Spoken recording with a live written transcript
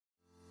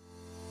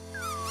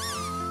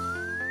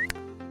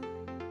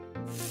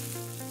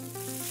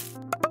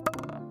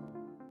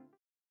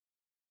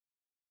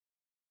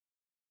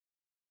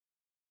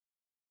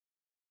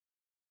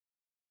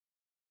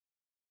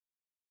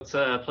It's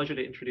a pleasure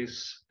to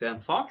introduce Dan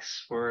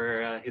Fox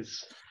for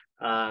his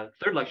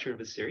third lecture of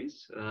his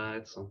series.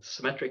 It's on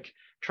symmetric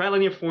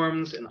trilinear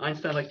forms and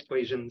Einstein-like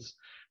equations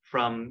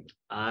from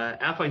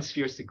affine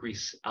spheres to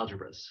Griess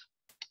algebras.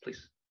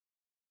 Please.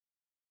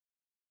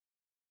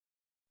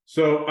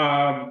 So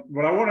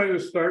what I wanted to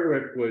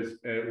start with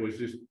was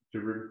just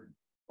to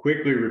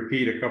quickly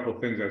repeat a couple of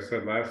things I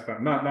said last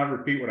time. Not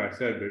repeat what I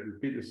said, but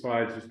repeat the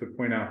slides just to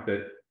point out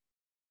that.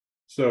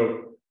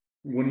 So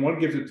when one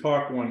gives a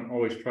talk, one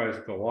always tries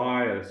to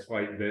lie a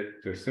slight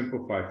bit to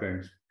simplify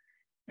things,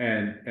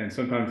 and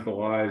sometimes the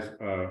lies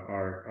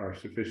are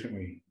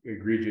sufficiently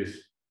egregious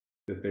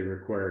that they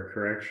require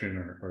correction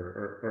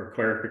or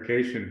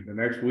clarification the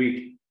next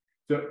week.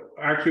 So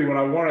actually, what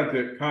I wanted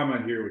to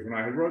comment here was when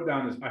I had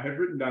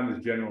written down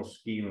this general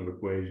scheme of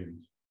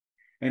equations,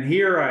 and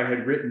here I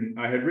had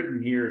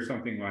written here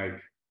something like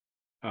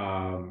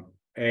I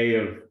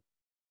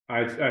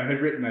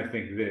had written, I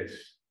think,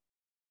 this.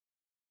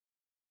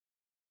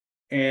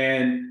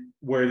 And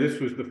where this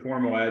was the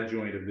formal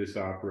adjoint of this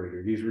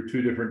operator. These were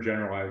two different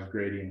generalized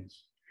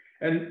gradients.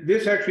 And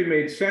this actually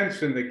made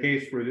sense in the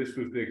case where this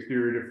was the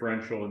exterior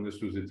differential and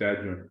this was its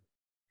adjoint.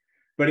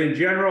 But in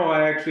general,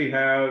 I actually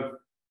have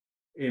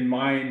in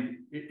mind,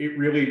 it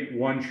really,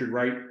 one should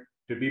write,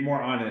 to be more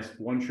honest,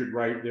 one should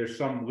write, there's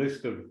some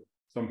list of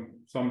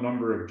some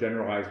number of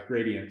generalized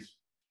gradients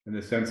in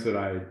the sense that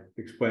I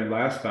explained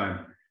last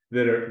time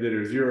that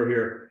are zero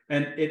here.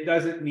 And it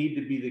doesn't need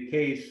to be the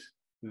case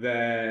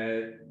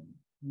that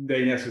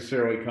they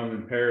necessarily come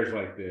in pairs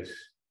like this.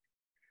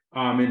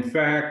 In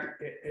fact,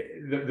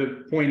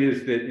 the point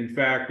is that, in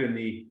fact, in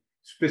the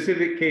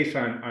specific case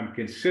I'm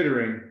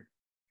considering,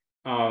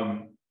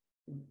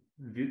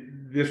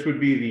 this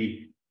would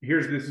be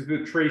this is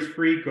the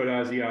trace-free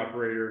Codazzi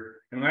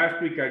operator. And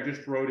last week I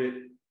just wrote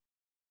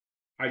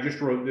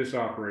this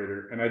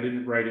operator, and I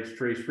didn't write its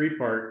trace-free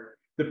part.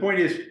 The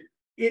point is,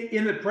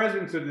 in the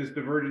presence of this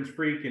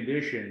divergence-free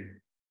condition,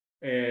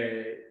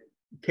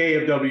 K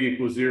of W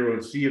equals 0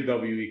 and C of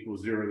W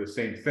equals 0 are the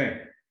same thing.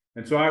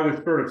 And so I was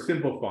sort of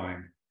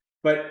simplifying.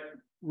 But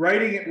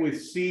writing it with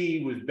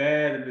C was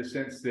bad in the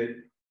sense that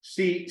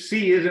C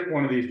isn't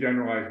one of these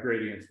generalized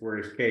gradients,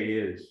 whereas K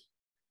is.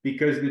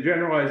 Because the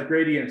generalized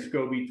gradients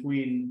go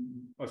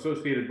between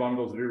associated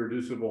bundles of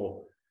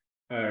irreducible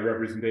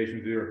representations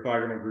of the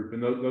orthogonal group,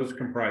 and those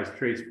comprise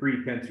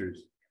trace-free tensors.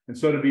 And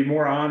so, to be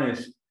more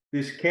honest,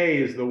 this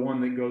K is the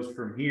one that goes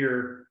from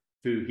here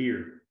to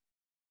here.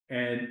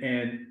 And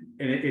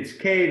it's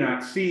K,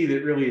 not C,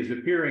 that really is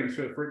appearing.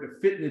 So for it to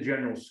fit in the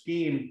general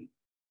scheme,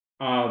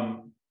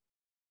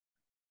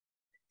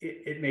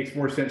 it makes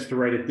more sense to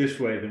write it this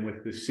way than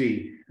with the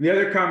C. And the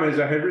other comment is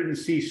I had written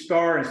C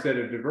star instead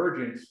of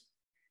divergence.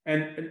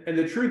 And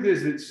the truth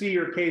is that C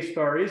or K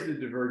star is the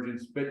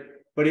divergence,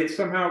 but it's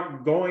somehow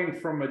going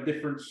from a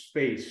different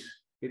space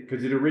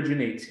because it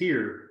originates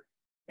here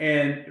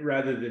and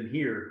rather than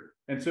here.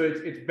 And so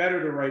it's better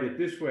to write it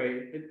this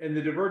way. And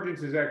the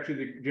divergence is actually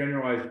the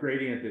generalized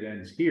gradient that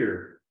ends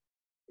here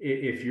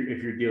if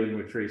you're dealing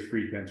with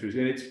trace-free tensors.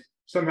 And it's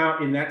somehow,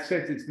 in that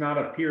sense, it's not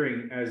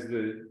appearing as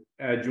the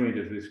adjoint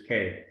of this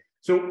K.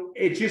 So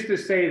it's just to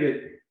say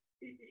that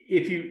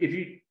if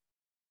you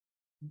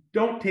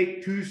don't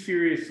take too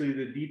seriously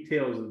the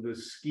details of the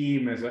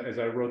scheme as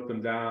I wrote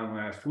them down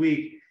last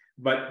week,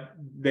 but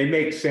they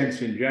make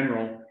sense in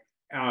general.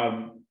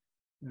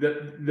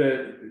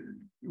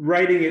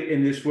 Writing it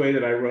in this way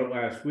that I wrote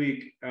last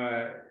week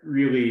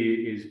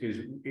really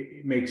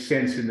it makes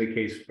sense in the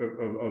case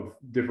of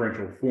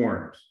differential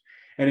forms.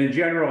 And in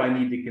general, I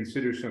need to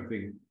consider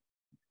something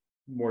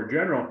more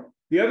general.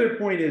 The other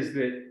point is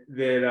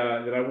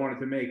that I wanted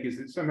to make is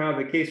that somehow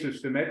the case of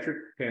symmetric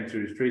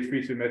tensors,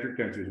 trace-free symmetric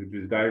tensors, which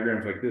is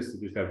diagrams like this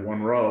that just have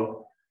one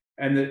row,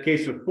 and the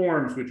case of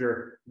forms, which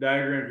are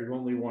diagrams with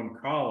only one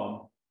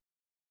column,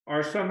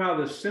 are somehow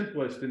the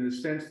simplest in the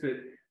sense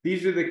that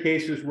these are the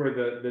cases where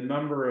the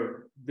number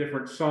of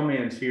different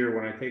summands here,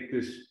 when I take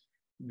this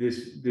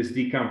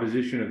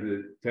decomposition of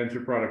the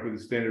tensor product with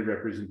the standard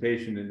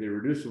representation and the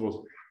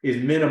irreducibles, is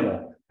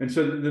minimal. And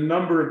so the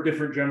number of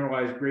different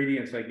generalized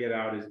gradients I get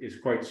out is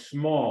quite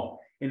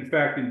small. In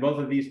fact, in both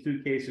of these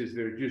two cases,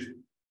 there are just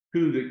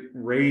two that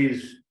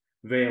raise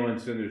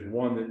valence and there's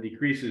one that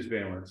decreases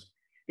valence.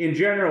 In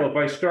general, if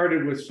I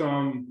started with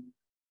something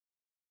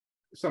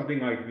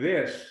like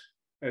this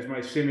as my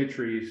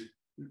symmetries,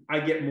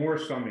 I get more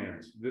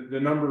summands. The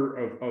number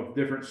of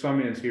different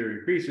summands here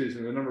increases,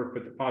 and the number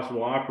of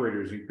possible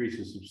operators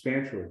increases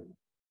substantially.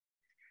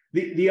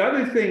 The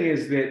other thing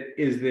is that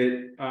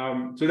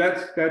so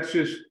that's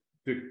just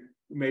to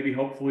maybe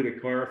hopefully to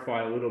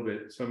clarify a little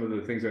bit some of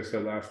the things I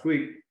said last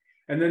week.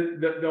 And then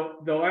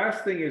the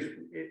last thing is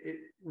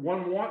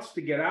one wants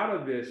to get out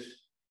of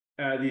this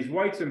these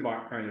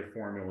Weizenbach kind of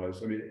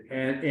formulas. I mean,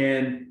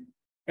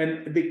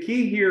 and the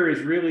key here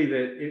is really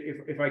that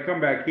if I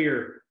come back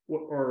here.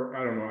 Or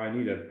I don't know. I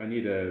need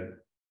a.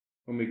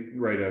 Let me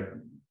write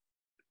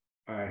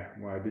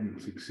well, I didn't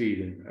succeed,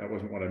 and that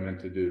wasn't what I meant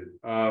to do.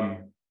 I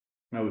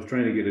was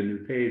trying to get a new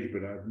page,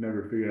 but I've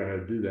never figured out how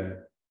to do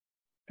that.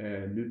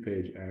 new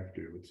page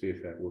after. Let's see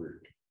if that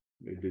worked.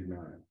 It did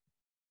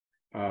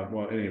not.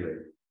 Well, at any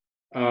rate,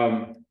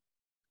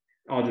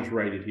 I'll just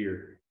write it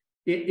here.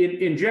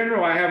 In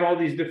general, I have all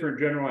these different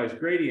generalized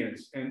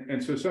gradients,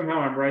 and so somehow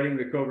I'm writing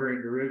the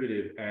covariant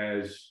derivative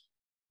as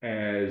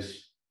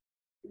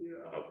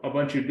a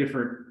bunch of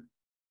different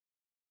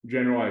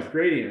generalized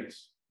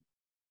gradients,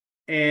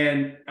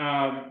 and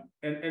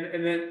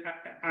then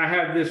I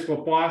have this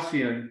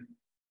Laplacian.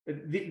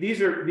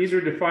 These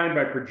are defined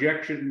by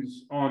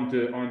projections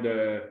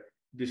onto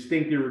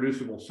distinct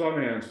irreducible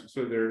summands,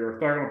 so they're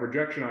orthogonal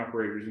projection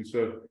operators, and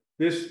so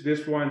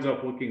this winds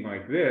up looking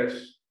like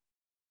this.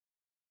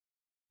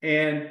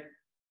 And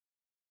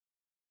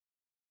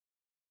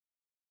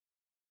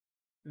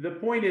the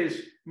point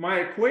is, my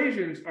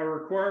equations are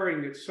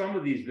requiring that some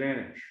of these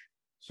vanish.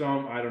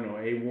 Some, I don't know,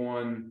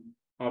 A1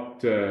 up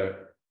to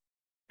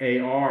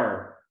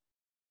AR.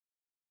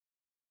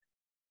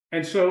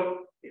 And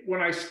so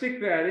when I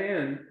stick that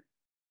in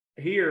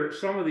here,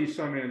 some of these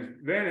summands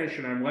vanish,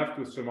 and I'm left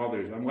with some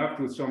others. I'm left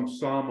with some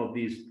sum of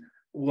these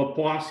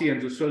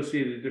Laplacians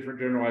associated with different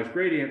generalized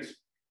gradients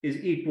is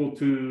equal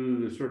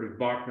to the sort of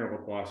Bachner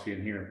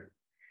Laplacian here.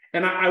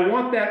 And I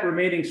want that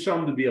remaining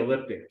sum to be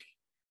elliptic.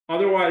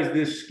 Otherwise,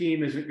 this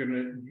scheme isn't going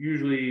to,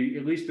 usually,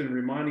 at least in a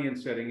Riemannian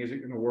setting, isn't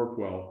going to work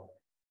well.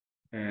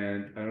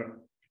 And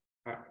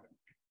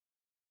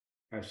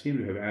I seem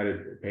to have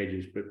added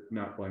pages, but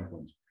not blank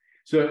ones.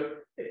 So,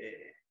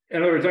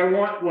 in other words, I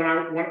want,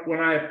 when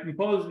I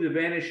impose the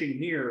vanishing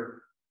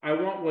here, I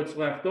want what's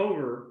left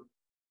over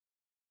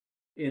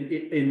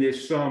in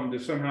this sum to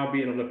somehow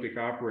be an elliptic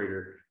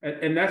operator.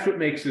 And that's what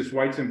makes this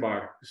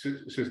Weizenbach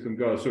system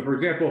go. So, for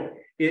example,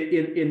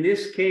 in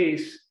this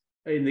case,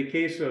 in the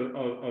case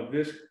of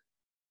this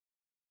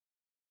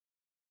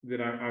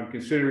that I'm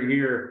considering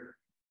here,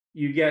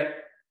 you get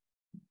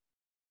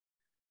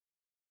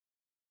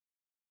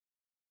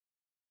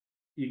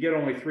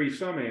only three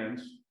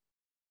summands.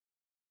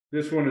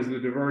 This one is the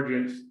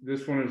divergence.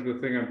 This one is the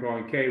thing I'm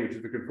calling K, which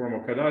is the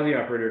conformal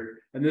Kadazi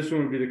operator. And this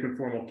one would be the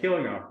conformal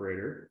killing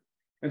operator.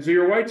 And so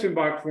your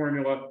Weizenbach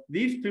formula,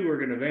 these two are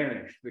going to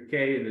vanish, the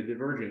K and the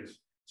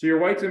divergence. So your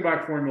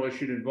Weizenbach formula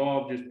should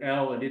involve just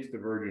L and its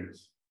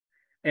divergence.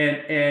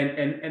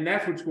 And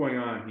that's what's going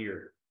on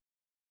here.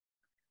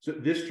 So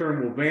this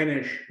term will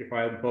vanish if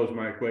I impose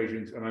my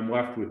equations, and I'm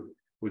left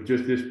with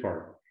just this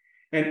part.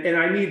 And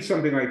I need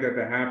something like that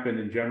to happen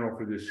in general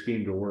for this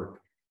scheme to work.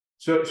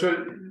 So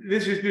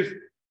this is just,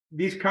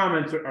 these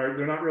comments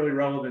they're not really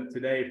relevant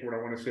today for what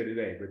I want to say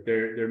today, but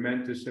they're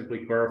meant to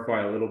simply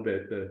clarify a little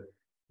bit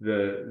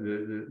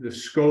the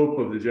scope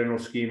of the general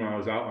scheme I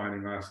was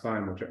outlining last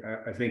time, which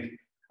I think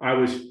I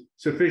was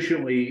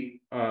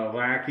sufficiently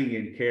lacking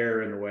in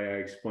care in the way I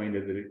explained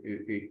it that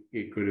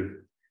it could have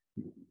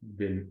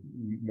been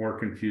more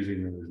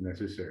confusing than was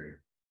necessary.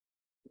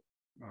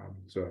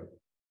 So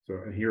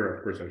and here,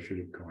 of course, I should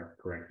have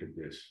corrected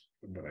this,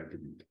 but I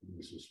didn't.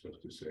 This is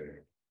supposed to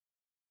say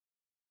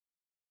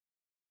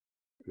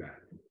that.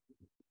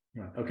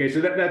 Okay,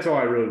 so that's all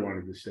I really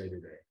wanted to say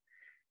today.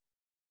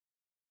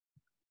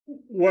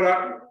 What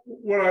I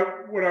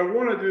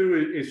want to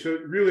do is so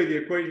really the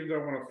equations I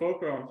want to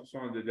focus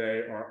on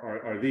today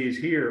are these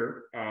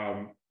here,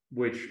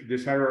 which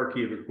this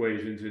hierarchy of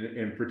equations,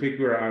 in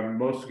particular, I'm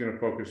mostly going to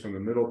focus on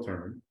the middle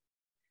term,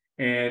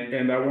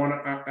 and I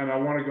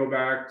want to go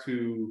back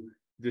to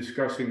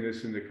discussing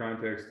this in the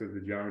context of the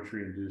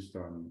geometry induced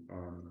on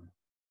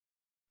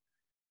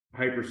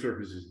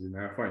hypersurfaces in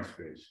affine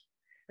space,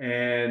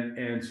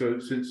 and so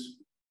since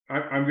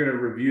I'm going to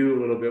review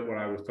a little bit what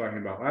I was talking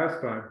about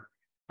last time.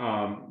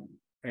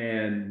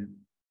 And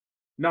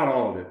not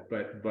all of it,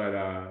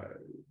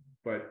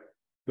 but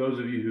those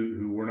of you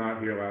who were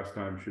not here last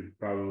time should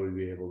probably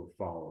be able to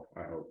follow,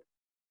 I hope.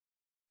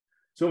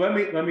 So let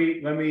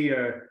me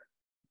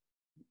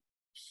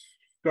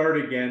start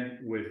again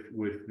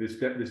with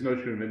this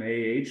notion of an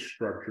AH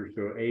structure.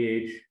 So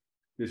AH,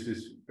 this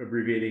is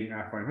abbreviating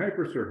affine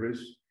hypersurface,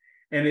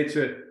 and it's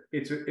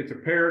a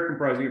pair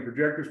comprising a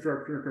projective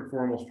structure and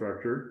conformal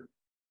structure.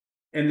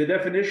 And the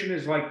definition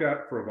is like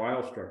that for a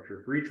Weyl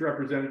structure. For each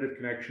representative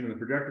connection in the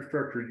projective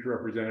structure, each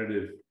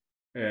representative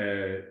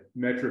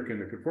metric in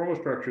the conformal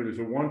structure, there's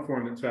a one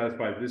form that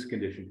satisfies this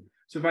condition.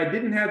 So if I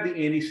didn't have the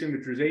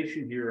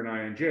anti-symmetrization here in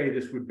INJ,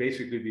 this would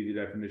basically be the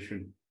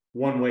definition,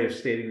 one way of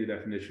stating the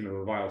definition of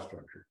a Weyl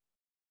structure.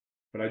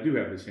 But I do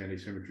have this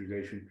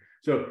anti-symmetrization.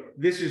 So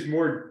this is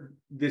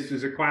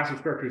a class of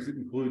structures that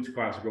includes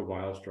classical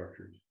Weyl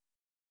structures.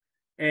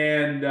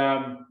 And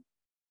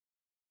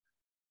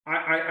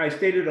I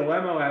stated a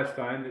lemma last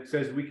time that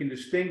says we can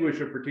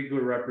distinguish a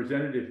particular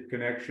representative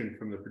connection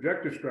from the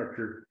projective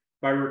structure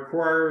by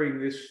requiring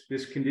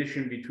this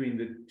condition between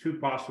the two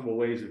possible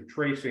ways of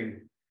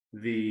tracing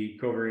the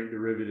covariant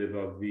derivative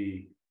of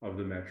the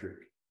metric.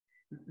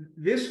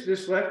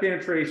 This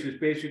left-hand trace is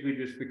basically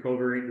just the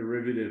covariant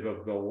derivative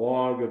of the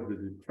log of the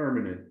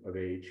determinant of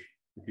H,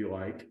 if you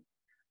like.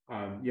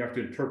 You have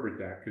to interpret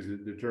that because the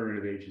determinant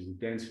of H is a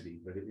density,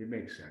 but it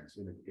makes sense,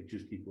 and it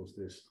just equals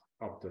this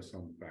up to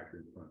some factor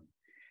in front.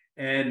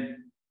 And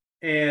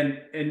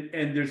And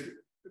there's,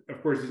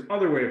 of course, this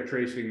other way of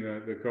tracing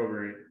the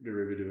covariant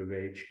derivative of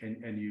H,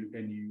 and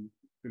you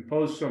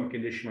impose some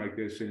condition like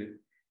this, and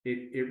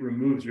it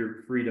removes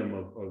your freedom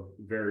of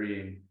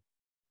varying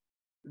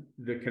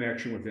the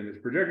connection within its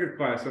projective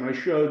class. And I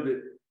showed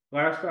that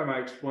last time I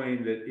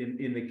explained that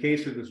in the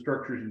case of the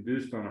structures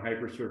induced on a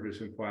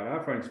hypersurface in flat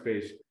affine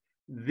space,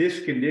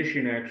 this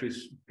condition actually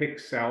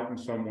picks out in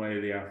some way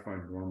the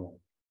affine normal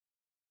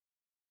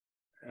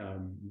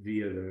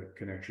via the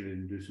connection it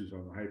induces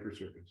on the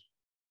hypersurface.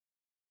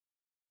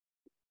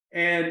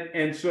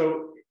 And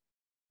so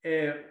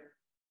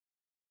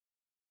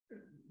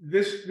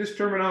this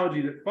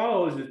terminology that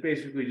follows is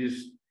basically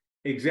just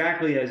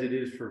exactly as it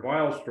is for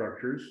Weyl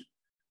structures.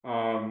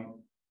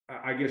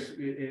 I guess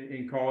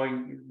in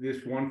calling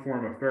this one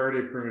form a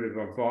Faraday primitive,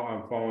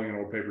 I'm following an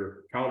old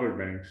paper,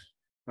 Calvert-Banks.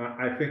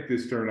 I think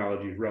this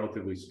terminology is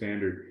relatively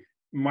standard.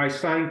 My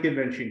sign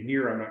convention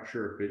here, I'm not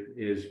sure if it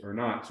is or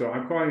not. So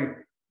I'm calling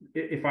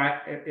it, if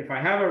I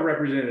have a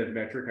representative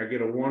metric, I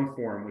get a one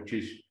form, which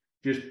is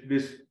just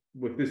this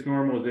with this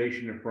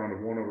normalization in front of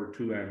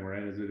 1/2n, where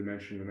n is the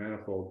dimension of the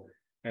manifold.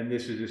 And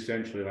this is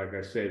essentially, like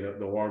I say,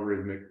 the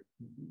logarithmic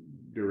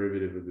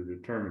derivative of the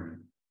determinant.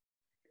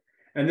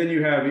 And then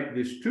you have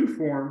this two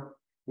form,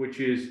 which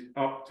is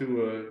up to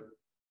a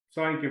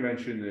sign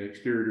convention, the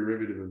exterior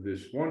derivative of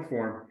this one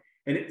form.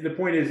 And the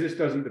point is, this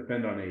doesn't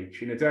depend on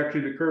H. And it's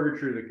actually the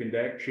curvature of the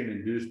convection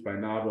induced by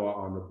Nabla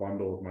on the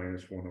bundle of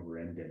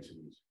 -1/n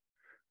densities.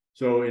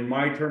 So in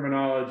my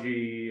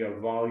terminology, a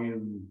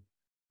volume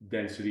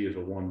density is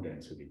a one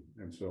density.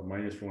 And so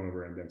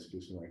 -1/n density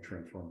is like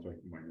transforms like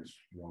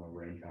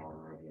 -1/n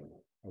power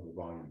of the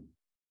volume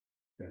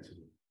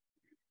density.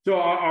 So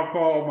I'll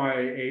call my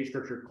A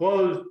structure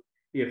closed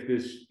if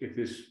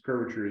this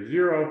curvature is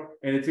 0,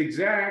 and it's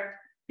exact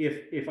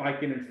if I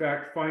can in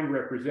fact find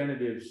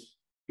representatives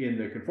in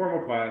the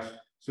conformal class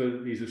so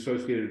that these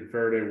associated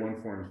Faraday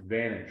one forms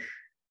vanish.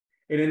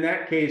 And in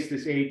that case,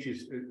 this H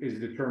is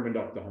determined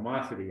up to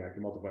homocity. I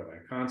can multiply it by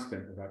a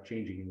constant without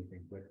changing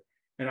anything,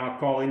 and I'll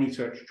call any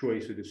such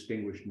choice a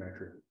distinguished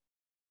metric.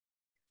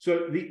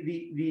 So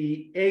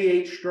the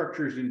AH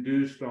structures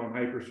induced on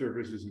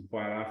hypersurfaces in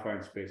flat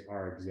affine space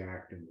are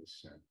exact in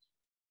this sense.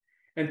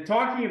 And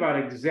talking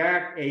about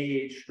exact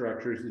AH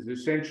structures is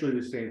essentially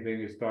the same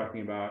thing as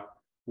talking about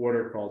what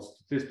are called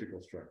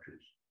statistical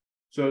structures.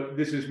 So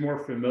this is more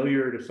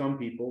familiar to some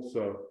people.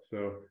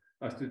 So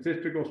a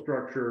statistical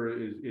structure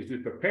is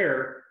just a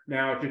pair.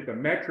 Now it's just a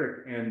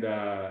metric and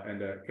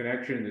a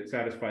connection that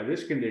satisfy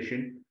this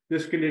condition.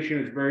 This condition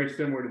is very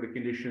similar to the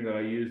condition that I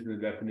used in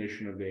the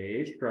definition of the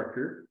AH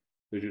structure.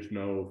 There's just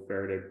no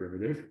Faraday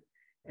primitive.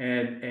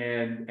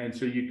 And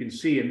so you can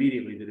see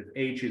immediately that if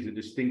H is a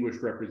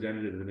distinguished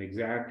representative of an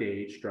exact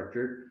AH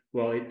structure,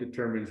 well, it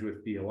determines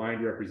with the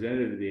aligned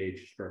representative of the AH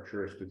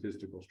structure a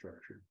statistical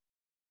structure.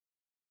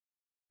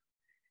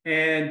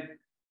 And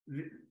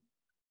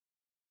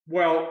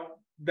well,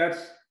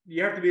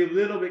 you have to be a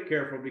little bit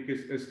careful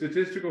because a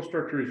statistical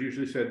structure is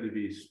usually said to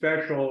be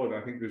special, and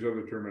I think there's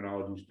other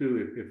terminologies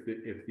too.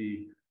 If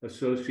the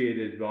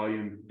associated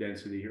volume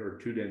density or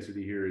two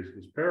density here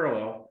is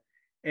parallel,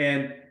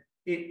 and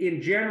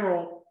in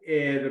general,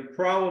 the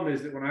problem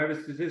is that when I have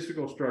a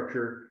statistical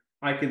structure,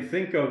 I can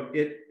think of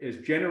it as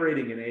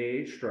generating an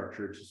AH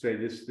structure to say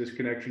this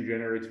connection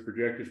generates a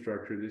projective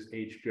structure, this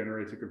H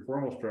generates a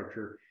conformal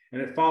structure,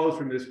 and it follows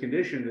from this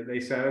condition that they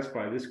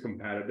satisfy this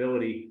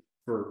compatibility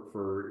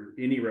for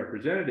any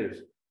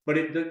representatives. But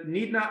it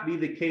need not be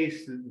the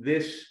case that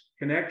this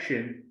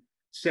connection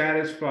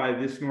satisfy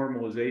this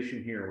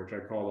normalization here, which I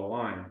call the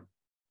line.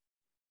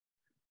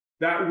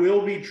 That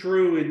will be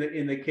true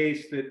in the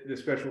case that the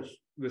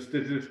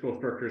statistical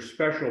structure is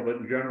special, but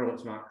in general,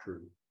 it's not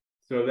true.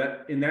 So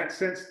that in that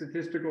sense,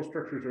 statistical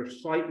structures are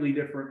slightly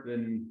different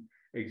than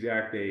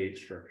exact AH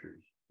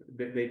structures.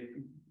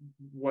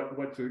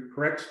 What's a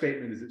correct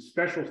statement is that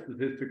special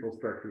statistical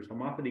structures,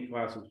 homocity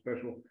class of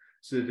special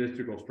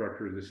statistical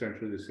structure is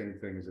essentially the same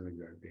thing as an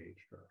exact AH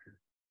structure.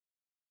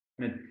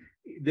 And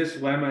this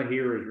lemma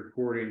here is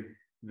recording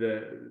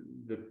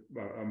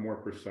a more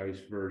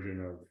precise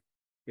version of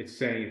it's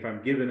saying if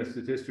I'm given a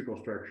statistical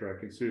structure, I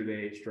consider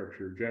the AH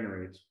structure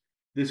generates.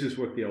 This is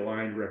what the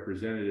aligned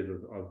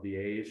representative of the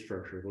AH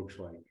structure looks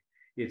like.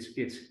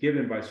 It's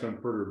given by some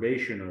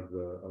perturbation of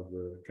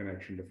the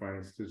connection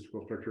defining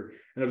statistical structure.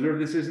 And observe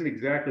this isn't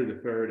exactly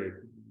the Faraday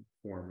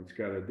form. It's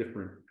got a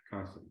different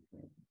constant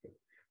form. But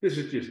this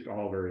is just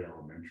all very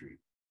elementary.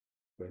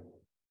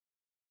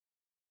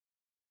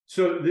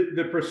 So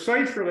the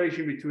precise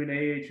relation between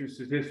AH and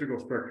statistical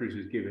structures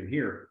is given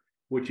here,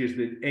 which is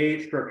that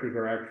AH structures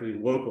are actually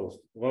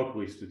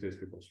locally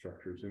statistical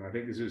structures. And I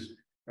think this is,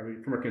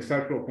 from a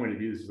conceptual point of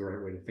view, this is the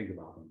right way to think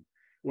about them.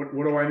 What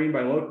do I mean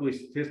by locally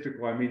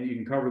statistical? I mean that you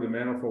can cover the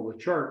manifold with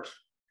charts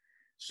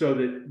so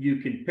that you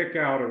can pick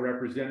out a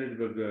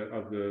representative of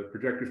the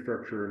projective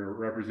structure and a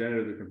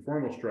representative of the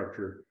conformal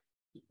structure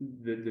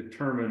that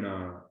determine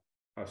a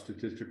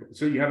statistical.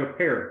 So you have a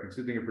pair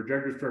consisting of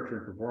projective structure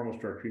and conformal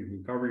structure. You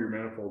can cover your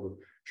manifold with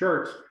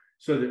charts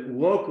so that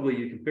locally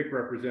you can pick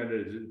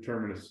representatives and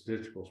determine a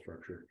statistical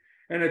structure.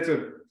 And it's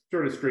a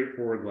sort of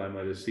straightforward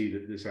lemma to see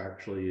that this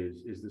actually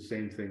is the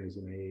same thing as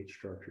an AH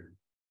structure.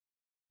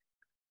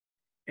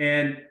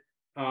 And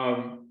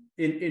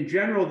in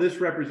general, this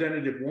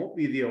representative won't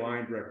be the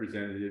aligned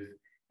representative.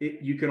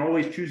 You can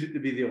always choose it to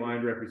be the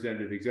aligned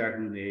representative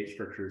exactly when the AH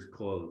structure is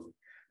closed.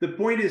 The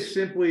point is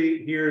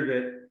simply here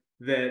that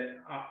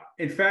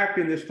in fact,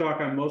 in this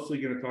talk, I'm mostly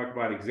going to talk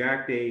about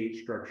exact AH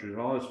structures, and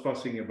all this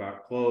fussing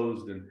about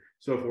closed and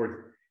so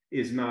forth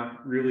is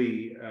not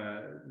really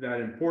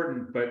that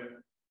important. But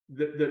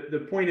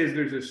the point is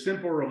there's a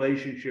simple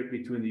relationship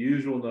between the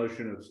usual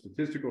notion of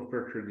statistical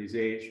structure and these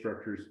AH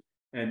structures,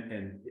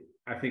 and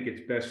I think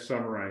it's best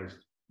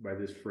summarized by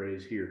this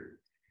phrase here.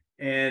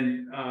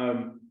 And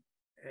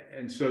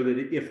so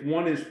that if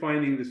one is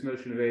finding this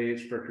notion of AH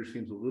structure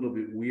seems a little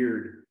bit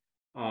weird,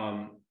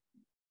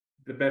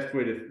 the best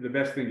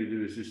thing to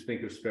do is just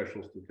think of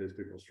special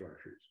statistical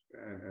structures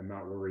and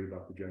not worry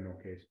about the general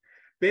case.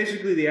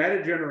 Basically, the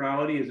added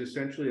generality is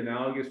essentially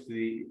analogous to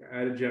the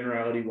added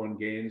generality one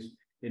gains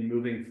in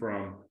moving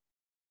from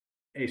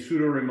a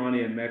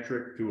pseudo-Riemannian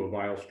metric to a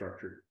Weyl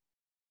structure.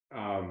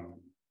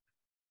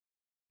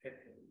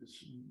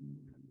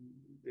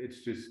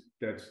 It's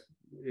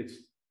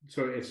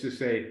to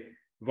say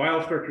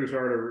Weyl structures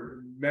are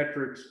to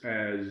metrics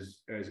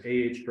as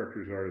AH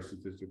structures are to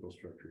statistical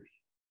structures.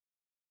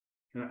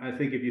 And I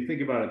think if you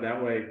think about it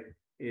that way,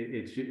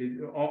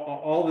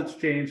 all that's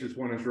changed is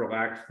one has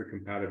relaxed the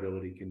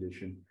compatibility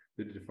condition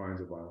that defines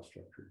a Weyl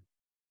structure.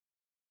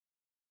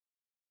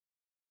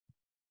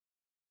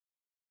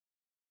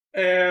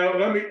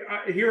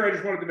 Here I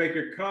just wanted to make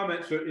a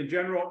comment. So in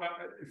general,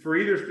 for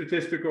either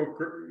statistical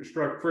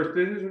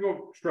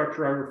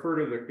structure, I refer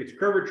to its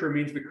curvature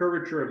means the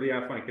curvature of the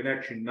affine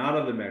connection, not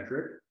of the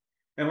metric.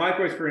 And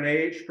likewise, for an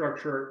AH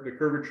structure, the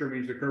curvature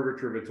means the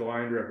curvature of its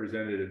aligned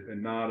representative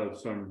and not of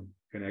some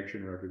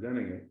connection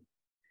representing it.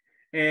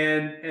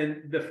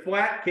 And the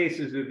flat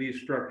cases of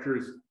these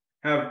structures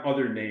have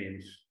other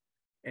names.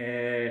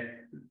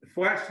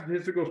 Flat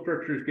statistical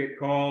structures get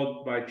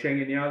called by Cheng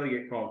and Yao, they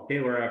get called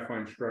Taylor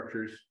affine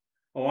structures.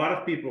 A lot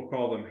of people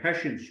call them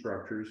Hessian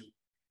structures.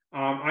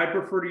 I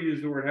prefer to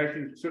use the word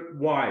Hessian. So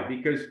why?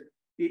 Because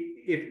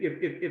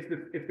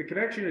if the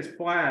connection is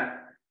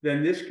flat,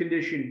 then this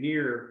condition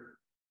here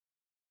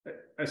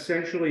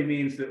essentially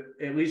means that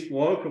at least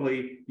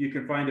locally you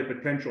can find a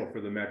potential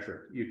for the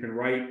metric. You can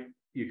write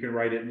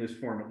it in this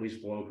form at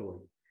least locally.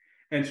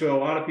 And so a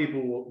lot of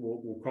people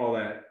will call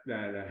that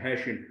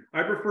Hessian.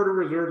 I prefer to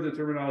reserve the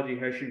terminology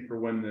Hessian for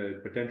when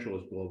the potential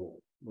is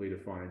globally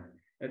defined,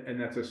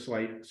 and that's a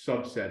slight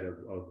subset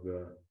of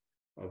the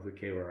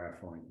Kähler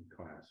affine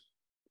class.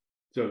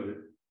 So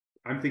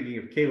I'm thinking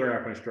of Kähler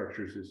affine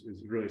structures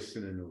is really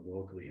synonym of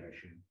locally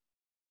Hessian.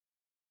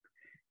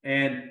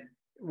 And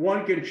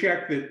one can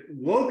check that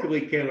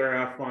locally Kähler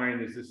affine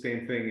is the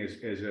same thing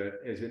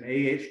as an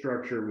AH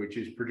structure, which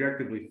is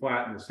projectively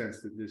flat in the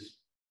sense that this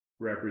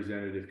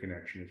representative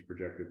connection is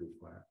projectively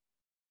flat.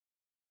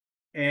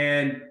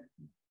 And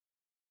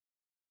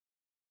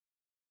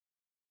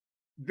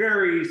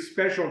very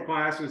special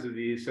classes of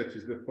these, such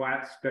as the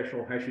flat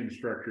special Hessian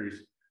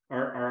structures,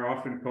 are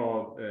often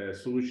called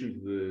solutions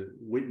of the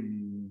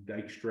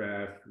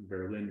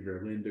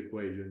Witten-Dijkstra-Verlinde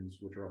equations,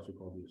 which are also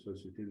called the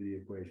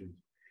associativity equations.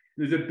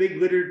 There's a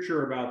big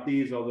literature about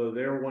these, although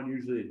there one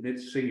usually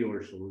admits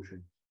singular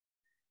solutions.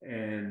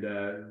 And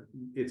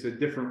it's a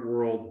different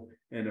world,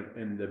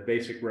 and the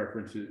basic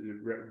references,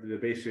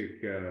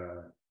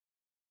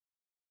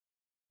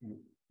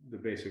 the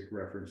basic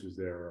references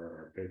there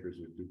are papers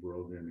of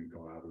Dubrovin and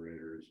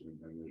collaborators, and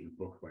there's a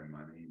book by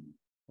Manin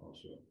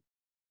also.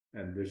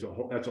 And that's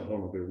a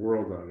whole other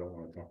world, and I don't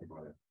want to talk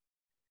about it.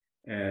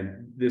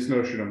 And this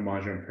notion of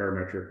Majan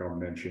parametric I'll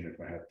mention if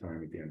I have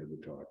time at the end of the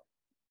talk.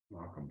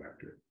 I'll come back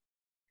to it.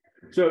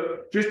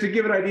 So just to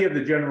give an idea of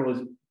the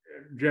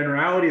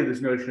generality of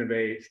this notion of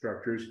AH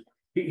structures,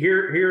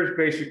 here's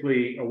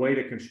basically a way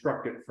to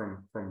construct it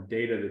from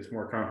data that's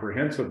more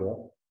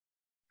comprehensible.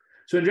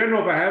 So in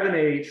general, if I have an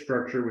AH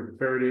structure with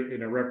Faraday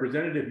in a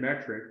representative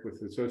metric with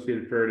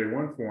associated Faraday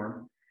 1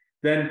 form,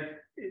 then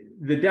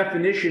the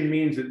definition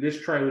means that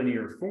this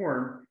trilinear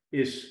form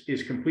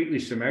is completely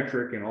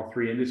symmetric in all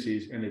three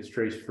indices, and it's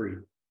trace-free.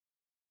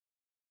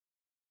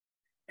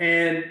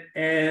 And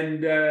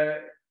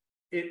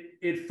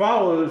it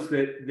follows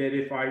that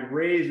if I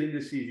raise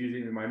indices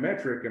using my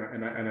metric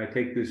and I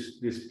take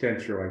this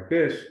tensor like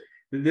this,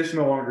 then this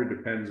no longer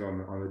depends on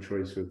the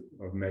choice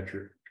of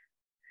metric.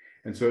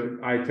 And so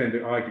I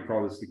like to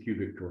call this the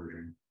cubic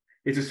torsion.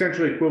 It's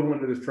essentially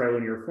equivalent to this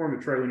trilinear form.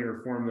 The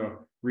trilinear form,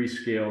 though,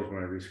 rescales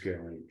when I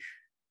rescale H.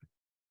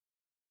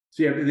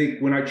 So yeah,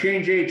 when I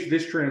change H,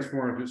 this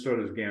transforms, and so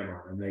does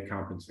gamma, and they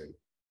compensate.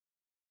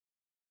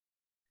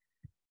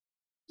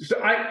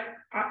 So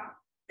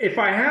if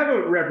I have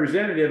a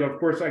representative, of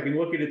course, I can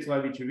look at its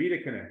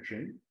Levi-Civita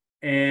connection,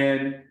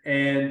 and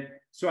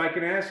so I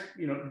can ask,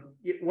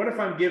 what if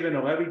I'm given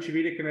a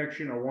Levi-Civita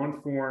connection, a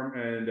one form,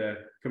 and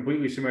a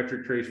completely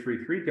symmetric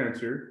trace-free 3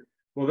 tensor?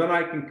 Well, then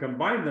I can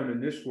combine them in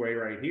this way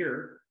right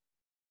here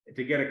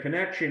to get a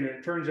connection. And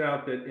it turns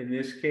out that in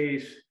this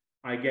case,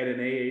 I get an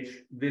AH.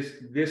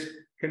 This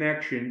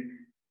connection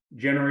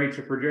generates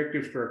a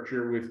projective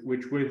structure with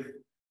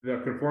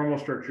the conformal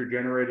structure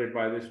generated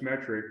by this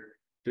metric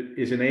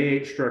is an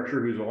AH structure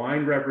whose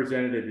aligned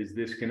representative is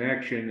this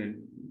connection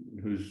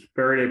and whose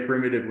Faraday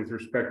primitive with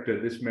respect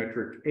to this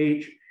metric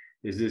H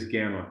is this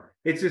gamma.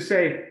 It's to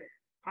say,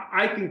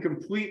 I can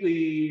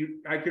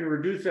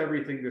reduce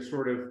everything to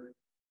sort of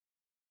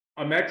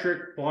a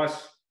metric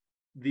plus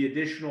the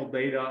additional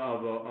data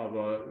of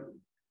a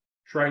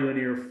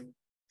trilinear,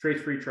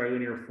 trace-free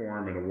trilinear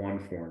form and a one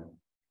form.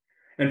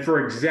 And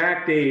for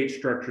exact AH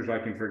structures, I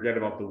can forget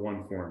about the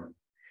one form.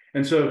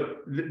 And so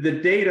the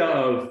data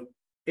of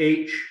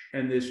H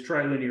and this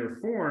trilinear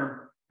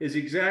form is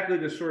exactly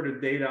the sort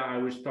of data I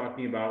was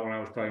talking about when I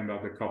was talking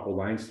about the coupled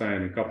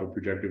Einstein and coupled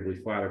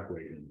projectively flat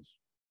equations.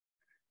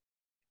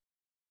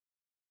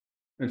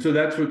 And so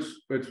that's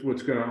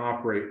what's going to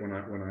operate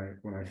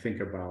when I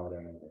think about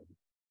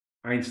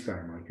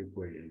Einstein-like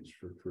equations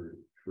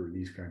for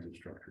these kinds of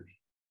structures.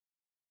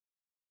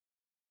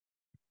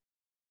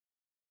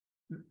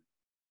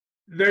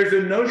 There's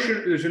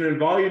an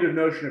involutive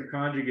notion of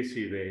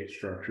conjugacy of AH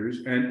structures,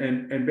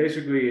 and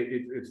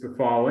basically it's the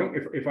following.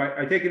 If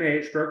I take an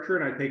AH structure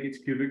and I take its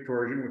cubic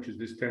torsion, which is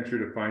this tensor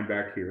defined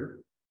back here,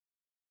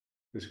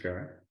 this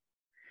guy,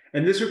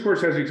 and this of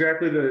course has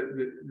exactly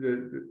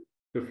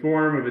the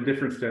form of a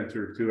difference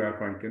tensor of two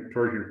affine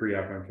torsion-free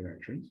affine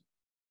connections.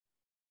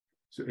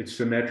 So it's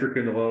symmetric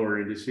in the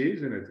lower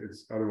indices, and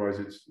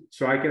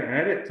so I can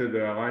add it to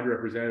the aligned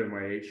representative of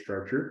my H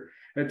structure.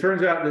 And it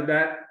turns out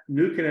that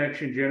new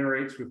connection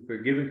generates with the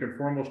given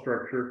conformal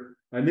structure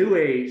a new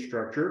AH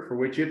structure for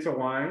which it's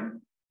aligned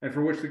and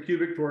for which the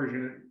cubic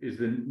torsion is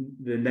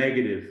the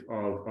negative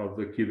of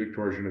the cubic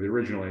torsion of the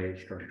original AH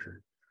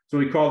structure. So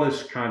we call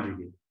this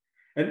conjugate.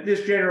 And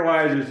this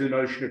generalizes the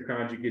notion of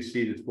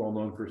conjugacy that's well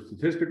known for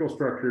statistical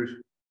structures.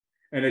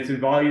 And it's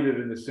involutive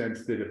in the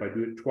sense that if I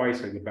do it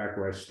twice, I get back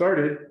where I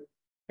started.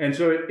 And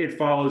so it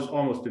follows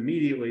almost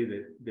immediately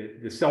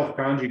that the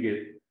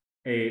self-conjugate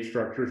AH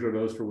structures are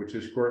those for which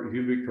this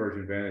cubic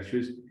torsion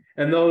vanishes.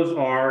 And those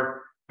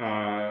are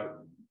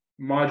modulo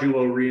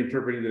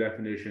reinterpreting the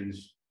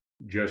definitions,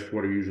 just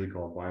what are usually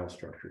called Weyl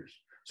structures.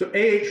 So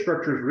AH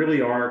structures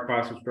really are a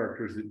class of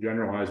structures that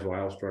generalize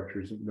Weyl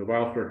structures. And the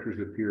Weyl structures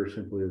appear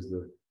simply as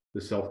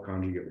the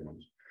self-conjugate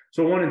ones.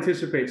 So one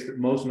anticipates that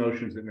most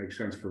notions that make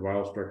sense for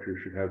Weyl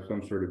structures should have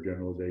some sort of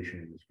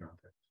generalization in this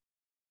context.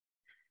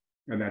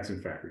 And that's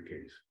in fact the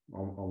case,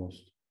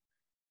 almost.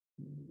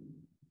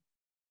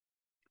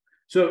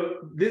 So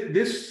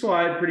this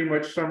slide pretty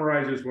much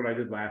summarizes what I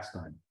did last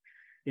time.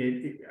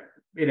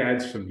 It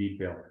adds some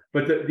detail.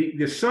 But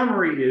the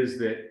summary is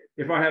that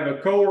if I have a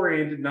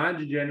co-oriented,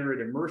 non-degenerate,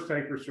 immersed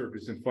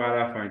hypersurface in flat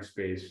affine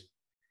space,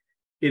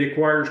 it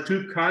acquires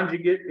two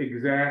conjugate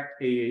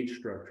exact AH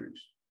structures.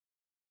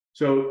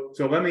 So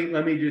let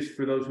me just,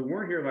 for those who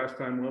weren't here last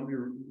time, let me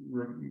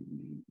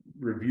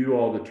review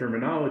all the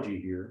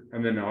terminology here,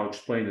 and then I'll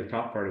explain the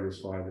top part of the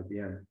slide at the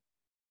end.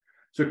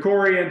 So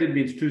co-oriented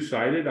means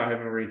two-sided. I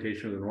have an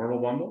orientation of the normal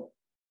bundle.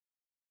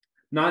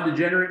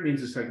 Non-degenerate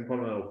means the second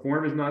fundamental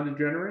form is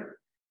non-degenerate.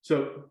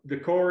 So the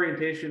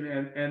co-orientation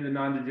and the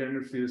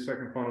non-degeneracy of the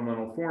second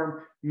fundamental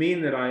form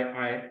mean that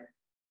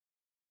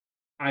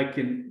I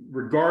can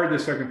regard the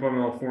second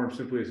fundamental form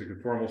simply as a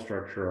conformal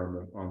structure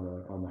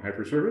on the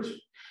hypersurface.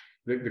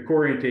 The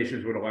co-orientation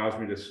is what allows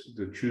me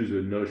to choose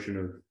a notion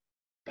of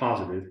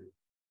positive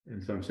in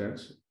some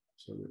sense,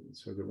 so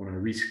that when I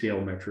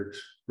rescale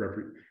metrics,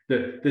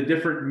 the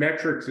different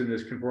metrics in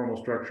this conformal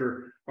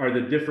structure are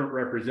the different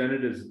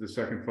representatives of the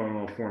second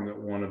fundamental form that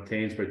one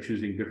obtains by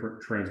choosing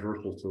different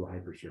transversals to the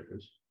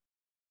hypersurface.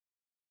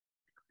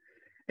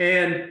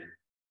 And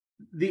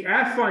the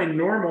affine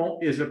normal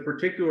is a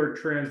particular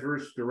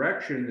transverse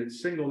direction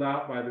that's singled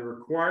out by the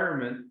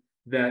requirement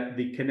that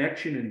the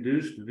connection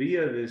induced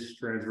via this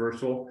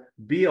transversal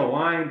be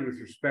aligned with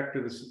respect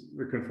to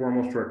the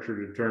conformal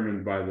structure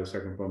determined by the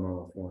second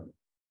fundamental form.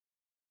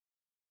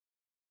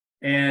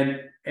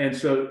 And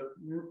so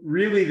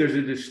really there's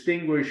a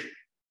distinguished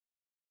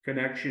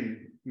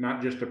connection,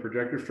 not just a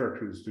projective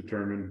structure that's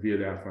determined via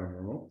the affine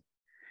normal.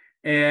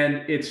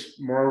 And it's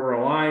moreover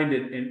aligned.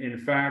 And in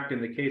fact,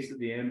 in the case that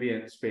the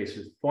ambient space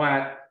is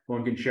flat,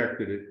 one can check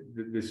that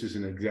this is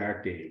an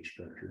exact AH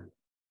structure.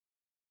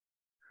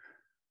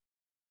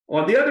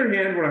 On the other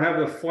hand, when I have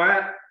the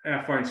flat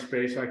affine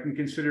space, I can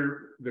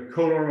consider the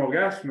conormal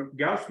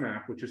Gauss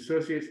map, which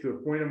associates to a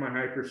point on my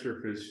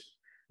hypersurface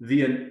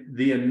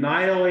the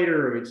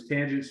annihilator of its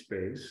tangent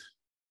space.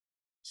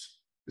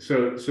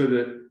 So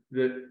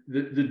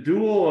the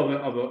dual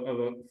of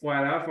a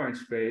flat affine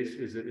space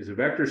is a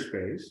vector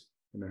space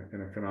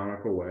in a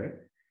canonical way,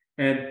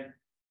 and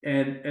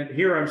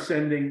here I'm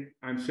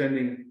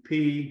sending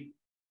P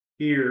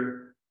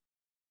here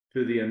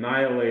to the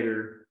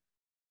annihilator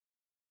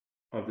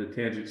of the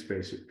tangent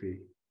space at P.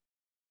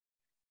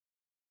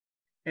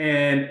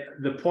 And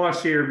the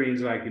plus here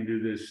means I can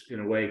do this in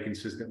a way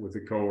consistent with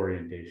the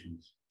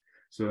co-orientations.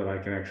 so that I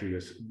can actually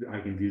I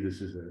can view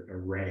this as a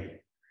ray.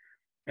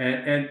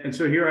 And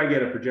so here I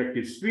get a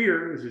projective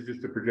sphere. This is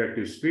just a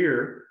projective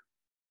sphere.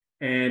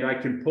 And I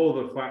can pull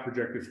the flat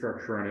projective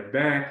structure on it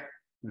back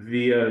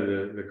via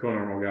the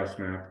conormal Gauss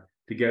map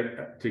to get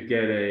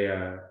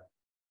a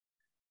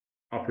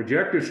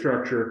projective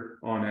structure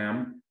on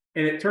M.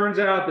 And it turns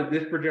out that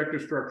this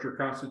projective structure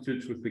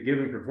constitutes, with the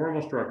given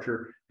conformal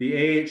structure,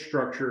 the AH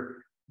structure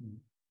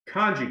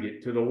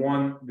conjugate to the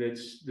one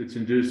that's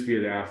induced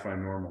via the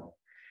affine normal.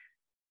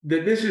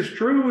 That this is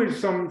true is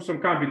some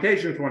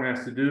computations one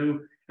has to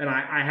do, and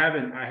I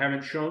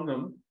haven't shown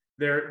them.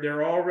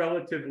 They're all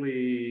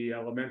relatively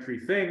elementary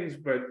things,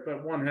 but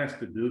one has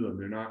to do them.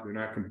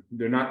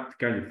 They're not the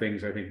kind of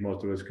things I think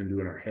most of us can do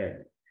in our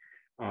head.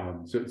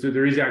 So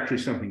there is actually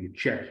something to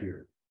check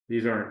here.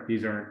 These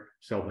aren't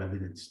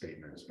self-evident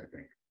statements, I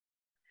think.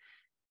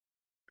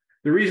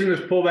 The reason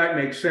this pullback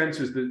makes sense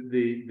is that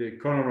the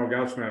conormal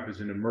Gauss map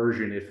is an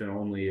immersion if and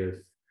only if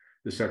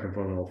the second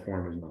fundamental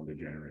form is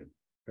nondegenerate.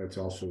 That's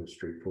also a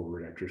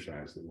straightforward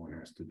exercise that one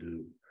has to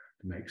do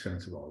to make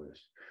sense of all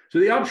this. So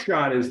the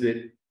upshot is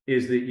that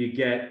you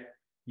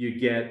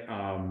get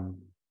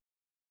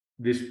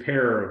this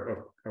pair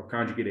of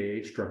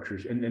conjugate AH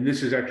structures, and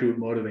this is actually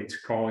what motivates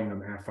calling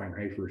them affine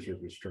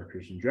hypersurface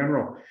structures in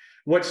general.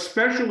 What's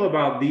special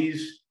about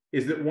these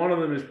is that one of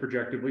them is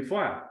projectively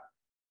flat.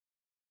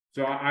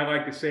 So I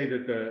like to say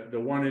that the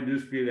one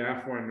induced via the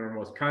affine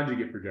normal is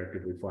conjugate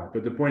projectively flat,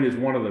 but the point is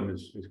one of them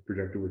is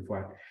projectively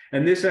flat.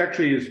 And this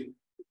actually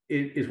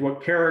is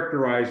what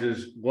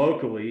characterizes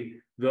locally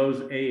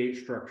those AH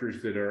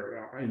structures that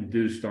are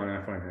induced on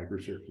affine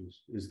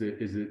hypersurface, is that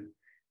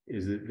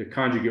the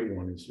conjugate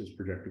one is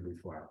projectively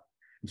flat.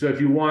 And so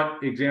if you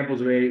want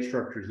examples of AH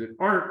structures that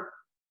aren't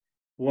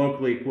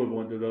locally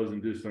equivalent to those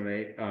induced on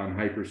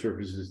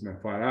hypersurfaces in a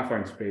flat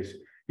affine space,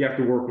 you have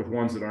to work with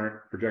ones that aren't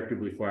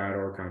projectively flat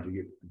or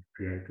conjugate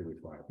projectively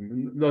flat.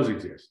 And those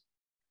exist.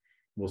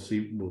 We'll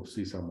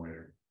see some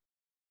later.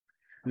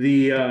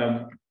 The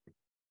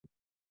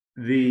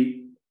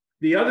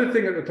other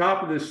thing at the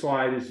top of this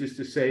slide is just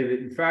to say that,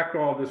 in fact,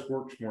 all this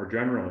works more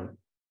generally.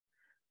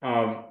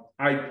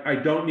 I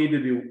don't need to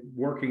be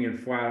working in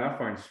flat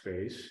affine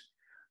space.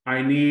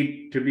 I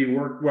need to be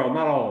well,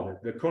 not all of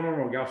it. The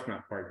conormal Gauss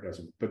map part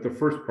doesn't, but the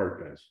first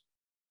part does.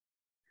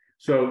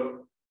 So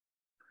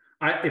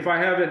if I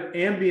have an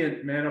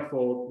ambient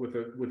manifold with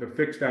a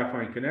fixed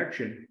affine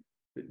connection,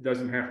 it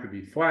doesn't have to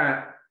be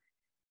flat.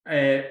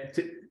 I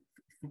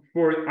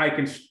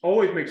can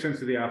always make sense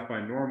of the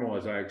affine normal,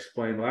 as I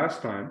explained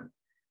last time.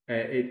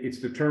 It's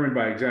determined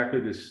by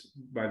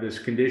this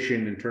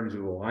condition in terms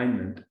of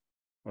alignment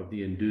of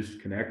the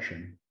induced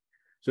connection.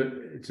 So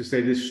to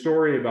say this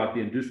story about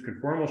the induced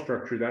conformal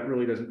structure, that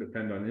really doesn't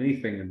depend on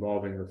anything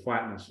involving the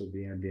flatness of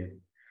the ambient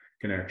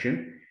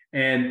connection.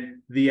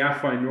 And the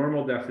affine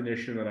normal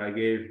definition that I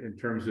gave in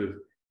terms of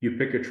you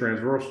pick a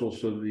transversal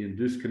so that the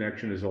induced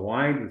connection is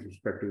aligned with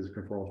respect to this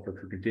conformal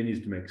structure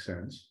continues to make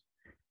sense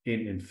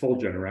in full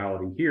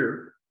generality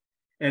here.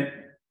 And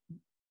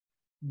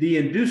the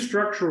induced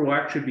structure will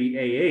actually be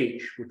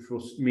AH,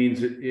 which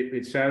means that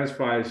it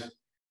satisfies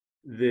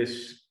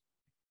this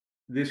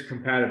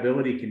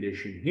compatibility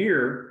condition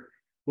here.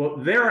 Well,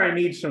 there I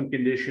need some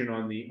condition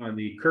on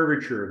the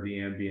curvature of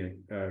the ambient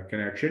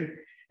connection.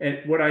 And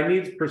what I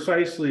need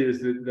precisely is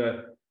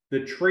that the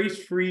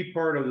trace-free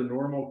part of the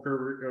normal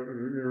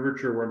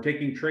curvature, where I'm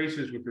taking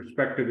traces with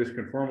respect to this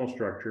conformal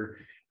structure,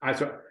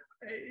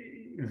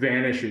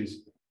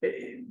 vanishes.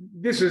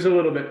 This is a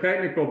little bit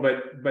technical,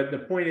 but the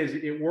point is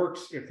it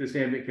works if this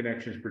ambient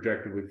connection is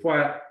projectively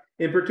flat.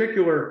 In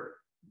particular,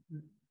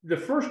 the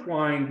first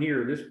line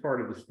here, this part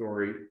of the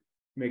story,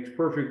 makes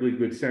perfectly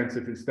good sense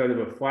if instead of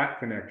a flat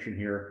connection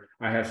here,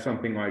 I have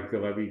something like the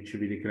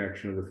Levi-Civita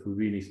connection of the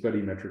Fubini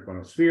study metric on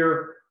a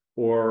sphere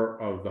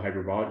or of the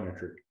hyperbolic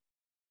metric.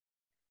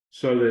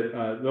 So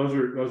that those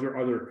are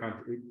other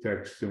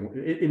contexts.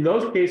 In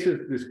those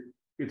cases,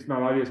 it's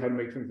not obvious how to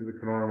make sense of the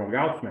conormal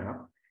Gauss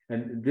map,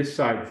 and this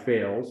side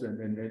fails.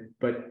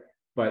 But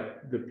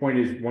the point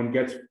is, one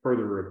gets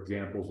further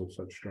examples of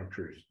such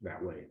structures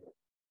that way.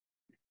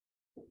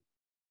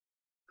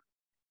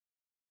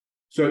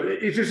 So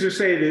it's just to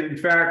say that, in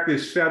fact,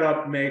 this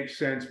setup makes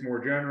sense more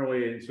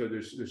generally, and so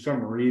there's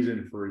some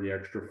reason for the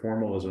extra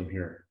formalism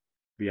here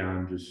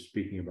beyond just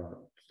speaking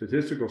about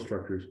statistical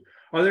structures.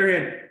 On the other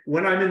hand,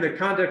 when I'm in the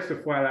context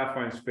of flat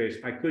affine space,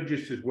 I could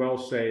just as well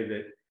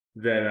say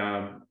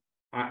that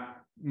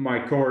my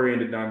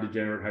co-oriented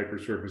non-degenerate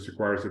hypersurface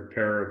requires a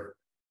pair of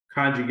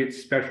conjugate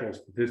special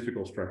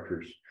statistical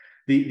structures.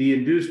 The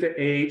induced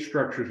AH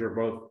structures are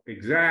both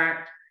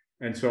exact,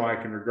 and so I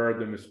can regard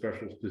them as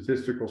special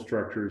statistical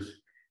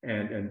structures,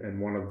 and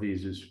one of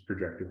these is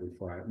projectively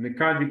flat. And the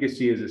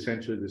conjugacy is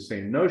essentially the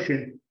same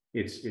notion.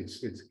 It's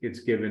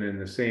given in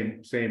the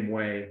same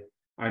way.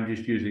 I'm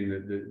just using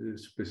the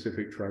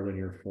specific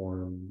trilinear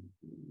form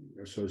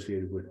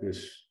associated with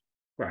this.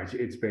 Right,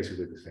 it's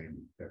basically the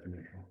same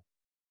definition.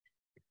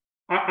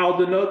 I'll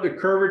denote the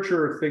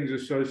curvature of things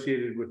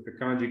associated with the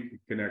conjugate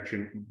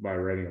connection by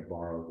writing a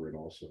bar over it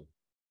also.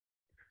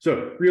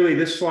 So really,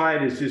 this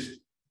slide is just,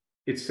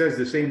 it says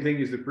the same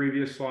thing as the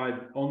previous slide.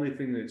 Only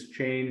thing that's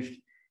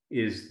changed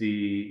is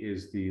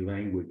the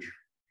language.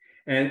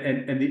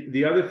 And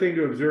the other thing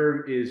to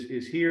observe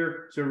is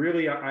here. So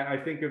really, I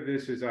think of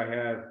this as I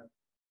have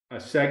a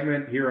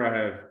segment. Here I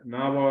have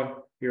Nawa.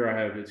 Here I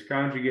have its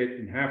conjugate,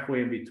 and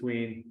halfway in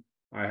between,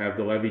 I have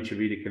the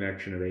Levi-Civita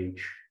connection of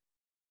H.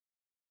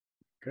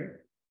 Okay.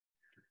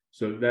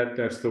 So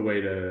that's the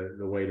way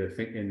to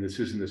think, and this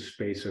is in the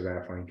space of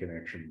affine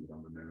connections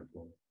on the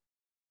manifold.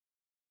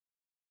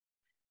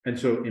 And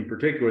so, in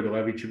particular, the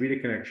Levi-Civita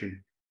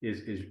connection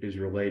is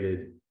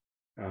related.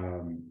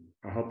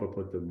 I hope I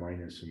put the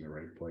minus in the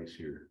right place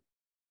here.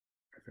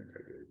 I think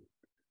I did.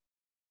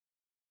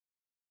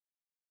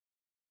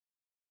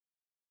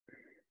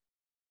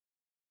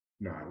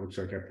 No, it looks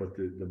like I put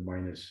the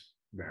minus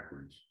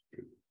backwards.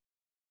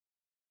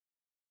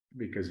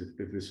 Because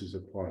if this is a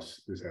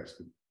plus, this has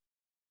to.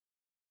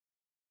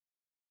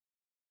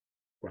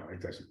 Well,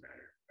 it doesn't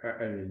matter.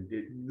 I mean,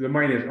 the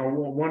minus,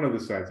 one of the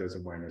sides has a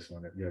minus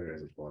on it, the other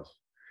has a plus.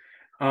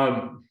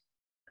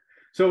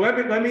 So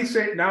let me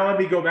say, now let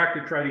me go back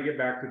to try to get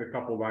back to the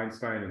coupled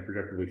Einstein and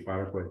projectively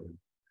flat equation.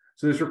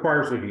 So this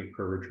requires looking at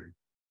curvature.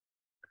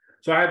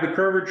 So I have the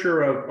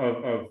curvature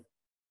of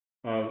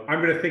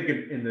I'm going to think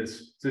in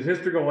this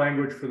statistical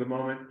language for the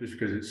moment, just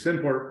because it's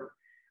simpler.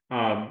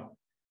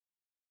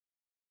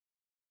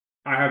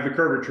 I have the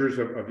curvatures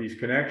of these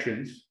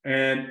connections,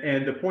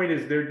 and the point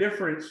is their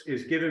difference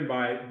is given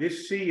by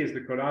this C is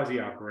the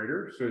Codazzi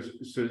operator.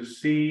 So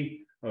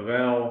C of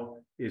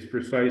L is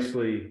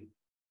precisely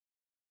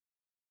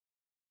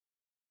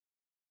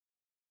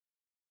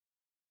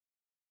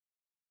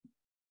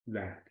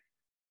that.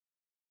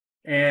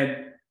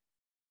 And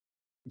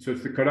so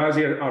it's the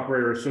Codazzi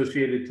operator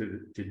associated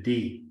to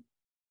D,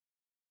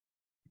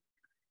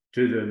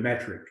 to the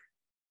metric.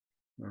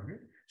 Okay.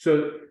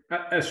 So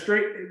a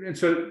straight,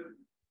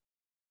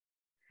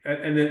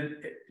 and then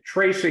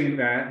tracing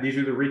that, these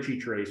are the Ricci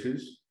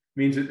traces,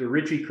 means that the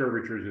Ricci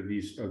curvatures of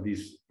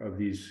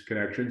these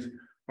connections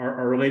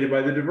are related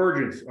by the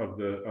divergence of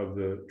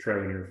the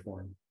trilinear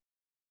form.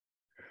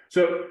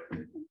 So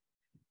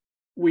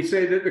we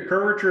say that the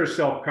curvature is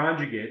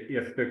self-conjugate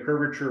if the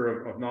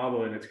curvature of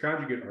novel and its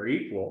conjugate are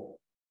equal,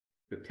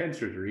 the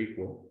tensors are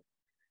equal,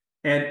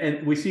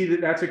 and we see that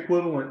that's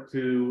equivalent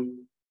to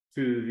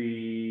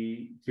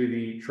the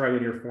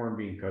trilinear form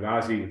being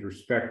Codazzi with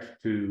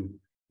respect to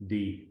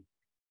D.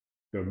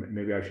 So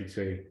maybe I should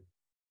say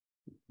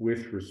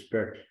with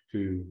respect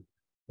to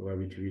the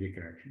Levi-Civita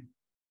connection.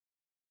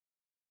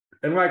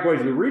 And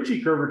likewise, the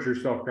Ricci curvature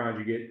is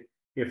self-conjugate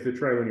if the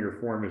trilinear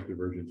form is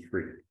divergence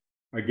free.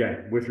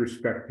 Again, with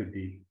respect to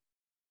D.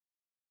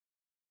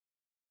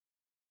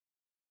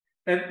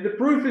 And the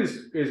proof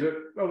is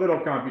a little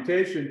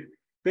computation.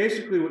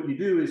 Basically, what you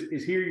do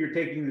is here you're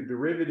taking the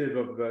derivative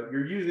of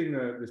you're using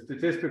the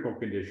statistical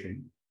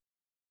condition,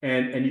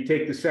 and you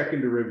take the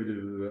second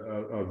derivative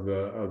of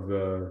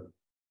the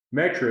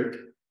metric,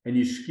 and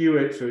you skew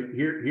it. So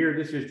here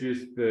this is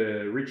just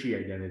the Ricci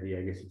identity,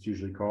 I guess it's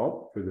usually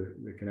called, for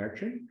the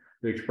connection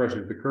that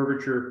expresses the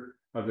curvature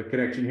of the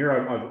connection. Here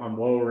I'm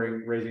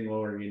raising,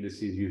 lowering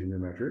indices using the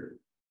metric.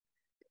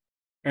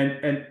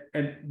 And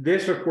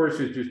this, of course,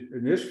 is just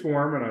in this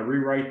form, and I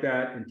rewrite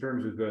that in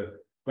terms of the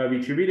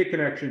Levi-Civita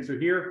connection. So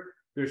here,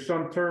 there's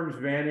some terms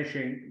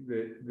vanishing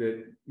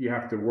that you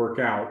have to work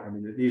out. I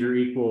mean, these are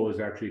equal is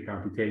actually a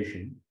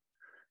computation,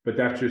 but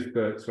that's just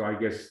so I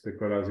guess the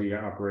Codazzi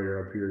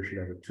operator up here should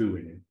have a 2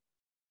 in it,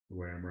 the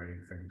way I'm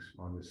writing things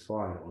on this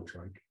slide, it looks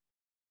like.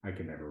 I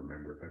can never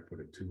remember if I put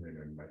a 2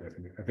 in my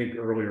definition. I think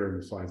earlier in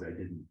the slides I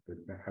didn't, but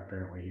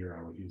apparently here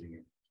I was using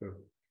it. So,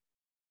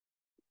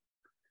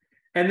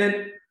 and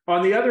then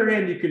on the other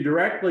hand, you can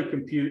directly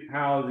compute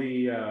how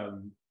the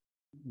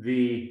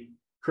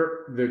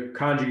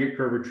conjugate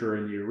curvature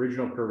and the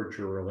original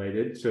curvature are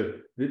related. So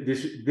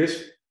this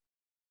is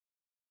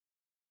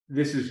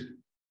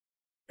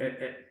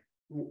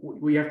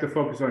we have to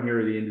focus on here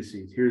are the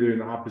indices. Here they're in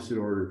the opposite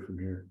order from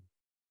here.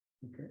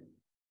 Okay.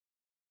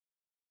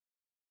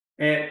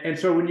 And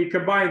so when you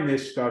combine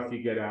this stuff,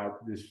 you get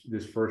out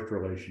this first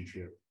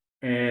relationship.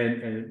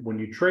 And when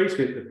you trace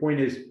it, the point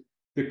is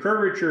the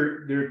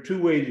curvature, there are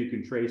 2 ways you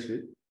can trace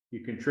it. You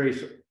can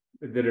trace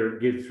that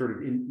give sort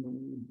of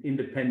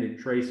independent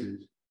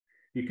traces.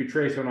 You could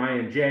trace on I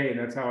and J, and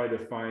that's how I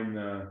define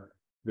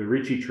the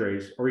Ricci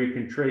trace, or you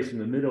can trace in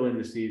the middle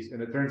indices,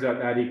 and it turns out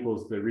that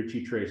equals the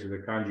Ricci trace of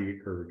the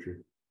conjugate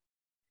curvature.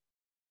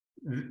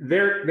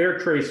 Their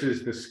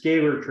traces, the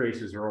scalar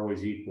traces, are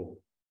always equal.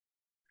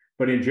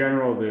 But in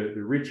general,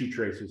 the Ricci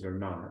traces are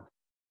not.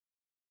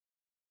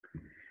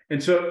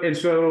 And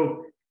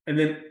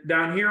then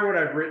down here, what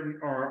I've written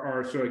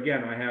are so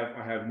again, I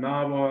have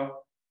Nawa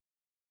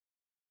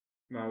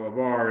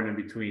bar, and in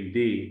between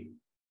D.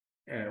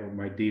 And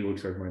my D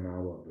looks like my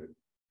Nawa, but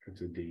it's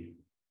a D.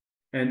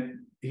 And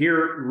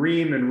here,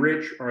 Ream and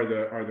Rich are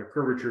the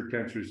curvature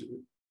tensors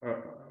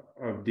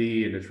of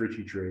D and its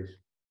Ricci trace.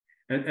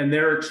 And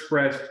they're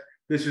expressed,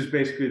 this is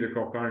basically the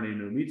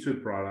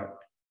Kulkarni-Nomitsu product.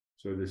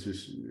 So this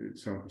is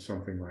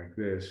something like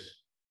this.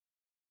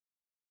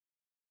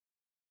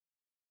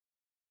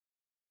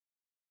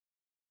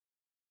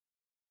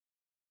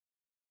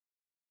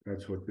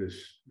 That's what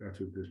this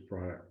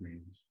product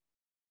means.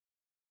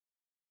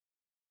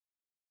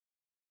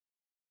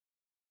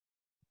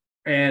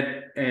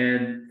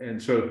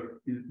 And so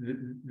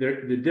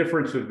the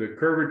difference of the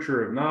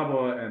curvature of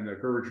Nabla and the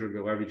curvature of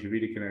the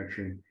Levi-Civita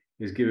connection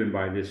is given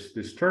by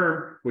this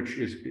term, which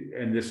is,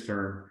 and this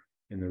term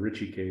in the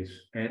Ricci case,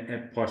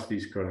 and plus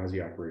these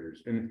Codazzi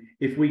operators. And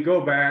if we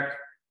go back,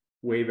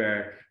 way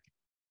back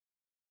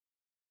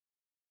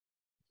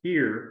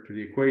here to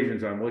the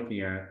equations I'm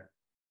looking at,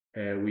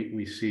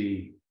 we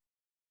see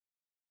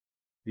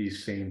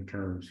these same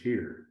terms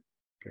here,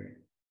 okay?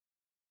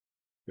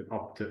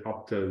 Up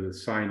to the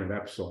sign of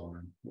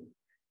epsilon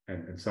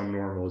and some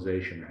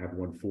normalization. I have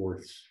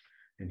 1/4,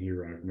 and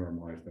here I've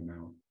normalized them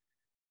out.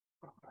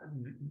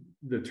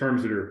 The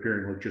terms that are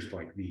appearing look just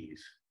like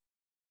these.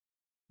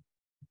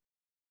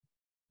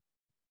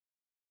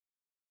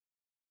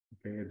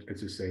 Okay,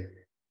 it's to say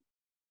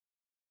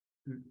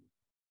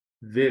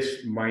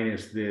this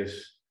minus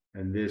this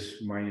and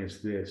this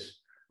minus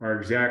this are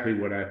exactly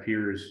what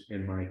appears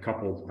in my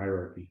coupled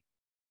hierarchy.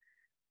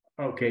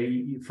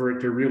 Okay, for it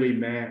to really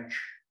match,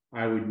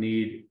 I would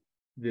need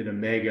that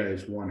omega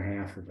is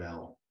 1/2 of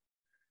L.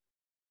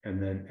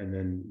 And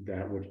then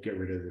that would get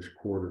rid of this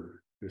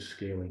quarter, this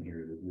scaling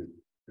here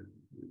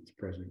that's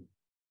present.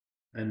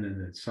 And then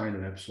the sign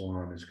of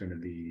epsilon is going to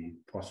be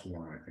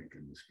 +1, I think,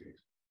 in this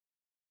case.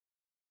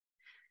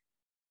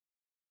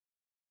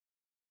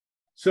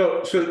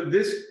 So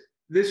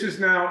this is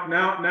now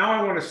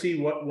I want to see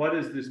what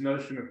is this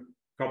notion of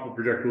coupled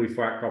projectily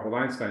flat coupled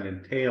Einstein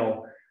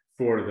entail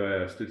for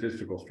the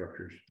statistical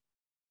structures.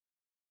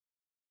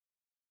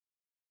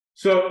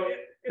 So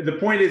the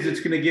point is, it's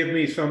going to give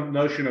me some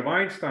notion of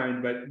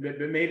Einstein, but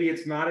maybe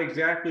it's not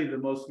exactly the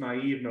most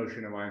naive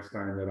notion of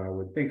Einstein that I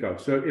would think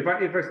of. So if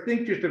I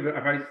think just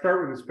if I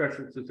start with a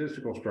special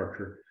statistical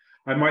structure,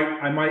 I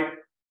might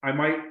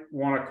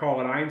want to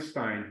call it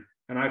Einstein,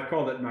 and I've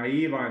called it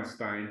naive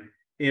Einstein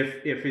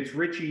if its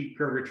Ricci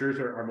curvatures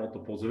are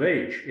multiples of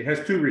H. It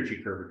has 2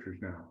 Ricci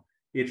curvatures now.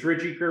 Its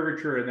Ricci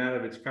curvature and that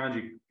of its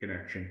conjugate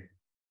connection.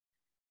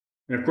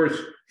 And of course,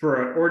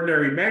 for an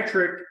ordinary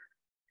metric,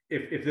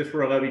 if this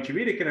were a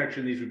Levi-Civita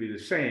connection, these would be the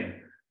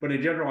same. But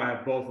in general, I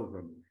have both of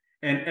them.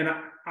 And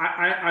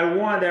I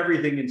want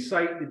everything in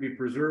sight to be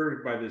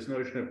preserved by this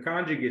notion of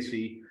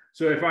conjugacy.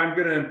 So if I'm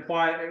going to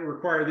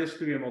require this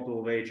to be a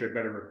multiple of H, I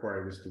better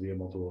require this to be a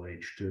multiple of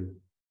H too.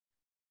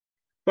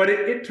 But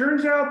it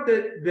turns out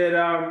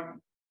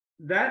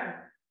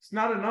that's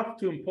not enough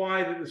to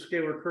imply that the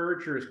scalar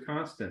curvature is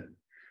constant.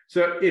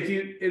 So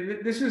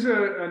this is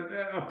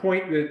a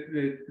point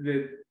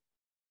that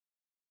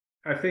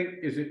I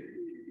think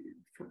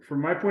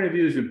from my point of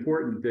view is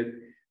important.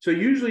 So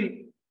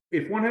usually,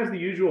 if one has the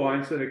usual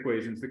Einstein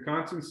equations, the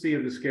constancy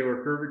of the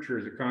scalar curvature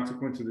is a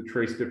consequence of the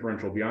trace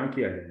differential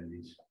Bianchi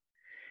identities.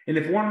 And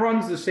if one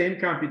runs the same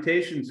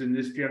computations in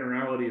this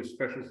generality of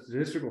special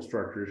statistical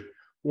structures,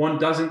 one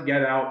doesn't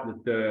get out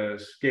that the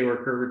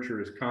scalar curvature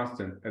is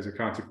constant as a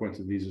consequence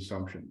of these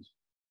assumptions.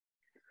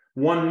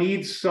 One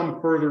needs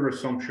some further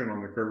assumption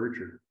on the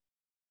curvature.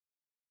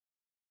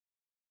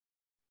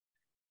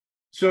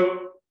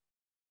 So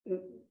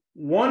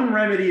one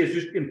remedy is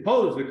just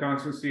impose the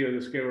constancy of the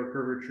scalar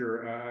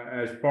curvature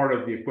as part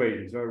of the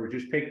equations. In other words,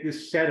 just take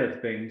this set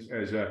of things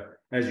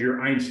as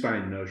your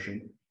Einstein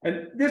notion.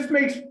 And this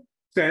makes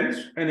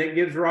sense, and it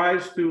gives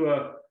rise to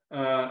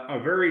a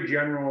very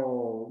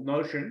general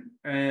notion.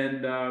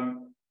 And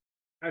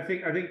I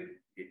think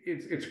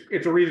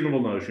it's a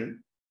reasonable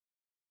notion.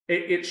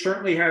 It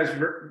certainly has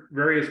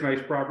various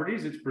nice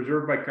properties. It's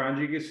preserved by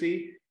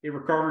conjugacy. It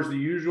recovers the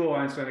usual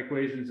Einstein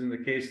equations in the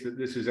case that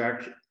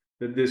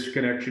this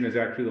connection is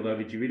actually the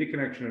Levi-Civita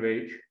connection of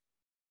H.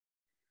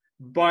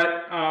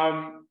 But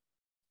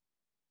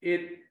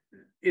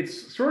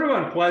it's sort of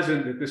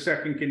unpleasant that the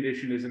second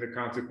condition isn't a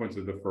consequence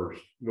of the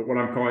first. But what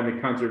I'm calling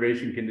the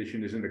conservation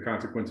condition isn't a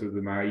consequence of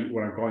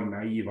what I'm calling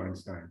naive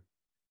Einstein.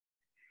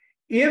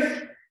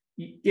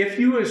 If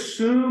you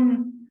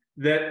assume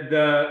that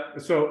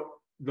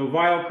the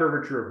Weyl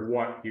curvature of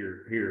what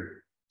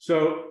here?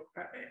 So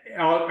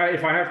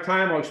if I have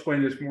time, I'll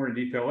explain this more in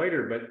detail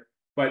later.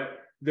 But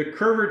the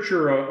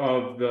curvature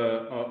of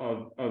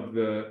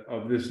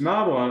this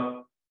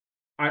Nabla,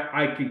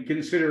 I can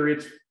consider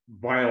its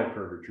Weyl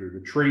curvature,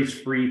 the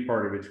trace-free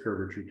part of its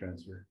curvature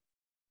tensor.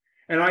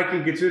 And I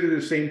can consider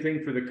the same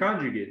thing for the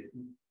conjugate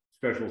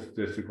special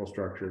statistical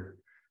structure.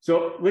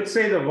 So let's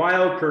say the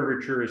Weyl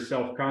curvature is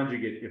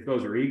self-conjugate if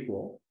those are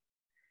equal.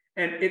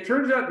 And it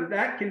turns out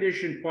that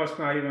condition plus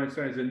naive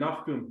Einstein is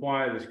enough to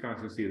imply this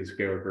constancy of the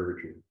scalar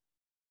curvature.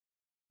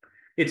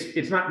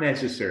 It's not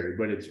necessary,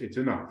 but it's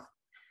enough.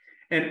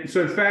 And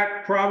so in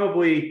fact,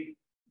 probably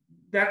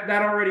that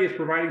already is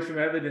providing some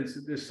evidence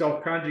that this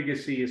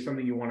self-conjugacy is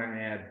something you want to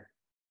add.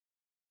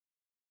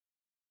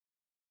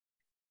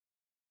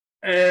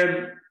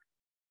 And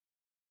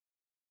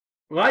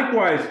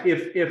likewise,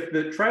 if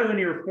the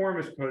trilinear form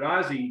is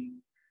Codazzi,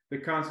 the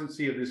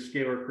constancy of this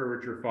scalar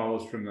curvature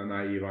follows from the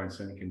naive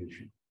Einstein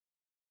condition.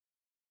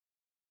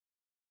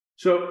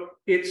 So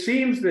it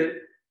seems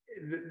that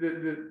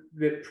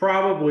that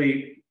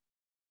probably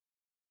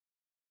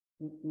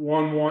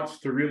one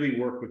wants to really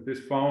work with this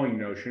following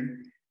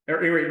notion.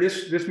 Anyway,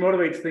 this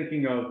motivates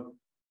thinking of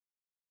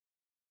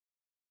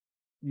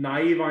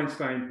naive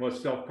Einstein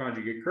plus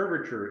self-conjugate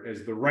curvature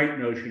as the right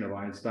notion of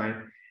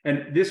Einstein.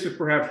 And this is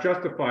perhaps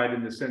justified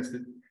in the sense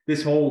that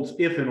this holds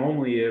if and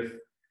only if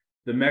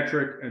the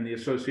metric and the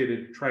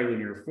associated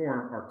trilinear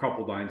form are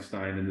coupled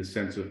Einstein in the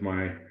sense of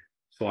my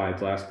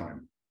slides last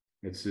time.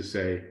 It's to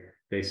say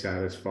they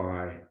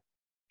satisfy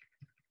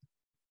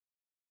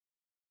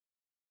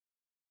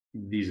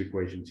these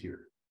equations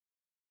here,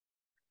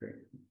 okay,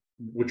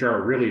 which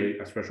are really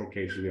a special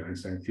case of the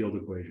Einstein field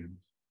equations,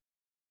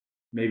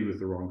 maybe with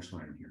the wrong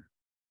sign here.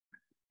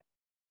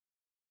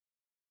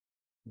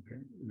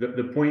 Okay.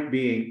 The point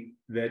being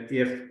that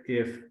if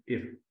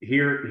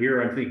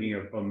here I'm thinking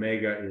of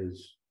omega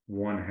is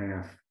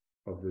 1/2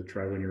 of the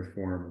trilinear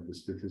form of the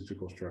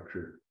statistical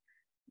structure,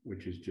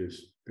 which is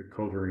just the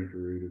covariant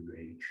root of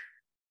H.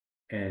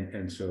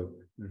 And so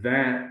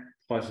that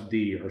plus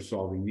D are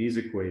solving these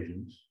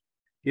equations,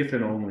 if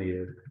and only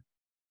if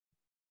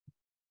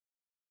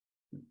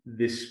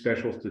this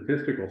special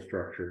statistical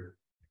structure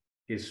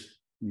is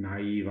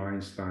naive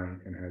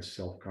Einstein and has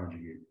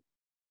self-conjugate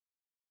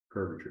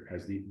curvature,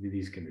 has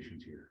these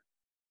conditions here.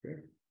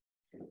 Okay.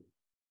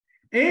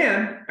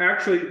 And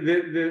actually,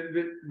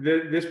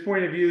 this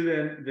point of view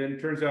then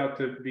turns out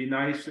to be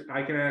nice.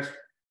 I can ask,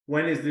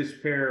 when is this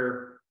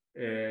pair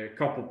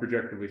coupled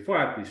projectively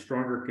flat, these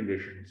stronger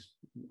conditions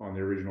on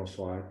the original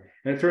slide?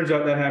 And it turns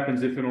out that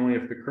happens if and only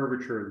if the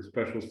curvature of the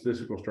special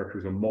statistical structure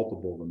is a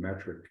multiple of the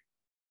metric.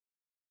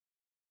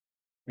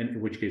 And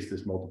in which case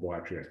this multiple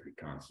actually has to be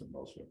constant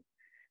also.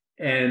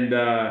 And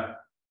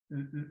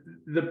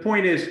the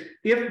point is,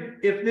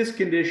 if this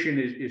condition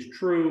is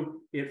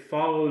true, it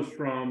follows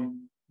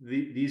from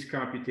these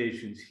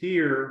computations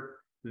here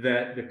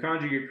that the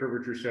conjugate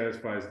curvature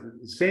satisfies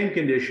the same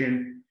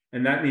condition,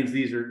 and that means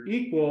these are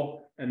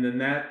equal, and then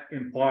that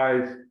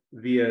implies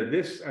via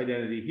this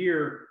identity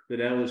here that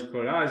L is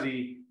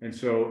Quadrasi, and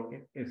so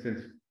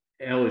since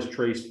L is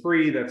trace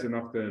free, that's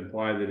enough to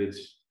imply that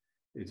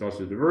it's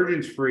also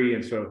divergence free,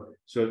 and so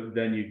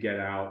then you get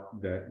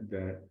out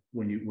that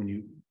when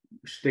you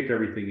stick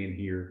everything in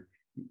here,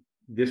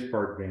 this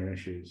part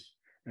vanishes,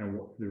 and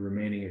what the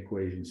remaining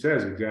equation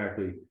says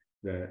exactly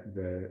that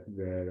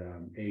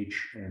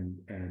H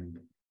and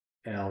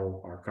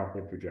L are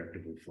coupled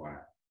projectively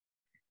flat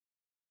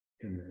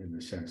in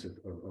the sense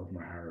of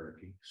my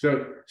hierarchy.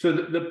 So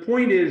the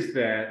point is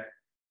that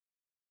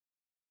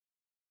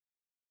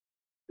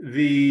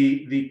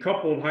the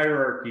coupled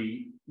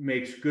hierarchy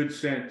makes good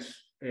sense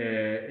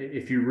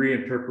if you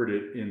reinterpret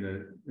it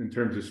in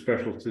terms of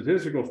special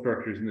statistical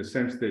structures, in the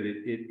sense that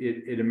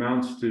it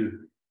amounts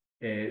to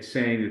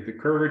saying that the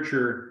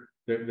curvature,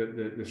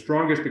 the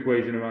strongest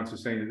equation amounts to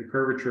saying that the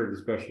curvature of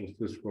the special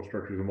statistical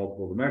structure is a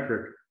multiple of the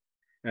metric,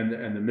 and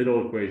the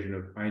middle equation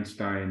of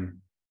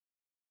Einstein,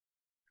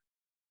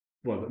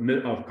 well,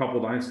 of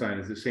coupled Einstein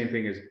is the same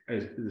thing as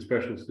the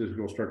special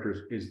statistical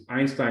structures is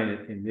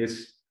Einstein in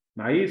this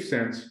naive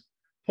sense,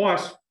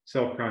 plus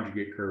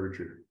self-conjugate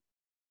curvature,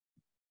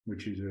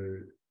 which is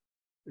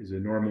a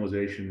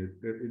normalization.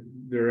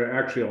 There are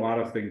actually a lot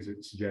of things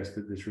that suggest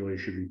that this really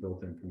should be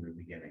built in from the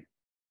beginning.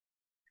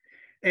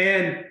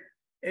 And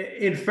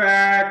in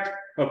fact,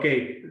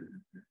 okay,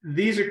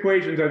 these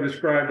equations I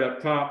described up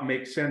top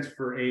make sense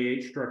for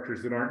AH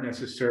structures that aren't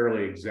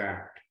necessarily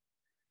exact.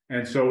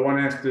 And so one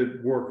has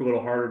to work a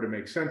little harder to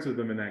make sense of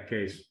them in that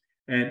case.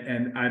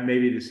 And I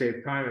maybe to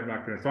save time, I'm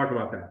not going to talk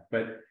about that.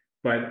 But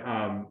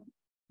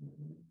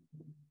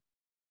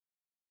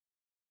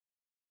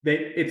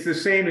it's the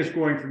same as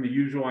going from the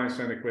usual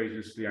Einstein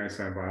equations to the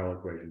Einstein-Weyl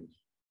equations.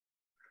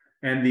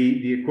 And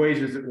the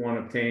equations that one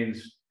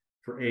obtains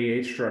for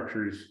AH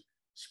structures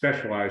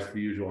specialize to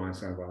the usual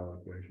Einstein-Weyl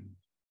equations.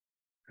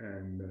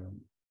 And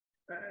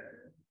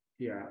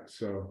yeah,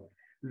 so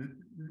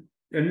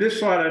in this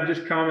slide, I'm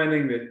just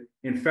commenting that,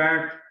 in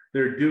fact,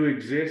 there do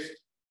exist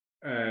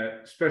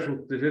special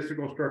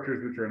statistical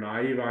structures which are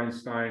naive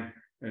Einstein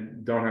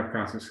and don't have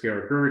constant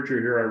scalar curvature.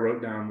 Here I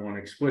wrote down one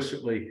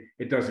explicitly.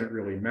 It doesn't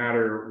really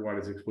matter what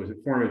its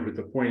explicit form is, but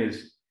the point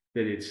is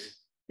that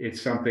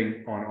it's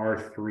something on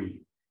R3.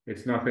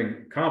 It's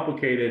nothing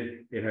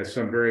complicated. It has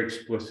some very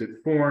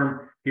explicit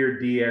form. Here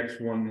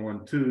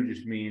dx112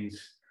 just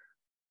means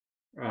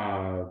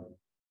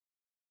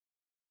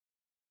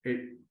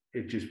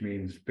it just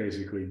means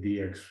basically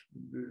dx.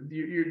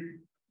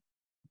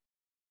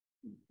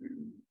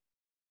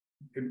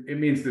 It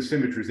means the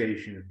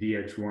symmetrization of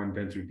dx1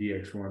 tensor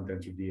dx1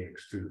 tensor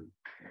dx2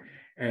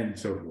 and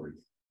so forth.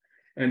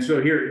 And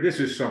so here, this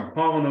is some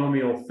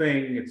polynomial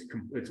thing.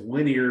 It's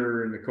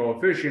linear in the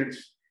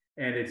coefficients,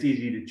 and it's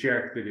easy to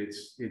check that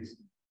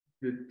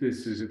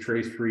this is a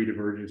trace-free,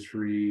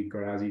 divergence-free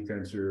Quadrasi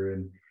tensor,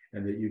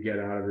 and that you get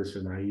out of this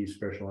a naive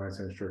special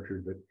Einstein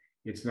structure, but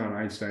it's not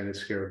Einstein.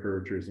 Its scalar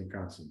curvature isn't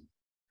constant.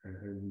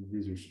 And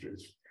these are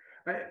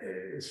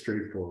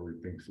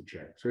straightforward things to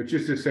check. So it's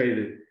just to say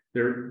that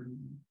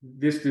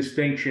this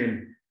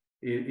distinction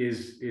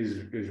is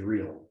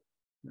real.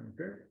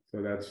 Okay,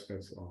 so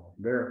that's all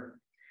there.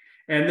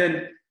 And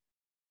then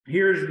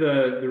here's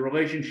the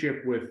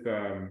relationship with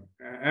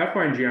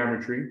affine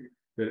geometry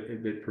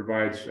that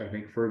provides, I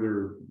think,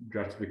 further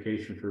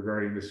justification for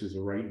regarding this as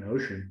a right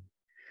notion.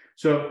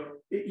 So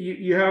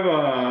you have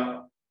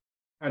a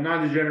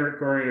non-degenerate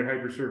coordinated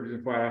hypersurface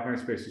in flat affine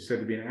space is said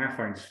to be an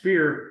affine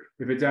sphere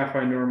if its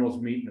affine normals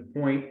meet in a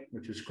point,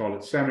 which is called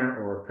its center,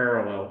 or a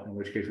parallel, in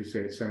which case we say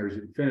its center is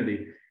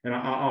infinity. And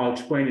I'll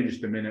explain in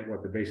just a minute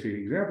what the basic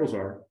examples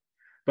are.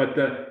 But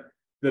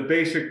the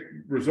basic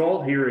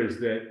result here is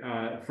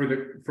that for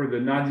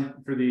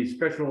the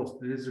special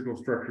statistical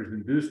structures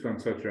induced on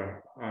such a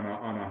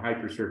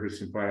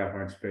hypersurface in flat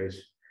affine space,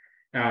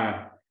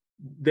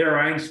 they're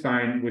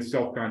Einstein with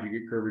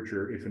self-conjugate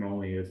curvature if and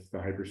only if the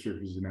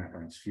hypersurface is an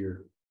affine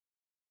sphere.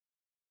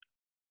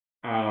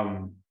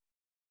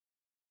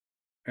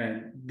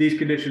 And these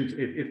conditions,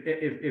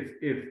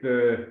 if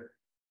the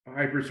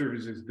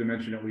hypersurface is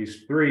dimension at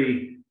least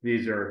 3,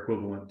 these are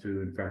equivalent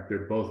to, in fact,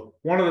 they're both,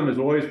 one of them is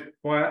always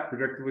flat,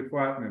 projectively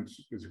flat, and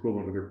it's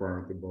equivalent to the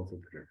requirement that both are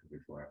projectively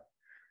flat.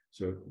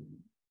 So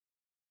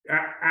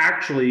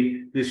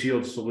actually, this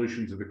yields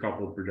solutions of the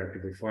coupled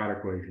projectively flat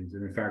equations,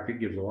 and in fact, it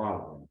gives a lot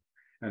of them.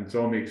 And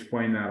so let me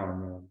explain that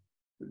on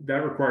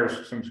that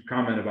requires some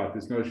comment about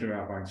this notion of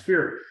affine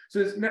sphere.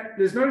 So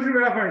this notion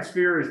of affine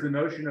sphere is the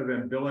notion of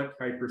ambilic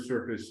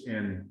hypersurface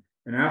in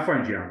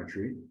affine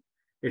geometry.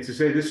 It's to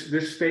say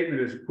this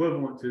statement is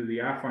equivalent to the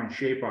affine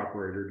shape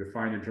operator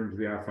defined in terms of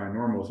the affine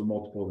normal as a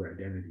multiple of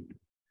identity,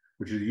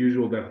 which is the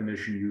usual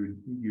definition you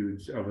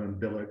use of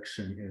ambilics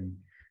in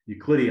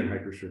Euclidean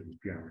hypersurface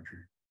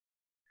geometry.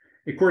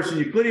 Of course, in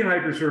Euclidean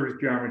hypersurface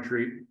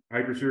geometry,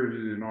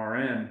 hypersurfaces in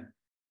Rn,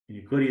 in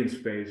Euclidean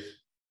space,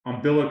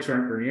 umbilics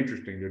aren't very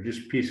interesting. They're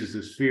just pieces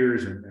of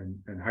spheres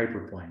and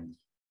hyperplanes.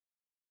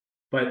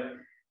 But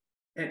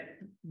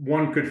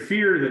one could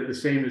fear that the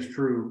same is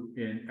true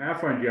in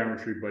affine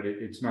geometry, but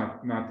it's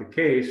not the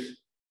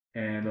case.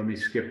 And let me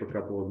skip a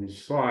couple of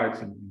these slides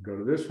and go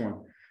to this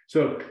one.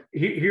 So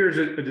here's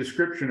a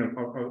description of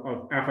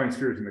affine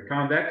spheres in the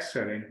convex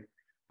setting.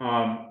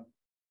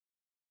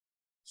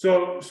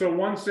 So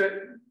one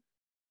said,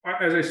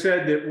 as I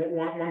said, that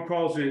one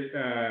calls it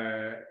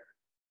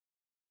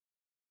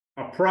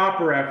a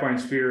proper affine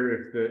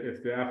sphere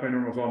if the affine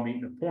normals all meet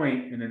in a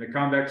point, and in the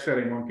convex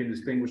setting, one can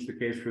distinguish the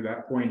case where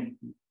that point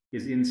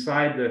is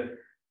inside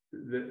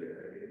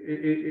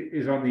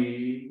is on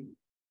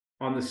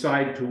the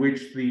side to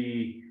which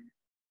the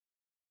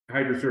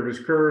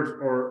hypersurface curves,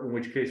 or in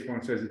which case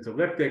one says it's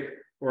elliptic,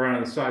 or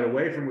on the side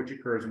away from which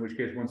it curves, in which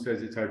case one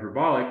says it's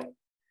hyperbolic.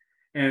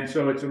 And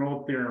so it's an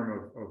old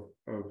theorem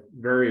of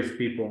various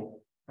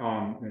people,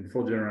 and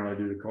full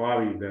generality due to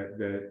Calabi,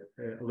 that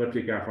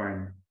elliptic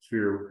affine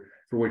sphere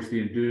for which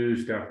the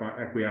induced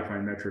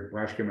equiaffine metric,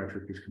 Blaschke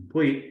metric, is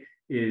complete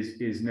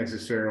is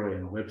necessarily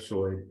an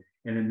ellipsoid.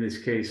 And in this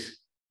case,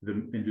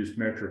 the induced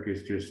metric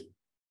is just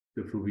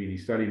the Fubini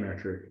study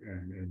metric,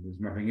 and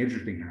there's nothing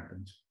interesting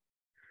happens.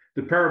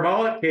 The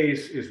parabolic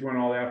case is when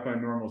all the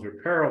affine normals are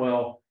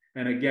parallel.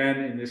 And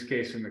again, in this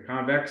case, in the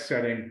convex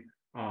setting,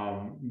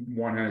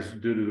 one has,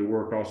 due to the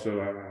work also,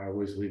 I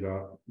always leave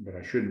out, but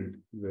I shouldn't,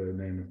 the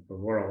name of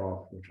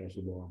Orloff, which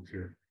also belongs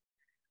here,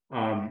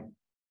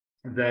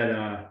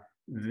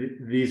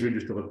 these are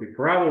just elliptic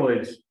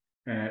paraboloids,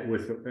 and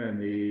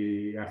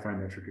the affine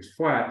metric is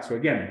flat. So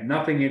again,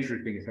 nothing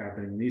interesting is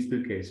happening in these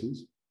two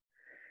cases.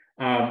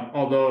 But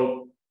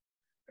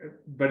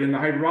in the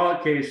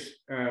hyperbolic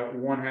case,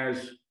 one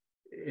has,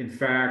 in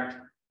fact,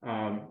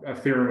 a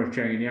theorem of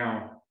Chang and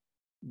Yao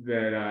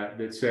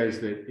that says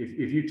that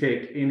if you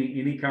take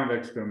any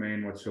convex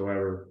domain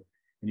whatsoever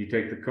and you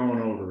take the cone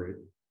over it,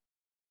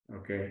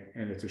 okay,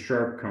 and it's a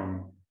sharp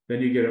cone, then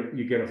you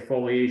get a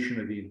foliation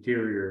of the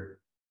interior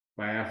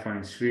by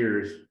affine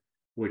spheres,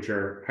 which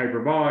are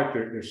hyperbolic.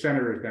 Their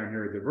center is down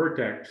here at the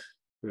vertex,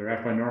 so their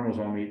affine normals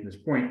all meet in this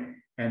point,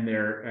 and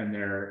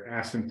they're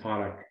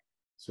asymptotic.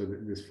 So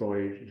that this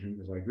foliation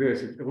is like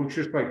this. It looks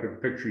just like the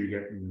picture you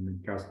get in the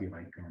Minkowski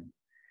light cone,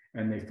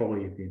 and they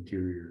foliate the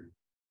interior.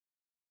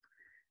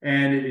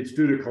 And it's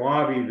due to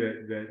Calabi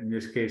that in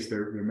this case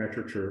their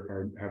metrics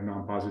have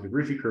non-positive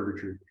Ricci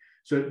curvature.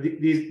 So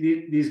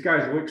these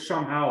guys look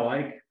somehow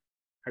like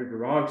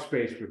hyperbolic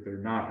space, but they're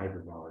not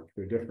hyperbolic.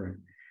 They're different.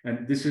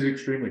 And this is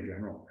extremely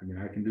general. I mean,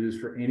 I can do this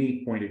for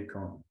any pointed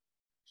cone.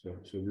 So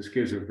this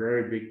gives a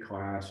very big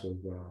class of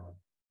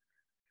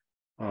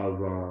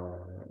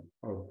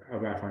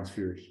affine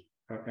spheres,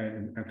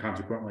 and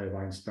consequently of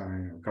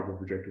Einstein, a couple of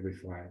projectively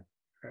flat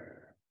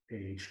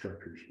AH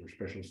structures or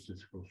special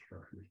statistical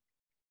structures.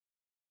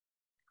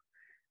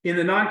 In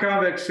the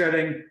non-convex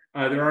setting,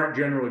 there aren't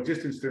general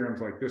existence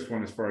theorems like this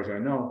one, as far as I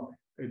know.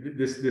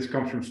 This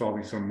comes from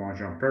solving some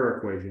Monge-Ampère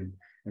equation,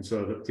 and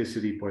so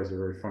ellipticity plays a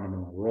very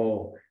fundamental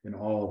role in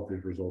all of the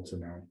results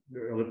announced.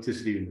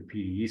 Ellipticity in the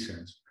PDE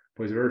sense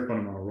plays a very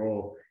fundamental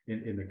role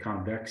in the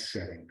convex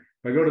setting.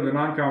 If I go to the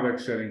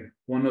non-convex setting,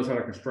 one knows how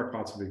to construct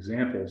lots of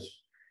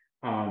examples,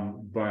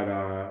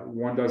 but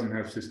one doesn't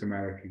have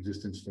systematic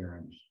existence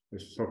theorems,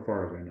 so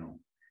far as I know.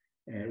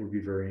 And it would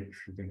be very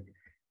interesting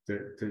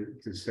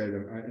to say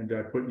them. And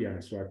I put,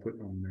 so I put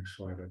on the next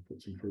slide, I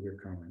put some further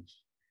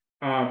comments.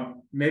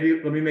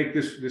 Maybe let me make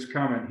this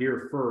comment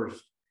here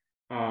first.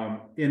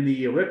 In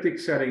the elliptic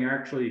setting,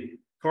 actually,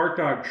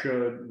 Kartag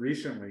showed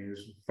recently,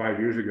 this was 5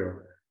 years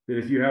ago, that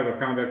if you have a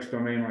convex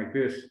domain like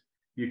this,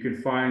 you can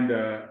find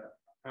an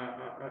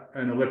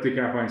elliptic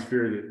affine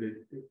sphere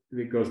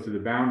that goes to the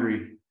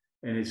boundary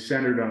and is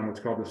centered on what's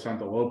called the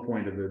Santa low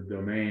point of the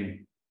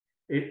domain.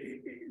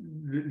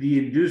 The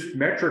induced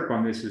metric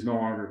on this is no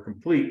longer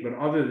complete, but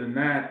other than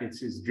that,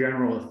 it's as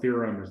general a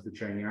theorem as the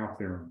Chang-Yao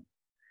theorem.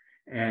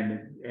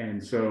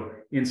 And so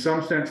in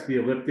some sense, the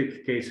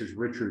elliptic case is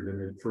richer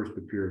than it first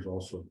appears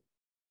also.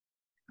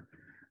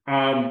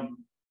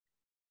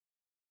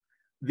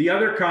 The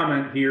other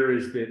comment here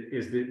is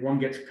that one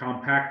gets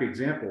compact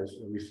examples,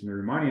 at least in the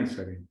Riemannian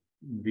setting,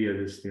 via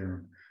this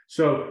theorem.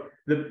 So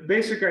the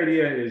basic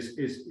idea is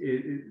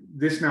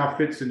this now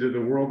fits into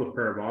the world of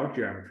parabolic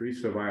geometry.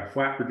 So by a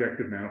flat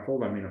projective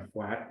manifold, I mean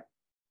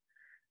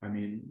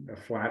a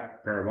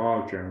flat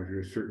parabolic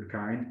geometry of a certain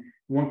kind.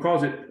 One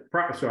calls it,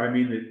 so I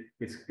mean that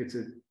it's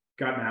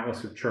got an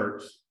atlas of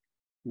charts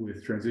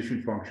with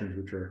transition functions,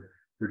 which are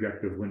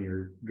projective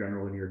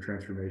general linear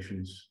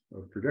transformations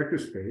of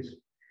projective space.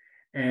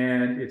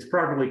 And it's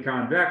properly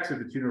convex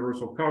if its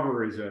universal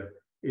cover is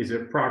a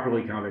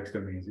properly convex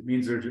domain. It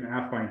means there's an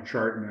affine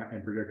chart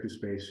in projective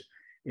space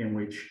in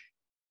which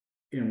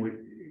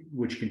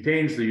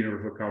contains the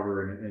universal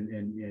cover,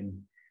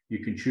 and you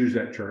can choose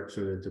that chart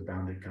so that it's a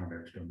bounded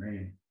convex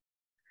domain.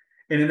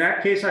 And in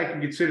that case, I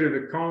can consider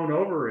the cone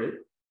over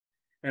it,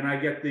 and I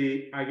get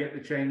the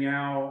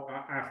Chang-Yao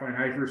affine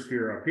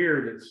hypersphere up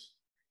here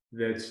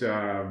that's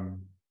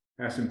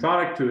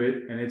asymptotic to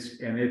it, and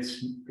it's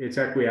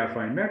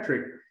equiaffine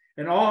metric,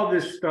 and all of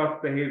this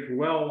stuff behaves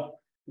well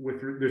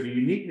there's a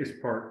uniqueness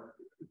part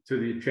to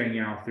the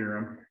Chang-Yao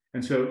theorem,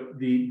 and so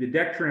the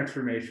deck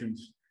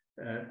transformations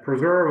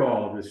preserve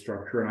all of this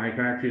structure, and I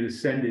can actually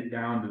descend it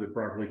down to the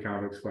properly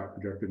convex flat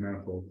projective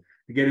manifold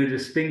to get a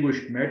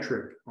distinguished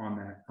metric on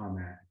that.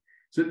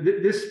 So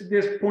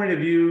this point of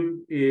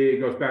view, it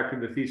goes back to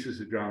the thesis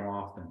of John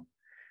Lofton,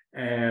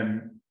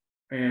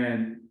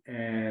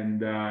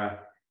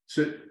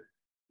 so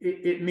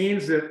it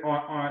means that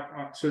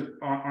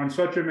on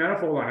such a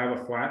manifold, I have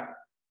a flat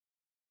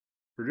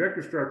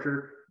projective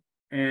structure,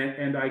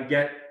 and I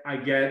get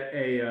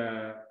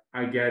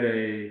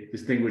a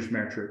distinguished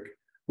metric,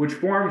 which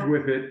forms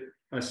with it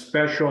a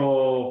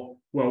special,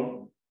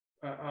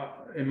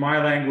 in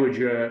my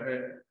language,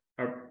 a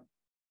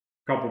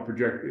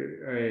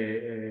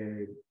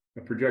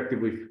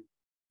projectively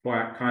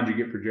flat,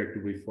 conjugate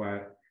projectively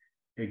flat,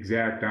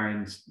 exact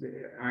AH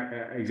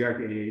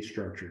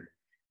structure.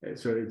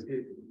 So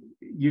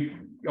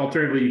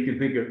alternatively, you can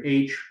think of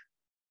H.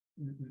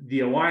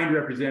 The aligned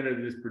representative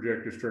of this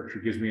projective structure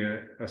gives me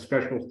a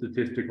special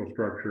statistical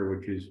structure,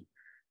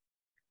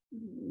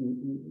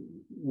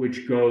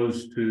 which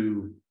goes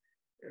to,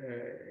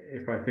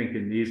 if I think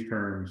in these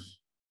terms,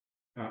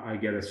 I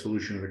get a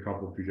solution of the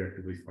coupled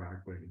projectively flat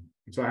equation.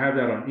 And so I have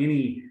that on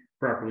any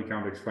properly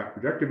convex flat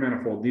projective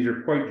manifold. These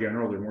are quite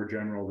general; they're more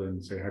general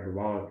than, say,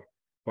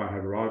 flat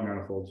hyperbolic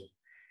manifolds.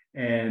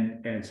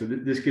 And so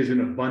this gives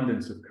an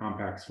abundance of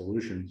compact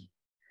solutions.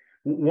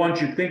 One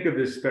should think of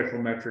this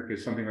special metric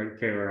as something like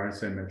the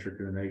Kähler-Einstein metric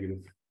in the negative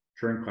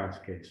Chern class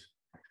case.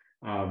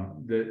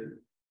 The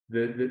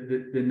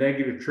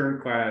negative Chern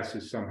class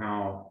is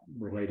somehow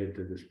related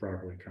to this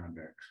properly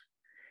convex.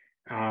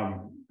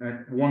 And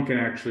one can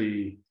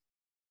actually,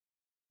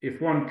 if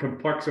one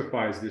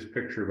complexifies this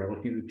picture by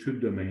looking at the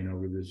tube domain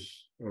over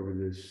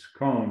this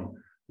cone,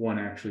 one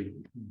actually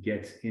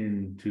gets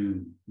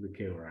into the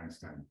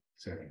Kähler-Einstein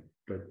setting,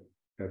 but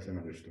that's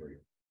another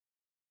story.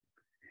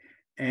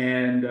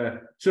 And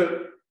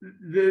so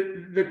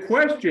the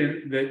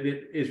question that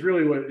is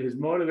really what has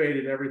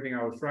motivated everything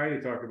I was trying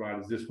to talk about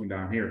is this one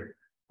down here.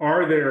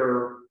 Are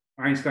there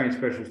Einstein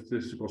special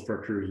statistical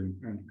structures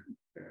and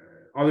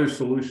other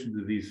solutions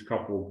to these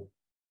coupled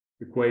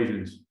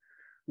equations,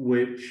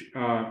 which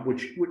are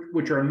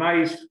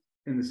nice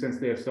in the sense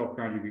they have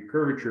self-conjugate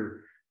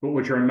curvature, but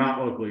which are not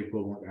locally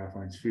equivalent to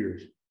affine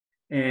spheres?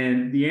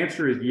 And the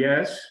answer is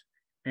yes.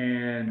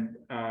 And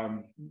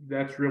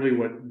that's really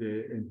what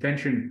the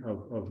intention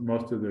of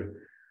most of the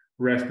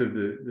rest of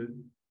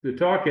the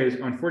talk is.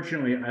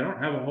 Unfortunately, I don't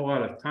have a whole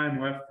lot of time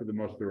left for the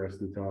most of the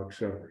rest of the talk.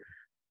 So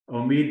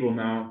Omid will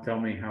now tell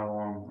me how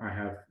long I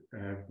have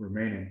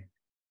remaining.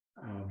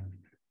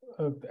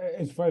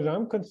 As far as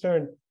I'm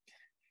concerned,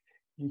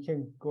 you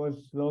can go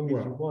as long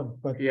as you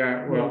want. But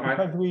yeah, well,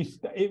 because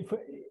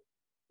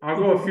I'll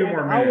go a few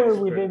more minutes.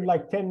 Within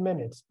like 10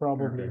 minutes,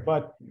 probably, okay.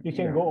 But you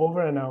can go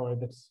over an hour.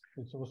 It's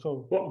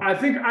also. Well, I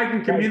think I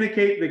can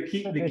communicate the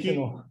key. I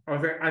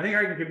think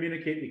I can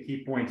communicate the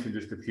key points in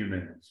just a few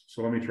minutes.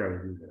 So let me try to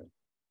do that.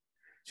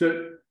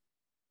 So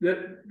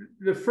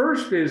The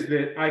first is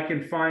that I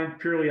can find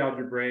purely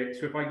algebraic.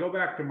 So if I go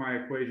back to my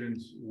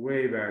equations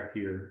way back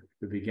here,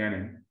 the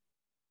beginning,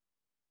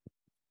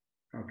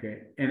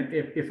 okay, and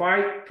if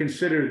I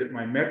consider that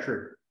my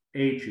metric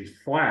h is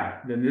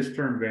flat, then this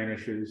term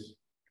vanishes,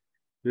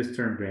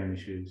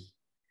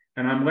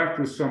 and I'm left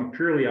with some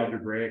purely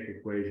algebraic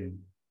equation,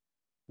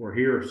 or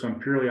here some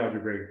purely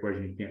algebraic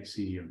equation. You can't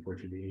see,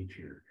 unfortunately, h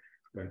here,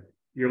 but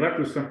you're left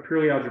with some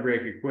purely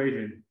algebraic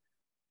equation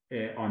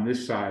on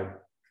this side,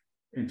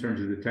 in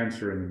terms of the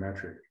tensor and the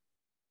metric.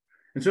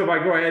 And so if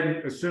I go ahead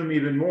and assume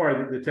even more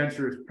that the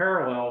tensor is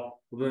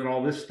parallel, well, then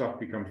all this stuff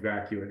becomes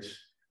vacuous.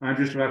 I'm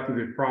just left with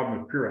the problem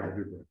of pure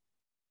algebra.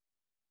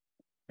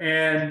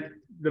 And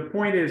the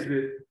point is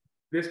that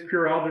this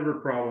pure algebra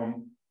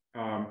problem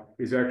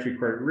is actually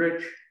quite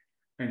rich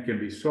and can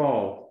be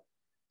solved.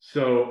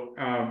 So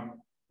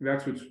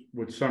that's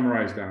what's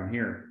summarized down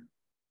here.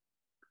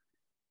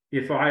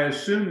 If I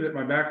assume that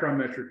my background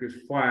metric is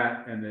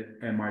flat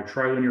and my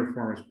trilinear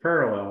form is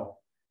parallel,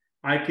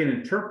 I can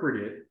interpret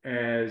it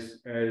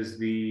as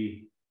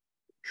the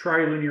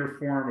trilinear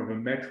form of a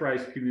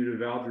metrized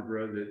commutative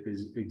algebra that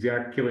is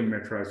exact killing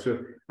metrized.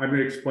 So I'm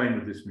going to explain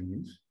what this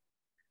means.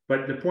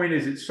 But the point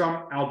is, it's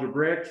some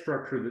algebraic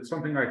structure that's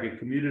something like a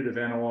commutative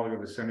analog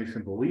of a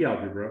semi-simple Lie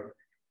algebra,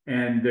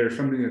 and there's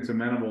something that's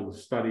amenable to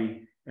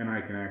study, and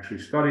I can actually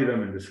study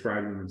them and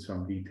describe them in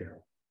some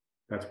detail.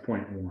 That's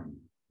point one.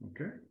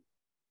 Okay.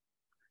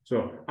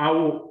 So I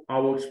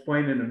will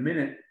explain in a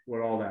minute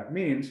what all that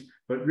means,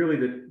 but really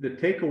the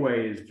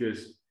takeaway is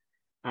just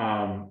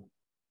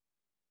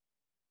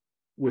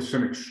with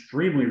some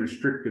extremely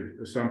restrictive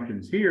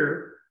assumptions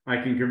here, I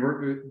can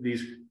convert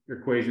these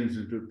equations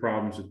into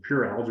problems of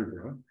pure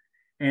algebra.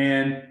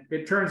 And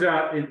it turns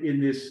out in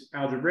this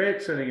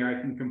algebraic setting, I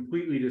can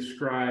completely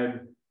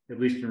describe, at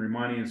least in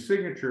Riemannian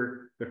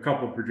signature, the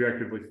coupled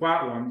projectively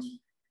flat ones.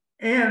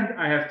 And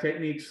I have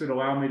techniques that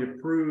allow me to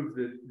prove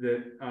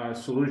that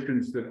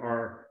solutions that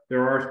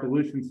there are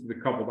solutions to the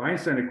coupled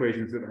Einstein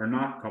equations that are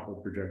not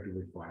coupled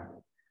projectively flat,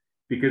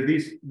 because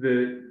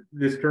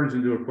this turns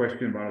into a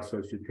question about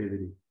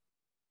associativity.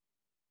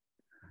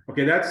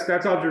 Okay,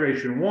 that's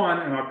observation one,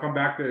 and I'll come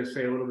back to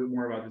say a little bit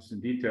more about this in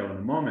detail in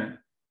a moment,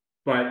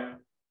 but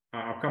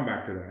I'll come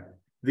back to that.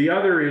 The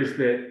other is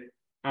that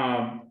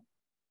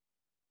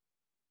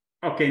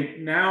okay,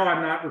 now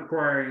I'm not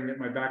requiring that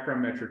my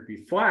background metric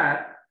be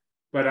flat,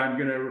 but I'm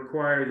going to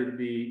require that it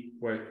be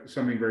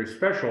something very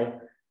special,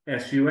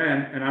 SUN,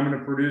 and I'm going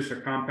to produce a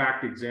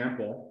compact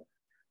example,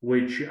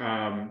 which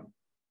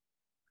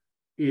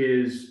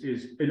is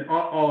in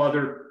all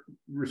other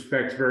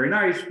respects very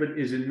nice, but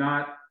is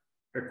not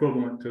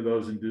equivalent to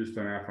those induced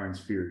on affine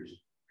spheres.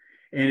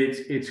 And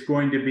it's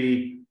going to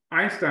be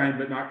Einstein,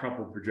 but not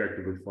coupled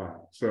projectively flat.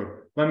 So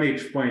let me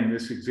explain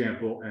this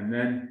example, and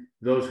then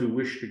those who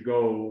wish to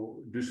go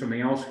do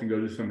something else can go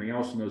do something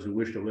else, and those who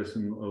wish to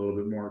listen a little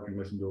bit more can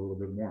listen to a little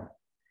bit more.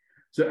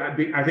 So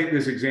I think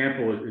this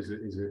example is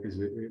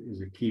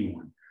a key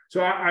one.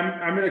 So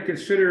I'm going to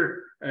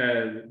consider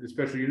the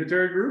special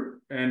unitary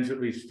group, and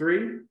at least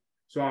three.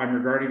 So I'm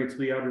regarding its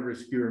Lie algebra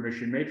skew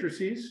emission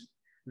matrices.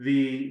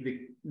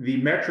 The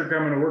metric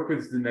I'm going to work with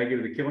is the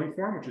negative the killing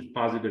form, which is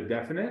positive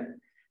definite,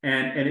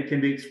 and it can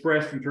be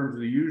expressed in terms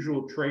of the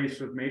usual trace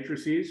of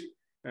matrices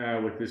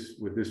with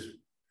this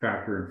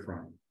factor in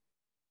front.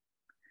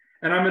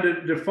 And I'm going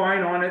to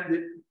define on it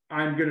that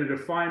I'm going to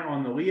define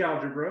on the Lie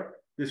algebra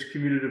this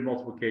commutative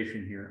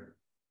multiplication here.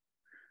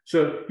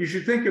 So you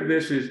should think of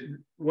this as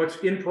what's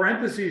in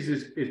parentheses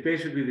is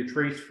basically the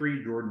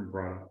trace-free Jordan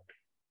product.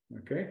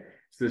 Okay,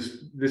 so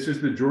this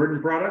is the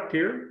Jordan product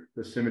here,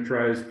 the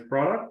symmetrized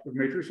product of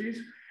matrices,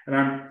 and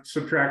I'm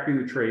subtracting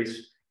the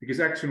trace because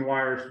x and y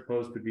are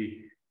supposed to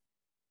be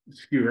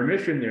skew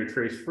Hermitian. They're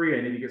trace-free.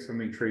 I need to get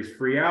something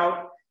trace-free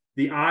out.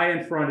 The I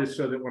in front is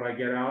so that what I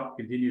get out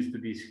continues to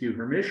be skew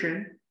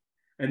Hermitian,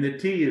 and the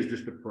t is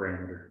just a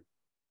parameter.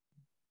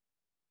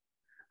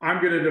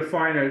 I'm going to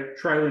define a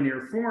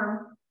trilinear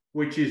form,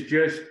 which is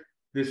just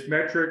this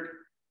metric,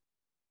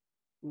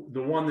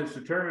 the one that's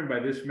determined by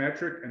this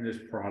metric and this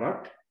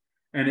product,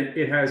 and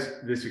it has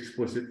this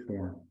explicit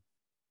form.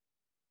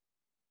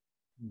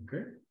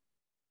 Okay.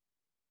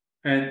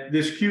 And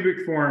this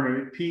cubic form, I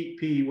mean,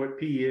 what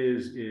P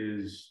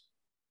is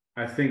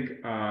I think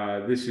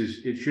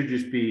it should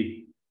just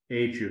be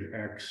h of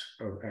x,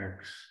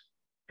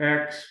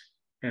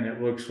 and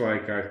it looks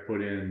like I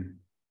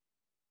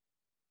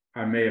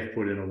may have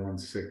put in a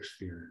 1/6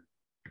 here.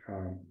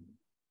 So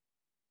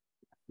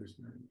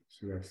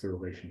that's the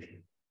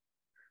relationship.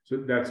 So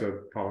that's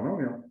a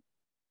polynomial.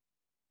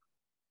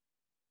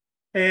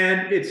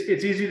 And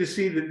it's easy to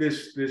see that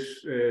this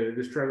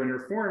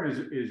trilinear form is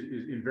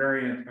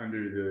invariant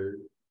under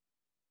the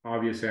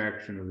obvious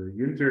action of the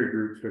unitary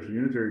group, special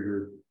unitary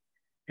group.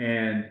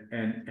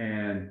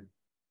 And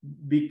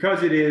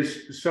because it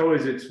is, so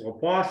is its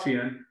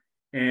Laplacian.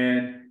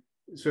 And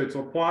so it's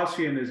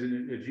Laplacian is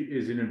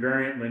an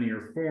invariant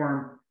linear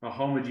form. A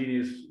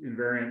homogeneous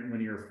invariant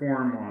linear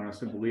form on a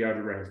simple Lie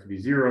algebra has to be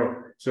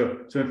 0.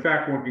 So in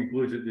fact, one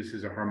concludes that this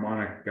is a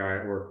harmonic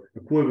guy, or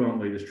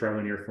equivalently, this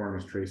trilinear form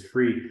is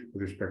trace-free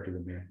with respect to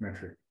the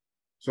metric.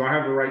 So I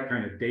have the right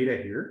kind of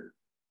data here.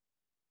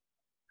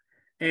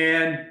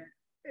 And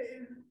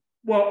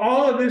well,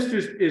 all of this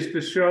just is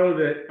to show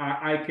that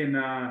I can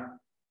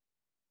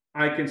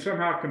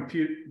somehow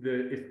compute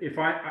the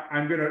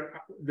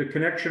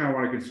connection I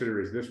want to consider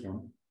is this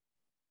one.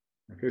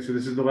 Okay, so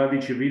this is the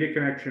Levi-Civita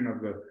connection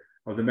of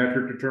the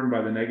metric determined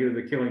by the negative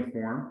of the killing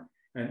form,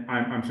 and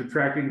I'm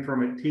subtracting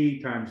from it t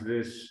times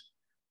this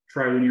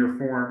trilinear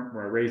form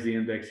where I raise the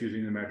index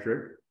using the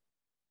metric,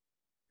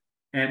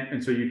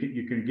 and so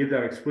you can give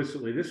that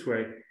explicitly this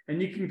way, and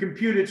you can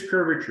compute its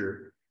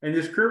curvature, and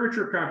this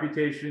curvature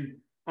computation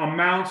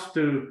amounts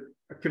to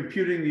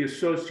computing the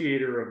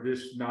associator of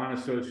this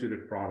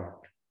non-associative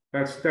product.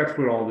 That's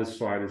what all this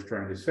slide is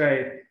trying to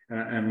say,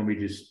 and let me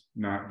just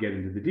not get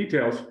into the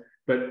details.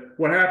 But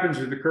what happens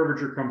is the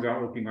curvature comes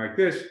out looking like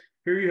this.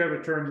 Here you have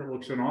a term that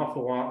looks an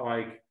awful lot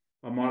like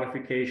a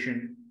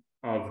modification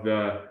of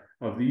the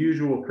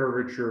usual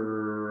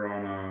curvature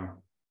on a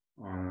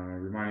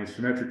Riemannian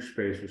symmetric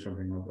space or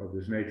something of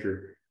this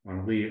nature on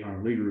a Lie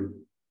group,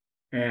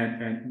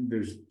 and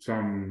there's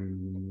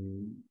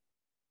some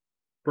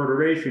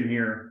perturbation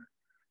here,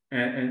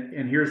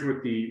 and here's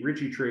what the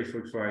Ricci trace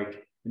looks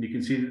like, and you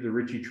can see that the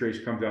Ricci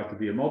trace comes out to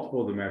be a multiple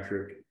of the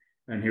metric,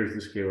 and here's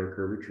the scalar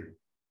curvature.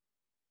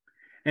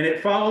 And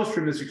it follows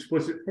from this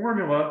explicit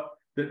formula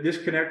that this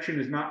connection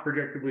is not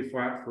projectively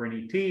flat for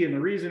any t. And the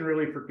reason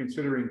really for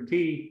considering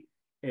t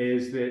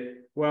is that,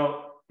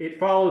 well, it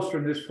follows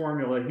from this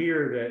formula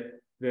here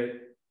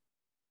that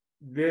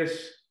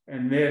this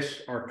and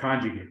this are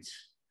conjugates,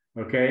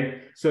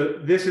 okay? So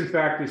this, in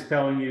fact, is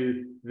telling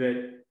you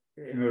that,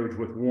 in other words,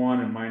 with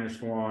 1 and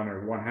 -1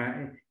 or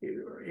 1/2,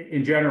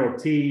 in general,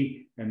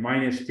 t and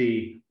minus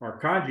t are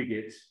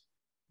conjugates.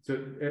 So,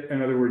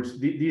 in other words,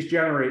 these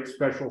generate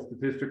special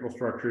statistical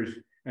structures,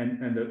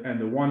 and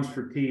the ones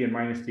for t and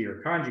minus t are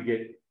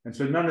conjugate. And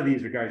so none of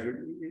these guys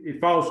are.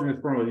 It follows from this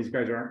formula. These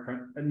guys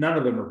aren't. None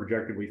of them are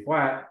projectively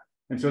flat.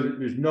 And so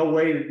there's no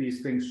way that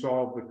these things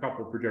solve the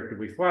coupled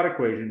projectively flat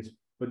equations,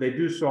 but they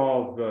do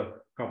solve the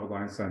coupled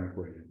Einstein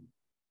equation.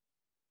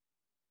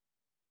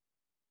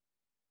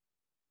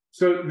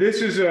 So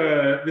this is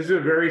a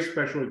very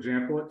special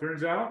example. It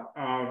turns out.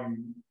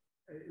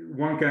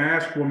 One can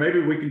ask, well,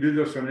 maybe we can do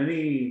this on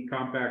any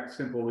compact,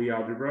 simple Lie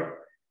algebra.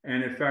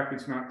 And in fact,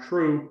 it's not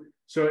true.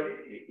 So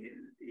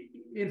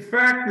in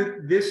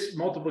fact, this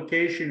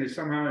multiplication is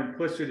somehow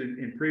implicit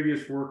in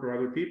previous work or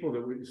other people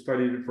that we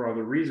studied it for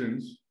other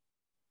reasons.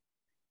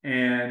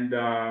 And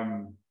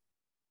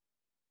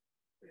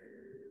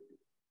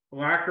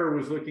Lacker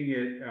was looking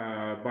at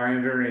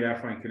biinvariant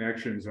affine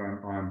connections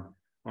on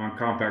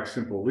compact,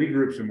 simple Lie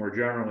groups, and more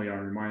generally on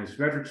Riemannian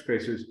symmetric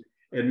spaces.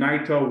 And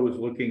Naito was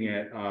looking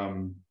at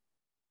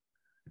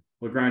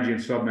Lagrangian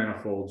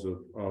submanifolds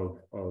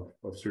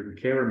of certain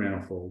Kähler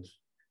manifolds,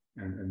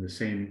 and the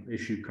same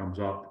issue comes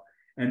up.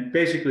 And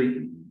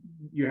basically,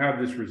 you have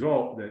this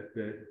result that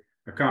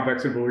a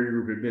compact simple Lie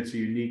group admits a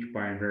unique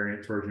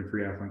biinvariant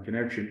torsion-free affine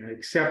connection,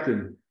 except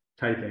in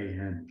type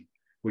AN,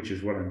 which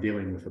is what I'm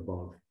dealing with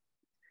above.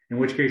 In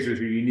which case, there's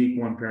a unique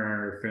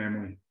one-parameter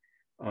family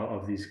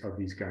of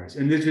these guys.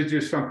 And this is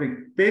just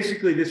something.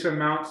 Basically, this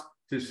amounts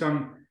to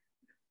some.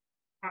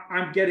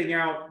 I'm getting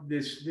out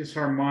this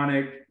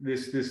harmonic,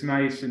 this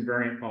nice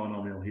invariant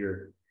polynomial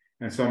here,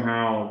 and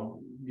somehow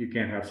you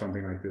can't have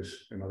something like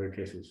this in other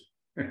cases.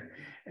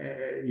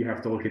 You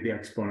have to look at the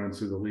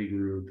exponents of the Lie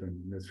group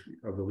and this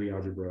of the Lie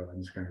algebra and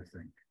this kind of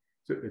thing.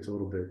 So it's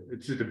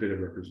just a bit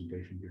of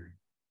representation here.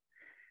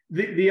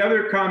 The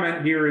other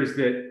comment here is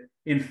that,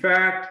 in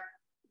fact,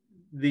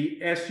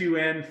 the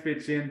SUN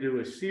fits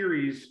into a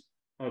series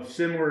of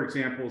similar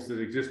examples that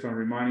exist on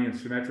Riemannian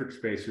symmetric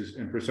spaces,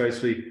 and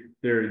precisely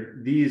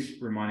they're these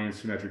Riemannian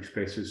symmetric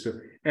spaces. So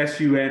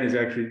SUN is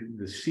actually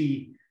the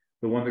C,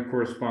 the one that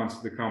corresponds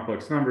to the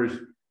complex numbers.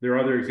 There are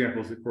other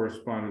examples that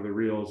correspond to the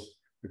reals,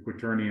 the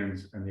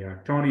quaternions, and the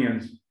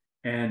octonions,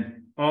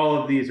 and all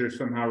of these are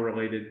somehow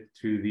related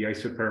to the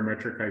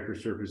isoparametric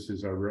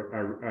hypersurfaces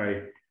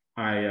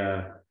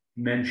I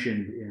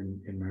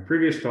mentioned in my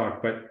previous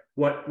talk. But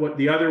what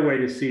the other way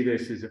to see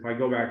this is, if I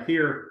go back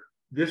here,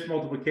 this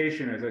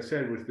multiplication, as I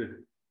said, was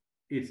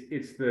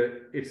it's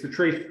the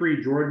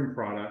trace-free Jordan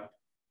product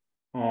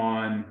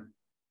on,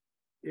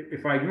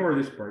 if I ignore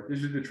this part,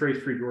 this is the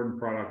trace-free Jordan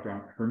product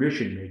on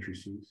Hermitian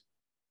matrices.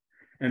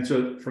 And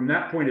so from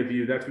that point of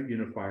view, that's what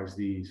unifies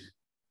these.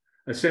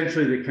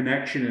 Essentially, the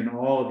connection in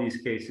all of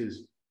these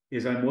cases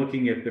is I'm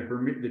looking at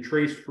the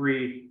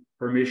trace-free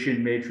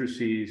Hermitian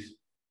matrices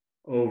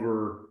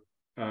over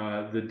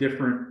the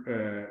different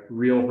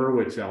real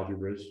Hurwitz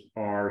algebras,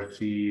 R,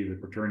 C, the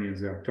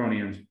quaternions, the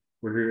octonions,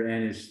 where here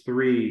n is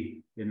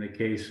 3 in the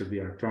case of the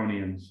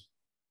octonians.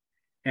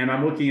 And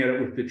I'm looking at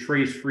it with the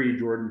trace-free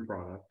Jordan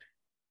product.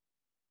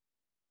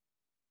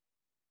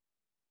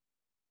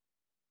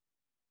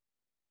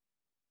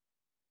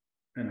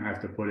 and I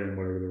have to put in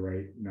whatever the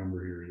right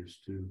number here is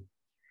too.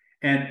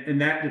 And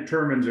that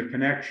determines a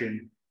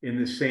connection in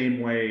the same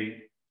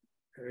way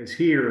as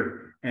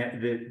here,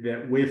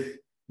 that with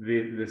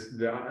the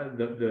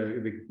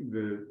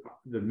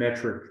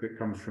metric that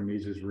comes from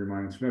these as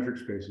Riemann symmetric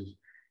spaces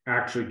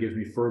actually gives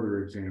me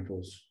further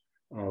examples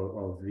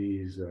of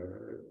these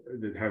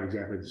that have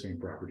exactly the same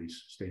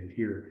properties stated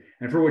here,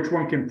 and for which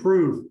one can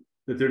prove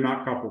that they're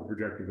not coupled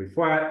projectively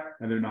flat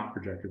and they're not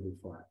projectively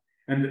flat.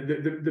 And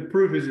the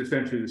proof is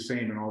essentially the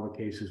same in all the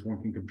cases.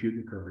 One can compute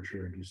the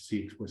curvature and just see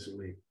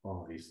explicitly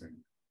all of these things.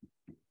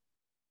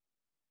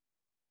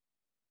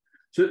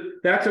 So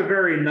that's a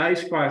very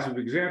nice class of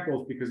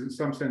examples, because in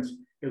some sense,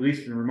 at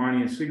least in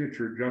Riemannian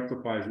signature,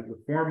 justifies that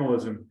the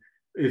formalism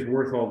is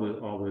worth all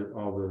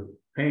the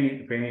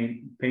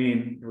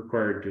pain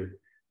required to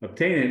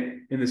obtain it,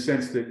 in the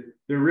sense that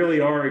there really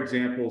are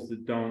examples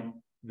that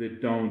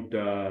don't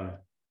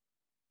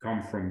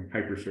come from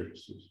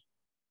hypersurfaces.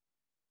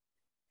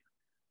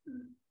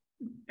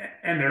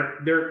 And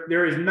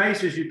they're as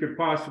nice as you could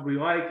possibly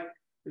like.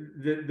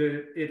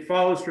 It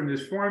follows from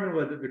this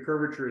formula that the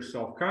curvature is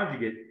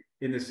self-conjugate,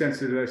 in the sense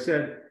that, as I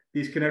said,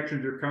 these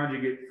connections are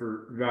conjugate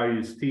for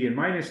values t and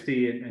minus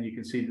t, and you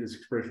can see this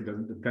expression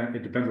doesn't depend,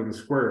 it depends on the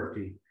square of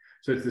t.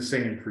 So it's the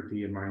same for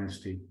t and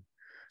minus t.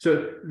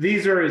 So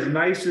these are as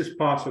nice as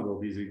possible,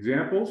 these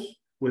examples,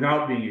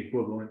 without being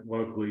equivalent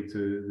locally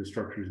to the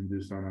structures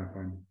induced on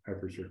affine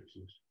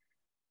hypersurfaces.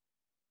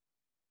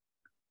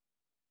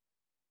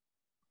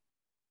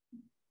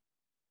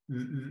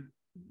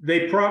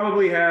 They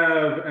probably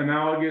have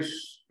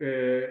analogous,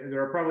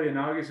 there are probably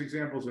analogous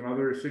examples in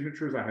other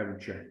signatures. I haven't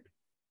checked.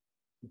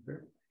 Okay.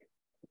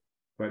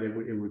 But it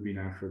would be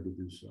natural to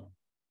do so.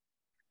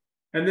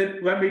 And then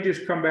let me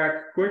just come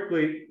back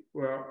quickly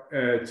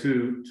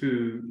to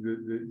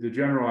the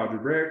general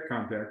algebraic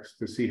context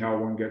to see how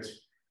one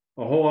gets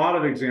a whole lot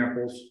of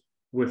examples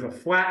with a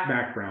flat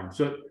background.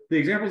 So the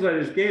examples I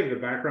just gave, the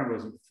background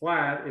wasn't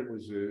flat. It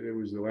was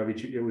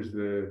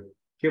the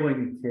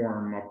killing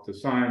form up to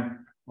sign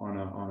on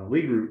a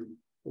Lie group,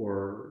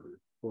 or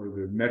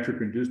the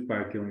metric induced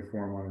by a killing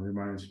form on a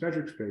Riemann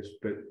symmetric space.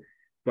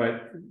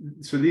 But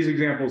so these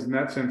examples in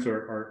that sense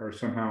are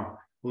somehow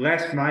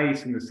less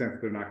nice in the sense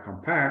they're not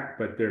compact,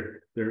 but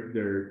they're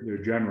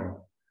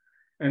general.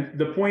 And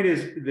the point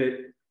is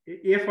that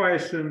if I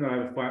assume that I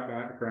have a flat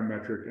background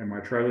metric and my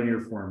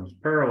trilinear form is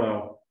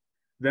parallel,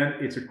 then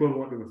it's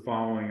equivalent to the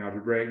following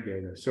algebraic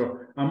data. So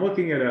I'm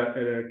looking at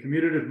a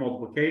commutative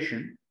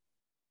multiplication,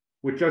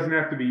 which doesn't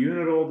have to be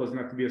unital, doesn't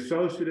have to be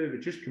associative,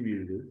 it's just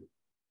commutative.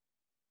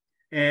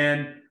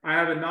 And I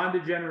have a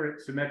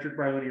non-degenerate symmetric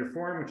bilinear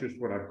form, which is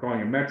what I'm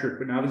calling a metric,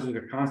 but now this is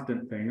a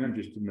constant thing. I'm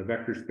just in the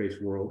vector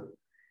space world.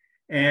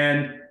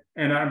 And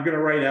I'm going to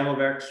write L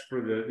of x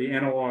for the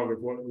analog of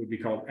what would be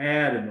called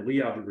add in the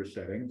Lie algebra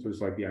setting. So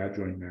it's like the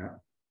adjoint map.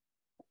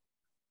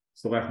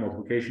 It's the left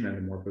multiplication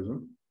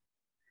endomorphism.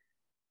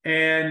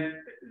 And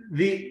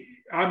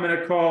I'm going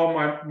to call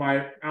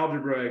my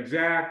algebra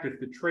exact if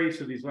the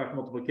trace of these left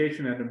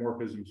multiplication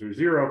endomorphisms are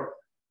 0.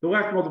 The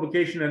left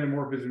multiplication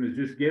endomorphism is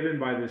just given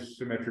by this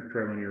symmetric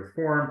trilinear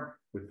form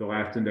with the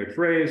last index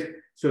raised.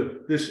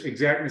 So this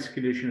exactness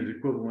condition is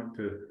equivalent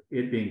to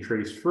it being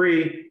trace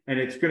free, and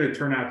it's going to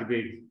turn out to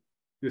be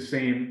the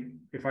same.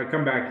 If I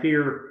come back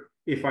here,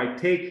 if I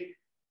take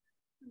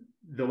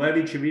the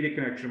Levi-Civita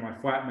connection of my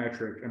flat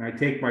metric and I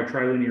take my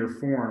trilinear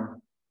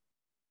form,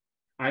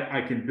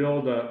 I can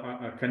build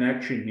a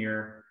connection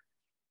here,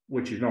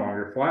 which is no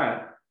longer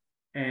flat.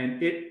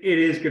 And it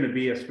is going to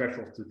be a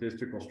special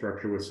statistical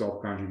structure with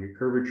self-conjugate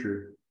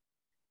curvature.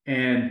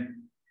 And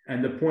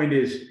the point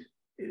is,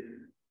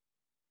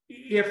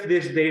 if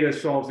this data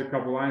solves a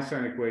couple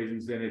Einstein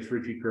equations, then its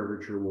Ricci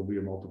curvature will be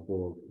a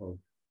multiple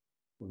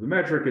of the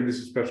metric. And this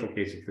is a special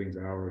case of things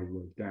I already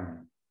wrote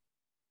down.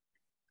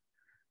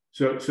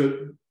 So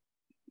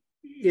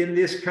in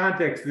this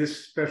context,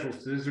 this special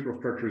statistical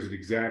structure is an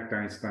exact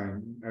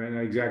an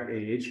exact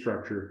AH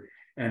structure.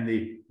 And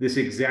this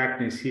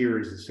exactness here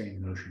is the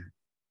same notion.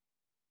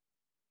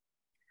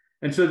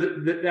 And so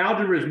the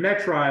algebra is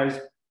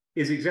metrized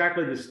is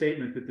exactly the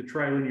statement that the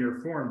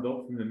trilinear form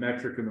built from the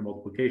metric and the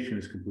multiplication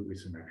is completely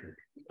symmetric.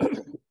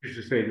 Just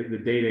to say that the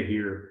data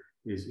here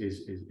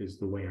is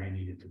the way I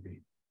need it to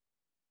be.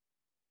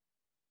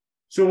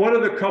 So what are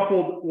the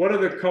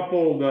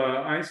coupled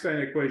Einstein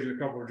equations,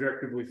 the coupled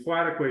projectively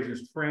flat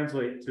equations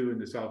translate to in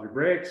this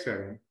algebraic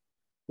setting?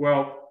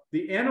 Well,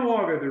 the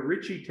analog of the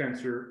Ricci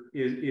tensor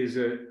is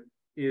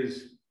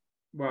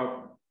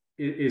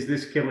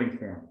this killing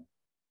form,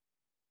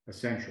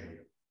 essentially.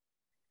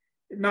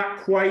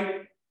 Not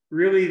quite.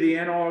 Really, the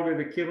analog of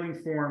the killing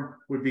form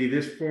would be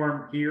this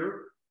form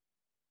here.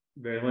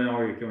 The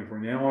analog of the killing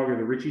form. The analog of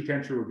the Ricci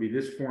tensor would be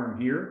this form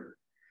here.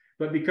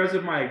 But because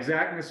of my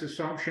exactness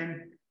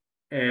assumption,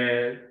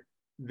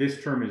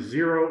 this term is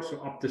 0. So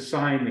up to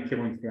sign, the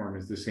killing form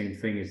is the same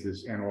thing as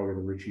this analog of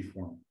the Ricci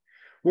form.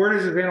 Where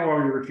does this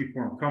analog of the Ricci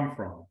form come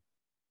from?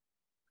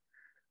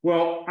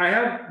 Well, I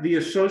have the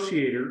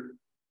associator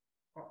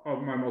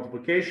of my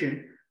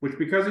multiplication, which,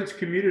 because it's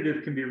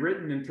commutative, can be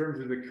written in terms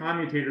of the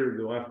commutator of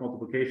the left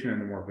multiplication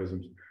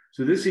endomorphisms.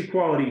 So this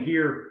equality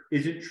here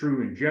isn't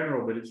true in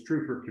general, but it's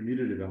true for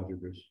commutative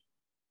algebras.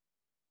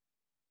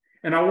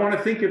 And I want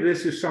to think of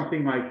this as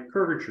something like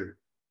curvature.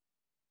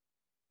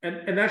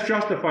 And that's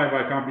justified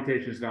by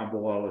computations down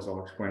below, as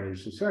I'll explain in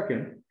just a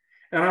second.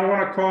 And I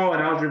want to call an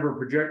algebra a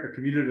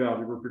commutative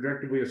algebra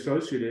projectively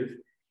associative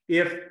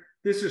if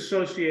this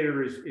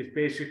associator is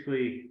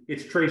basically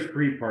its trace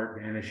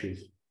pre-part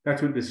vanishes.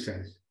 That's what this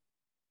says.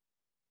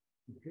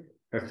 Okay.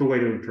 That's the way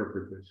to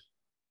interpret this.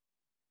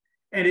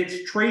 And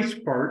its trace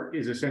part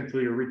is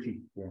essentially a Ricci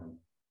form.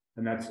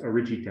 And that's a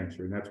Ricci tensor.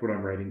 And that's what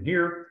I'm writing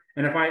here.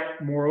 And if I,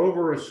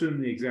 moreover,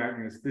 assume the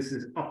exactness, this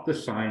is up the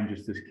sign,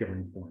 just this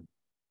killing form.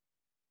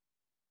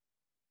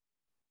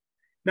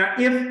 Now,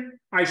 if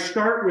I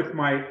start with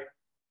my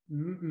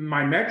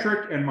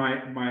metric and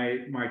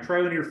my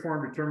trilinear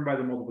form determined by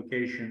the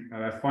multiplication,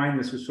 and I find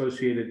this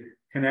associated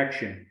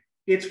connection,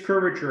 its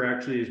curvature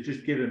actually is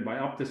just given by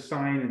up the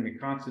sign and the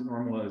constant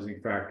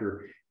normalizing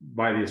factor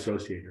by the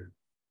associator.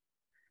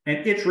 And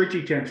its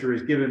Ricci tensor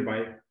is given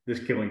by this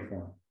killing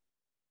form.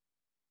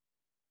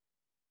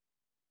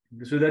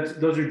 So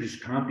those are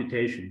just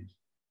computations.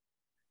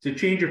 It's a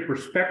change of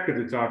perspective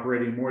that's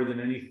operating more than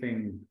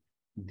anything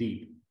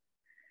deep.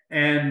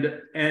 And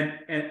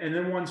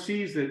then one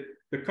sees that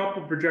the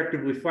coupled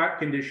projectively flat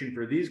condition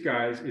for these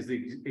guys is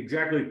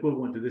exactly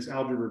equivalent to this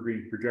algebra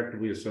being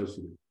projectively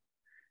associative,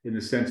 in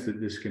the sense that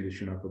this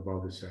condition up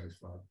above is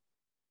satisfied.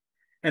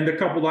 And the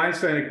coupled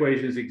Einstein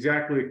equation is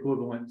exactly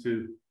equivalent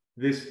to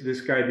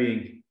this guy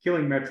being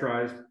killing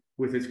metrized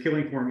with its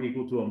killing form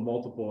equal to a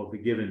multiple of the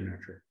given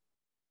metric.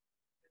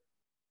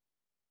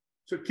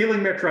 So killing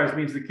metrized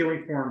means the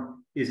killing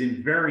form is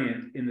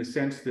invariant in the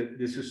sense that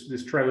this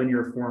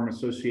trilinear form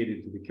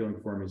associated to the killing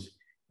form is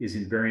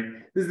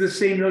invariant. This is the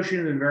same notion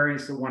of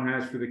invariance that one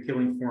has for the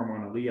killing form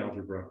on a Lie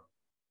algebra.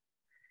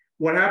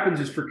 What happens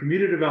is for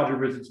commutative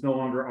algebras, it's no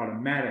longer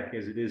automatic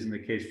as it is in the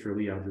case for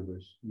Lie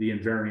algebras, the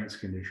invariance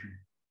condition.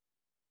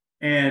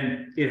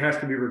 And it has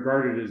to be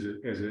regarded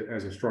as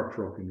a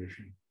structural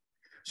condition.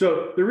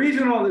 So the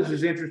reason all this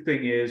is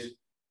interesting is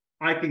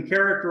I can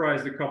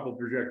characterize the coupled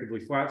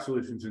projectively flat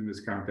solutions in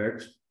this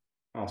context.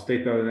 I'll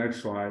state that on the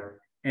next slide.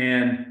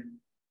 And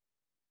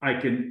I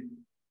can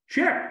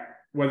check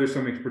whether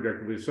something's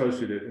projectively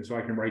associative. And so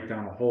I can write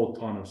down a whole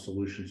ton of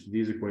solutions to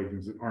these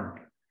equations that aren't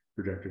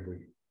projectively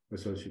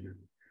associative.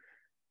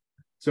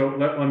 So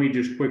let me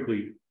just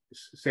quickly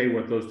say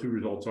what those two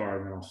results are,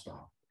 and then I'll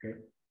stop. Okay.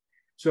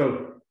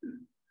 So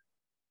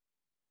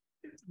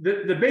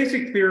the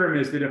basic theorem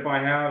is that if I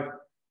have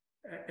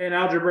an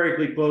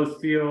algebraically closed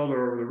field,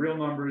 or the real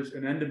numbers,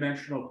 an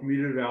n-dimensional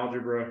commutative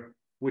algebra,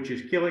 which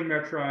is killing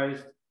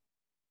metrized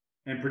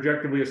and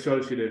projectively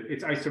associative,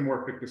 it's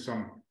isomorphic to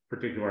some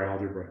particular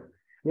algebra.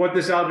 What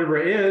this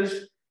algebra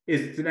is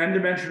it's an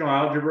n-dimensional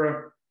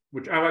algebra,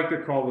 which I like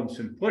to call them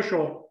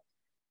simplicial.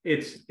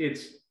 It's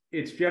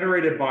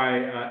generated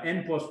by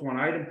n+1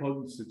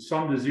 idempotents that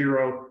sum to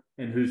 0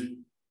 and whose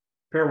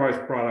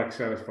pairwise products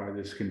satisfy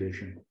this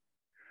condition.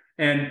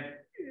 And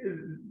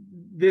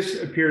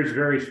this appears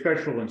very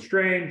special and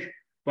strange,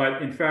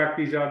 but in fact,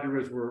 these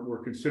algebras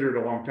were considered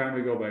a long time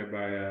ago by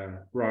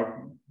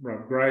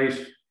Rob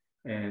Griess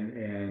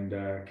and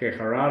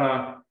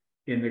Keharada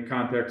in the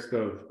context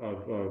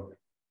of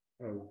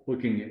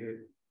looking at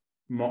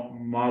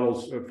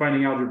models of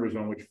finding algebras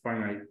on which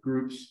finite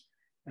groups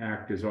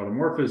act as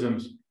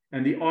automorphisms.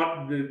 And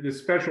the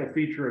special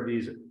feature of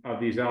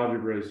these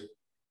algebras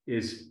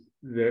is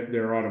that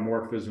their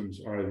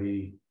automorphisms are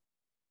the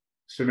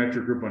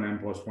symmetric group on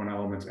n+1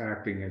 elements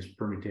acting as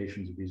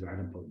permutations of these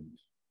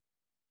idempotents.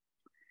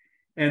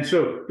 And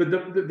so, but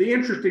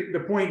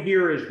the point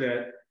here is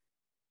that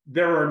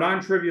there are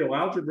non-trivial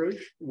algebras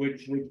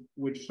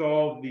which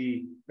solve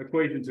the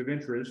equations of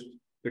interest,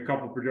 the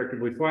coupled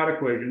projectively flat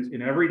equations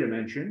in every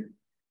dimension,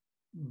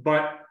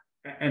 but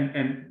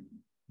and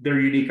they're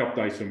unique up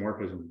to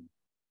isomorphism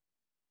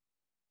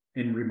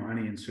in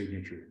Riemannian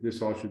signature.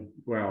 This all should,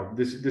 well,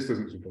 this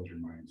doesn't suppose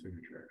Riemannian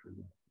signature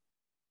actually.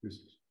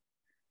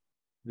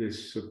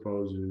 This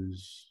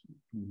supposes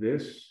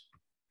this,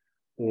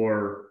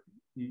 or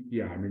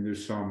yeah, I mean,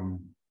 there's some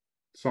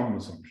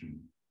assumption.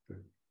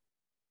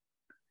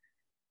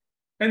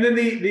 And then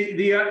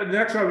the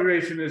next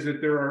observation is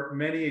that there are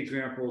many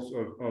examples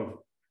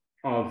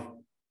of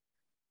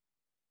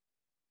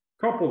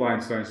coupled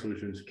Einstein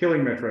solutions,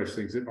 killing metrized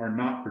things that are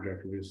not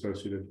projectively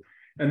associative.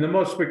 And the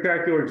most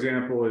spectacular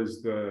example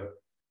is the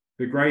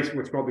Griess,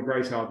 what's called the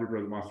Griess algebra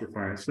of the monster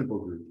finite simple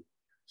group.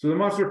 So the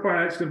monster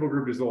finite simple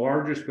group is the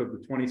largest of the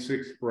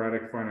 26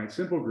 sporadic finite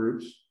simple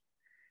groups.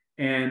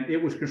 And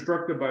it was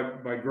constructed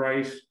by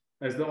Griess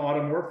as the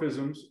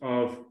automorphisms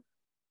of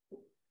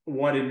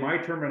what in my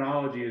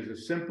terminology is a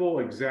simple,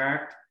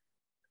 exact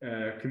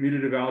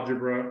commutative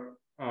algebra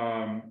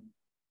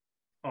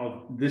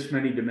of this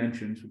many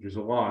dimensions, which is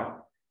a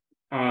lot.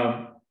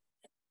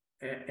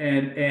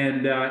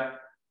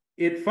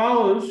 It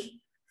follows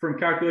from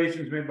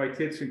calculations made by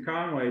Titz and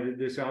Conway that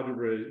this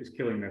algebra is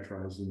killing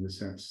metrized in the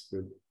sense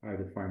that I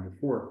defined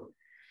before.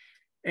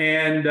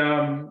 And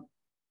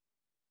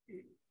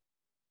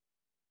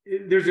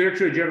there's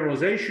actually a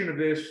generalization of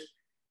this.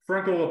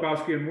 Frenkel,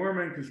 Lepowski, and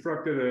Moorman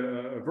constructed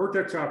a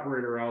vertex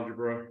operator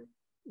algebra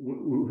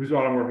whose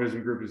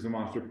automorphism group is the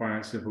monster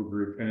finite simple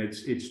group, and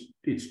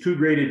it's two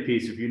graded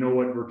piece. If you know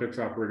what vertex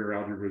operator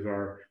algebras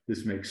are,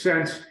 this makes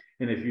sense,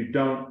 and if you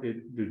don't,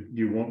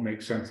 you won't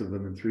make sense of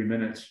them in 3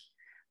 minutes,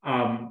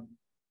 or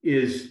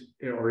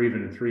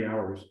even in 3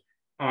 hours,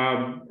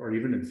 or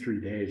even in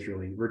 3 days.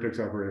 Really, vertex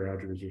operator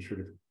algebras are sort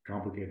of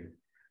complicated.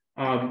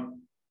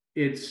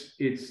 It's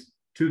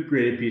two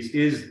graded piece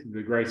is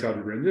the Griess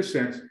algebra in this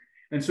sense.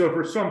 And so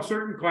for some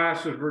certain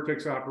class of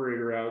vertex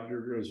operator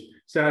algebras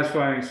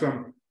satisfying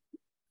some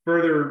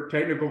further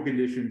technical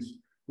conditions,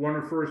 one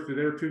refers to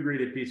their two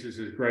graded pieces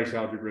as Griess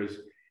algebras,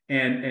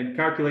 and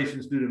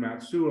calculations due to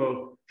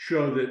Matsuo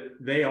show that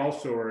they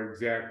also are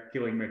exact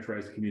killing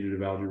metrized commutative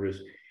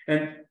algebras.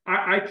 And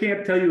I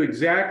can't tell you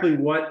exactly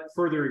what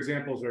further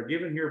examples are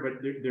given here,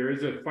 but there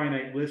is a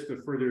finite list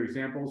of further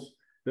examples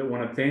that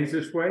one obtains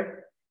this way.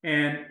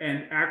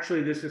 And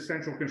actually this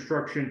essential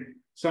construction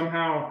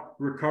somehow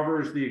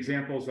recovers the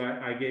examples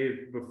I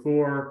gave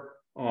before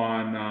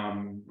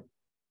on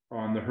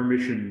the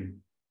Hermitian,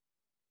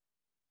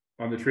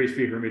 on the trace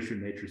field Hermitian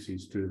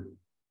matrices too.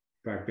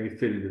 In fact, they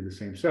fit into the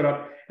same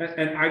setup.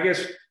 And I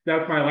guess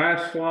that's my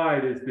last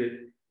slide, is that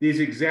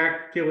these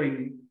exact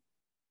killing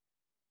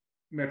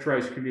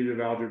metrized commutative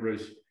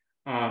algebras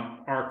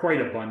are quite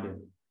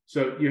abundant.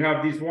 So you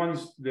have these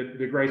ones,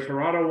 the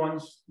Griess-Harada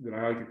ones that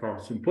I like to call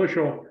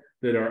simplicial,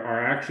 that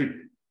are actually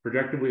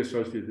projectively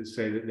associated, that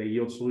say that they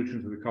yield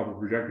solutions with a couple of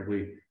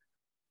projectively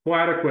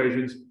flat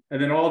equations,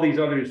 and then all these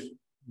others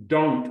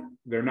don't.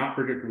 They're not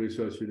projectively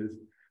associative.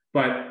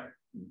 But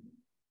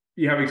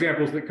you have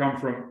examples that come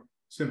from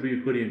simply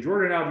Euclidean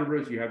Jordan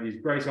algebras. You have these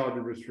Griess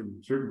algebras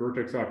from certain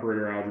vertex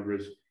operator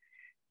algebras.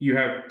 You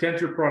have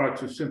tensor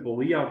products of simple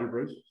Lie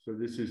algebras. So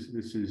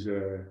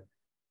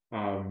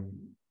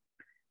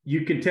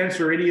you can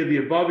tensor any of the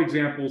above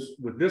examples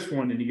with this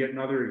one, and you get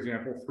another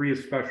example. 3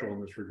 is special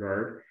in this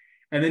regard.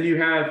 And then you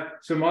have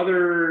some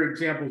other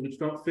examples which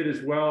don't fit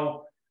as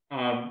well.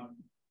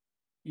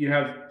 You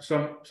have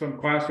some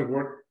class of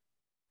what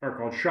are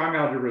called Shang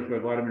algebras by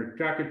Vladimir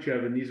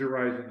Takachev, and these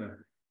arise in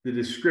the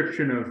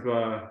description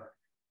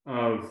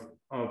of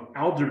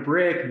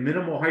algebraic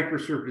minimal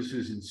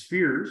hypersurfaces in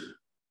spheres.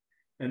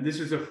 And this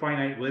is a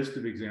finite list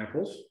of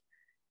examples.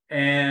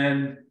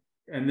 And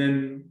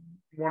then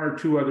 1 or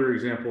 2 other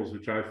examples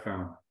which I've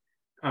found.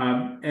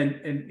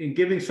 And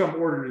giving some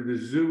order to the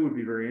zoo would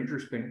be very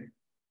interesting.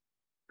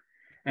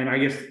 And I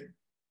guess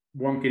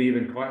one can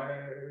even,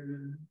 I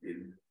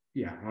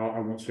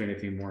won't say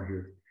anything more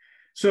here.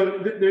 So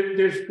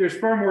there's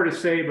far more to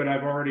say, but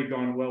I've already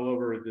gone well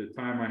over the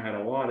time I had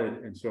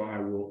allotted, and so I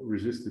will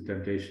resist the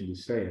temptation to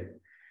say it.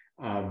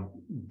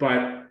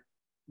 But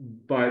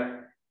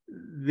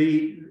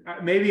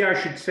maybe I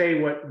should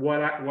say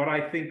what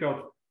I think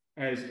of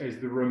as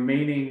the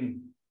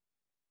remaining.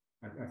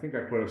 I think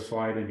I put a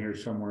slide in here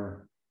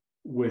somewhere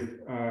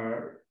with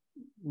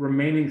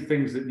remaining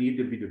things that need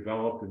to be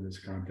developed in this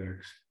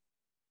context.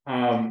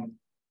 Well,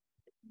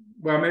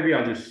 maybe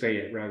I'll just say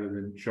it rather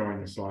than showing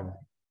the slide.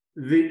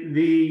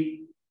 There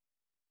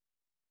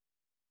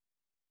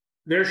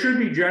should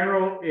be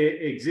general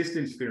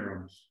existence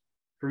theorems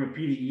from a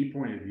PDE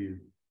point of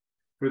view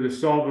for the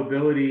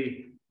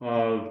solvability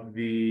of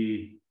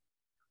these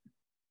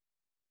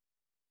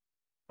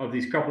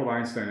coupled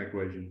Einstein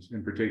equations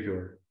in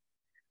particular.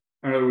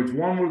 In other words,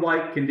 one would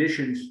like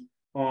conditions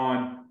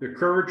on the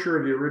curvature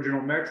of the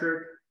original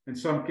metric and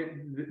some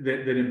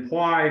that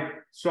imply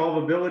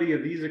solvability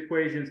of these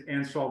equations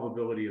and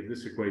solvability of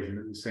this equation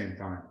at the same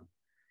time.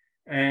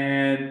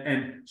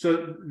 And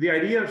so the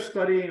idea of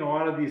studying a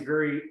lot of these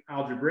very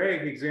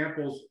algebraic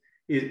examples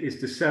is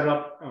to set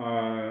up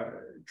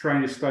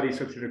trying to study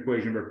such an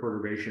equation by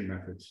perturbation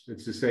methods.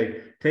 It's to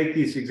say, take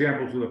these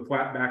examples with a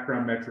flat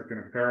background metric and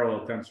a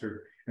parallel tensor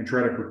and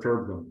try to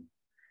perturb them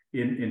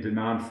into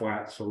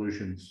non-flat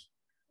solutions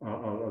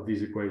of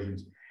these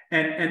equations.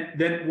 And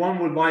then one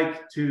would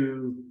like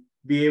to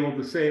be able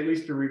to say, at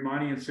least a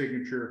Riemannian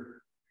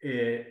signature,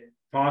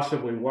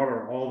 possibly what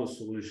are all the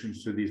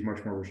solutions to these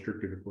much more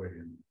restrictive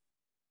equations.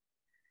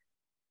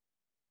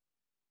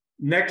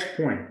 Next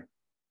point.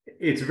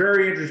 It's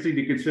very interesting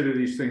to consider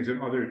these things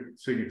in other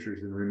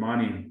signatures in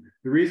Riemannian.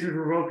 The reason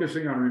for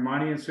focusing on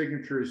Riemannian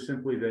signature is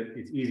simply that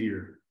it's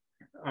easier.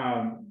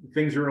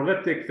 Things are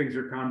elliptic, things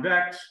are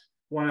convex.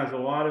 One has a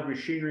lot of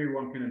machinery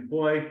one can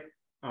employ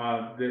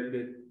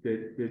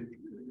that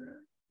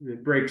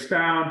breaks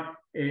down,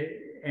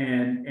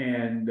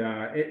 and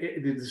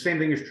the same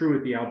thing is true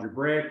at the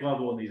algebraic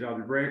level. In these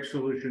algebraic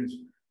solutions,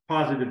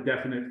 positive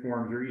definite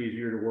forms are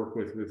easier to work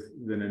with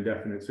than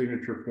indefinite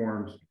signature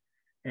forms,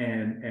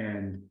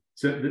 and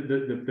so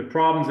the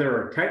problems there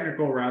are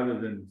technical rather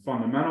than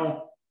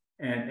fundamental,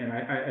 and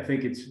I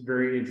think it's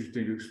very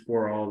interesting to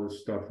explore all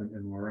this stuff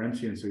in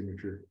Lorentzian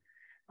signature.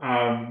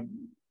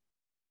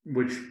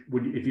 which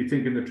would, if you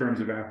think in the terms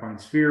of affine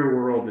sphere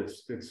world,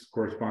 it's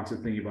corresponds to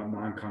thinking about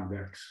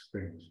non-convex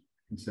things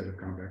instead of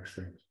convex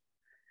things.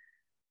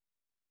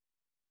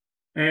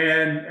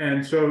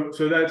 And so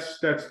that's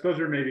those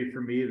are maybe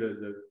for me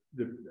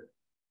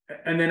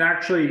and then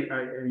actually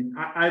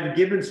I've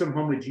given some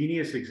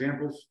homogeneous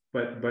examples,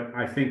 but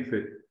I think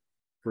that,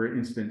 for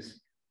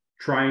instance,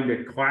 trying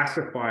to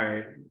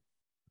classify,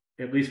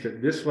 at least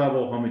at this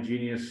level,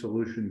 homogeneous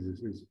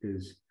solutions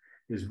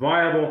is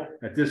viable.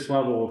 At this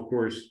level, of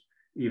course,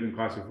 even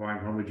classifying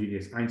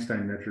homogeneous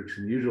Einstein metrics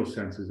in the usual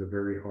sense is a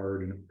very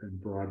hard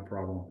and broad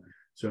problem.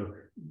 So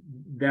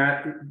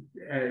that,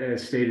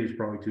 as stated, is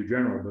probably too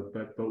general,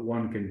 but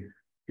one can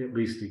at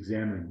least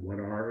examine what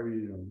are,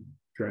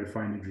 try to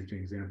find interesting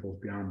examples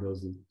beyond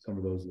those, some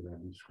of those that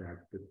I've described.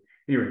 But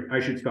anyway,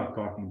 I should stop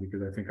talking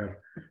because I think I've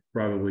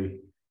probably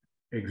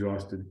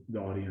exhausted the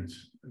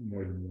audience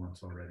more than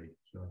once already.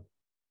 So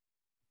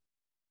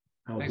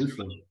I'll do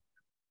so.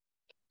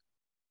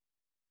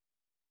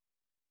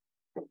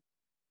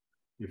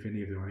 If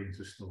any of the audience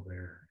is still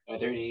there. Are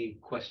there any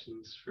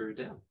questions for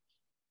Dan?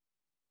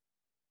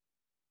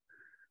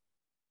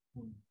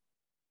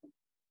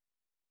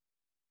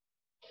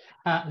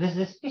 There's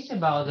this piece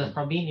about the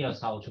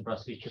Frobenius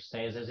algebras, which you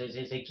say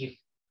they give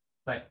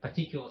like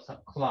particular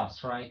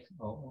subclass, right?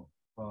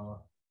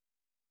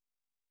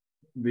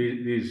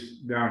 These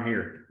down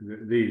here,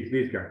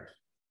 these guys.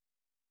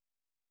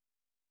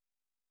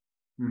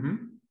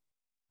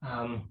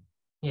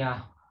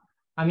 Yeah,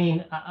 I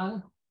mean,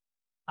 are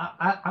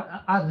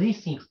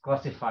these things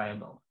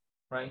classifiable,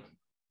 right?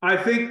 I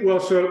think,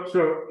 well, so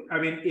I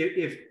mean,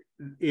 if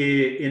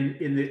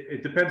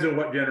it depends on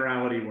what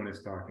generality one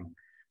is talking.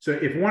 So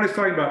if one is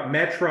talking about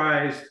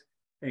metrized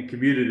and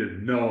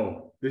commutative,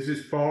 no, this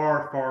is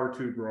far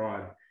too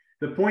broad.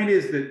 The point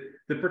is that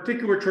the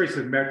particular choice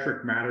of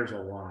metric matters a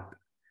lot.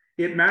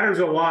 It matters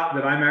a lot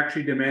that I'm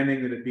actually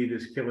demanding that it be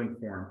this killing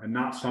form and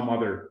not some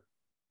other.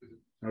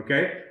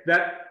 Okay,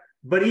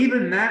 but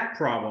even that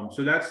problem,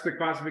 so that's the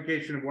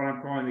classification of what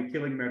I'm calling the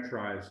killing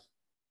metrized.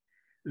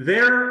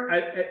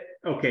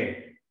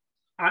 Okay,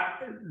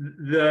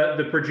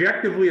 the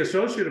projectively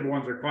associative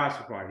ones are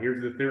classified.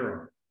 Here's the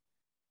theorem.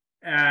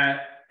 And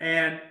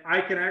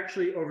I can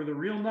actually, over the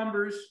real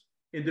numbers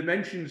in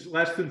dimensions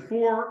less than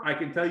 4, I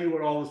can tell you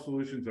what all the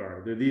solutions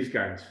are. They're these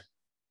guys.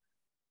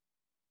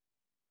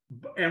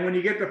 And when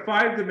you get to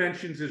 5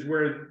 dimensions is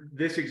where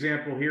this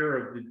example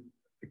here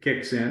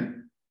kicks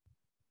in.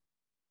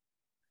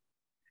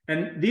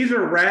 And these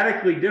are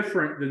radically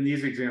different than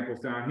these examples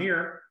down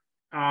here.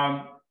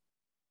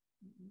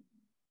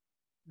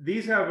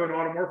 These have an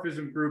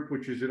automorphism group,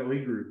 which is an Lie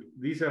group.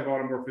 These have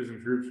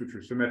automorphism groups, which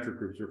are symmetric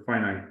groups or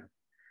finite.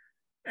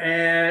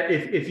 And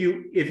if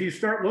you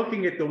start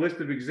looking at the list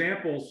of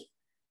examples,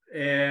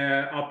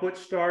 I'll put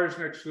stars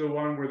next to the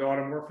one where the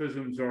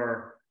automorphisms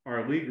are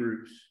Lie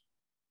groups.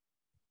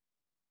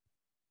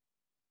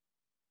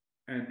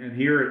 And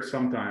here it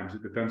sometimes,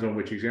 it depends on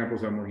which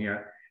examples I'm looking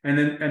at. And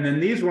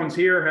then these ones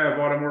here have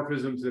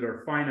automorphisms that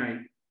are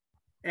finite.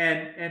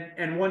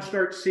 And one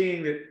starts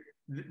seeing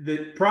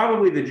that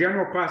probably the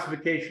general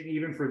classification,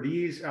 even for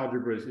these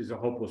algebras, is a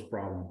hopeless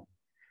problem.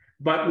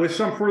 But with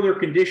some further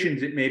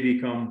conditions, it may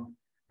become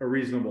a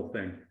reasonable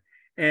thing.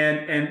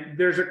 And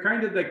there's a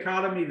kind of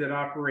dichotomy that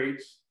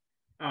operates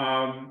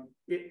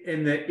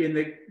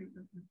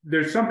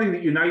there's something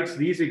that unites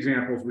these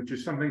examples, which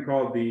is something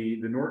called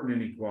the Norton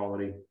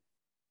inequality,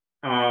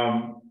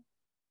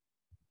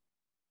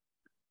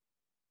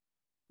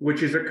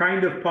 which is a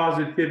kind of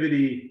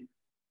positivity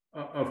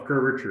of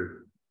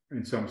curvature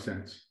in some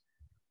sense.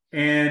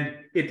 And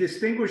it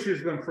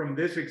distinguishes them from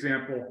this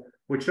example,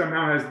 which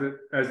somehow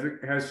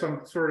has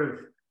some sort of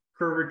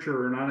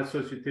curvature or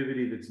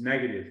non-associativity that's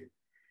negative.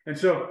 And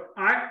so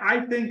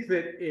I think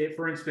that,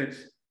 for instance,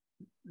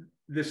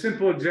 the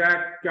simple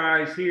exact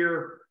guys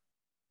here,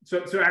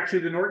 so actually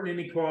the Norton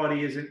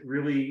inequality isn't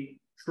really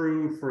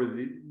true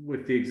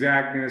with the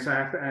exactness. I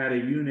have to add a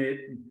unit.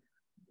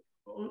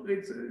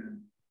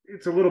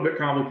 It's a little bit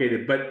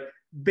complicated, but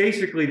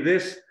basically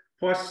this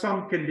plus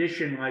some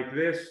condition like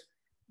this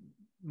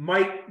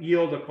might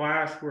yield a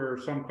class where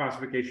some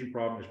classification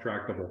problem is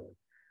tractable.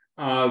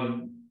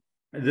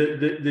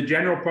 The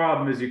general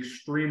problem is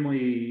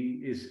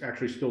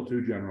actually still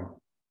too general.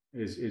 I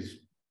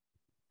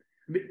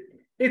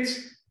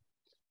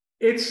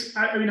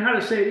mean, how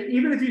to say it,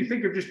 even if you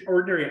think of just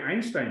ordinary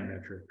Einstein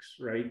metrics,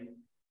 right?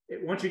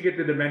 Once you get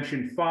to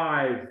dimension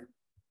 5,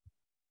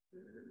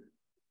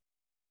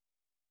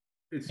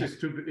 it's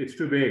just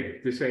too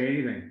big to say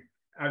anything.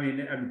 I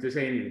mean, to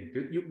say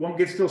anything. One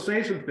can still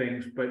say some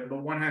things, but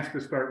one has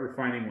to start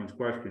refining one's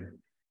question.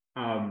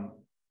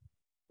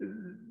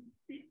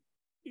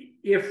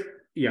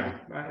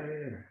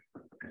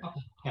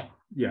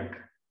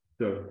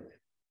 So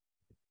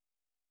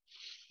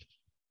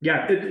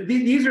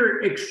these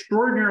are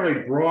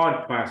extraordinarily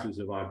broad classes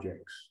of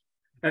objects,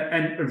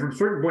 and from a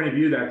certain point of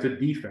view, that's a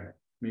defect.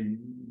 I mean,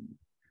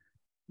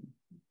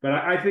 but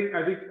I think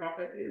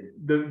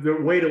the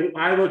way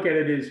I look at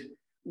it is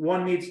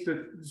one needs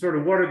to sort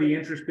of, what are the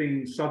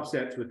interesting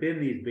subsets within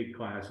these big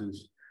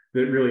classes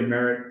that really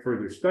merit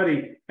further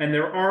study? And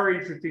there are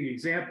interesting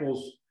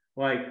examples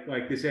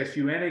like this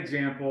SUN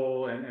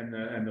example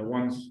and the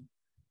ones,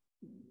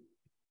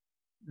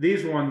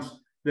 these ones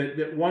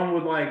that one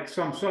would like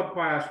some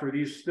subclass where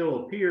these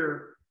still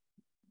appear.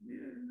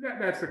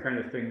 That's the kind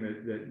of thing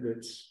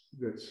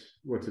that's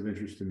what's of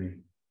interest to me.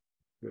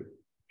 But,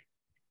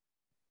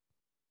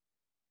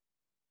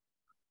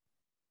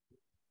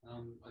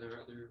 are there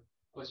other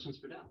questions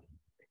for Dan?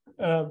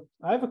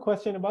 I have a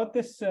question about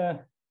this.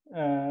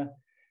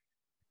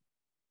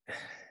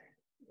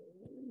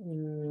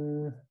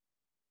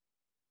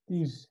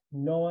 These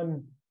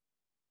non-convex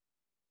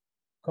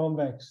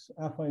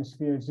affine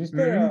spheres. Is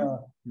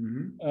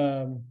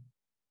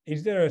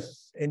there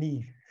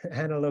any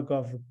analog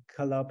of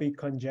Calabi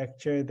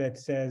conjecture that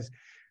says,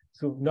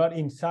 so not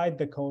inside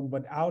the cone,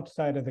 but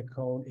outside of the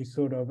cone is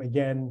sort of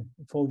again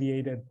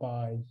foliated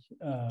by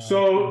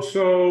some affine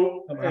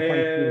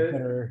spheres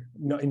that are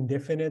not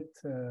indefinite.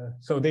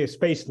 So they're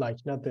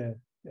space-like, not the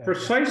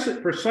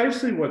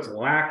precisely what's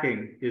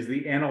lacking is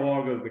the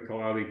analog of the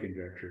Calabi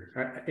conjecture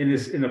in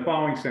the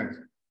following sense.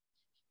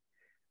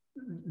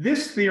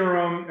 This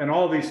theorem and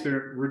all these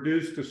theorems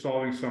reduce to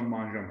solving some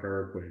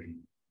Monge-Ampère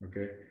equation.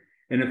 Okay,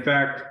 and in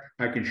fact,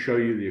 I can show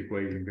you the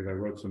equation because I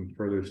wrote some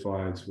further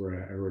slides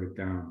where I wrote it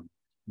down.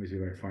 Let me see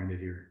if I find it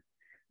here.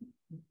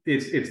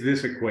 It's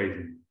this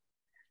equation.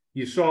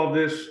 You solve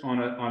this on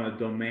a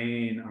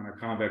domain, on a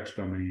convex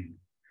domain.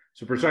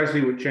 So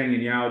precisely what Cheng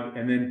and Yao,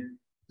 and then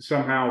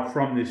somehow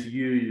from this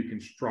U you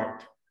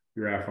construct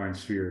your affine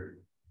sphere.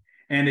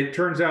 And it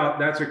turns out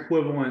that's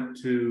equivalent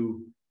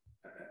to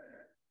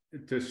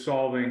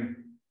solving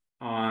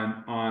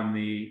on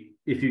the,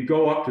 if you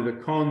go up to the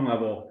cone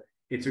level,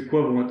 it's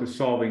equivalent to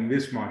solving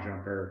this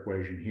Monge-Ampère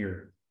equation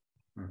here,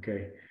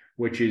 okay?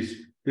 Which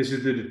is, this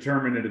is the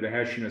determinant of the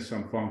Hessian of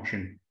some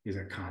function is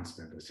a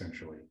constant,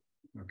 essentially,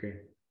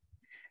 okay?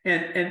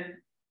 And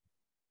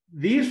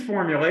these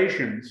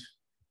formulations,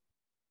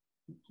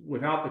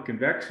 without the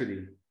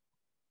convexity,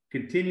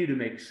 continue to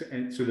make sense.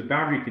 And so the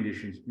boundary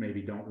conditions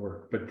maybe don't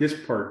work, but this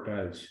part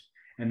does,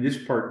 and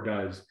this part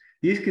does.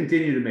 These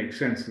continue to make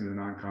sense in the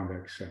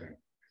non-convex setting.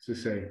 To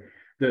say,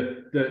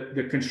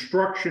 the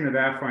construction of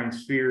affine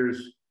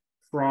spheres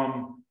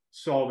from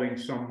solving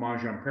some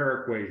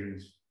Monge-Ampère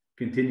equations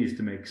continues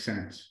to make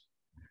sense.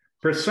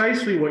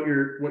 Precisely what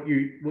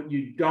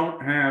you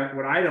don't have,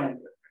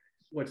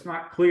 what's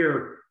not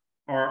clear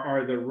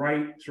are the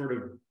right sort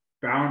of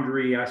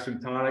boundary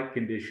asymptotic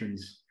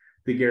conditions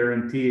to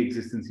guarantee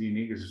existence and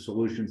uniqueness of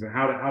solutions, and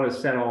how to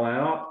set all that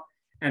up.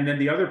 And then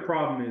the other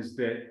problem is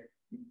that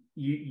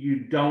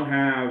you don't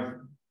have,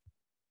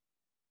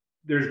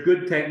 there's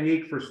good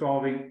technique for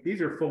solving,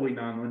 these are fully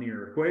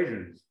nonlinear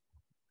equations.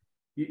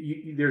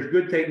 There's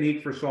good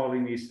technique for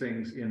solving these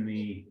things in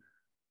the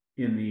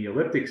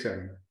elliptic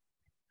setting,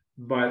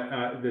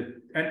 but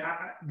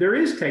there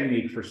is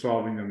technique for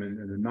solving them in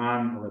the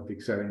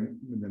non-elliptic setting,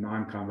 in the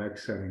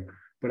non-convex setting,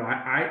 but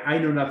I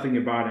know nothing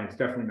about it. It's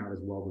definitely not as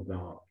well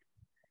developed.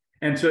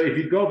 And so if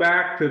you go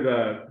back to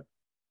the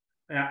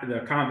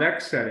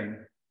convex setting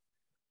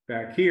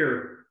back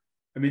here,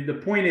 I mean, the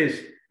point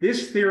is,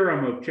 this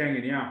theorem of Cheng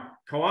and Yao,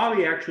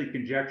 Calabi actually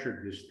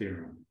conjectured this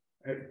theorem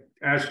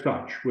as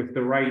such, with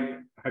the right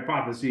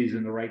hypotheses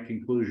and the right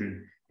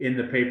conclusion in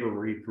the paper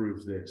where he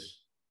proves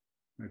this.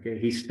 Okay,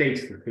 he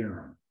states the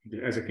theorem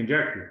as a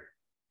conjecture.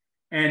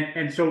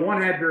 And so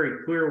one had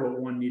very clear what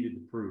one needed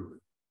to prove.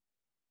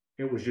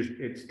 It was just,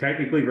 it's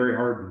technically very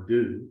hard to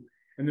do.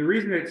 And the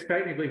reason it's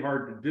technically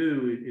hard to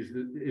do is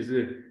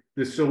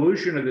the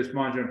solution of this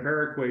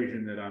Monge-Ampère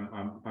equation that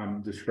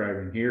I'm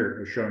describing here,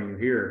 or showing you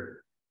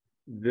here,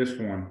 this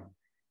one,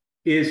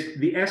 is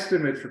the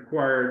estimates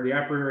required, the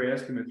a priori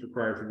estimates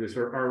required for this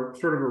are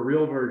sort of a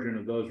real version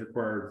of those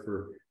required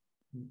for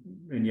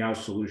in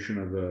Yao's solution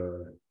of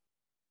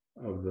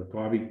the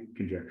Calabi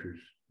conjectures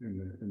in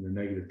the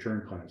negative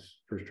Chern class,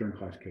 first Chern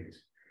class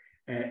case.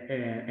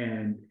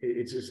 And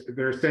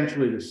they're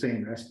essentially the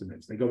same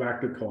estimates. They go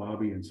back to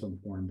Calabi in some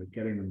form, but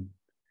getting them,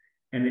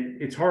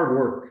 and it's hard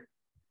work.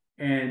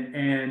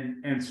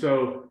 And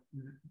so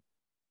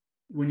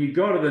when you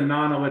go to the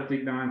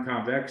non-elliptic,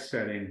 non-convex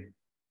setting,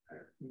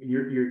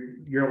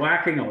 you're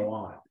lacking a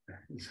lot.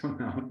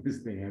 Somehow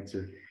is the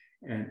answer.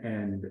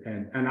 And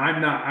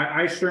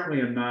I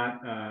certainly am not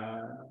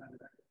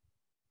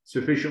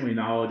sufficiently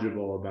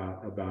knowledgeable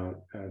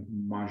about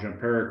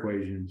Monge-Ampère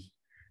equations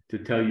to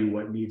tell you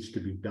what needs to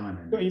be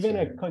done. So even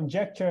a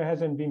conjecture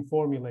hasn't been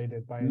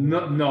formulated by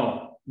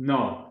no,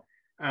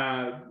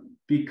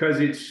 because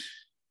it's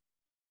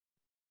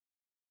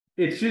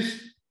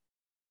just,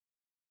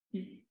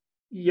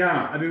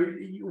 yeah. I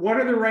mean, what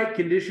are the right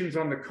conditions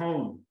on the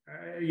cone?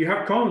 You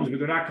have cones, but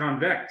they're not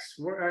convex.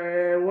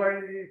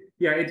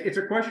 Yeah, it's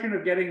a question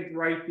of getting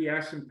right the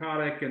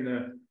asymptotic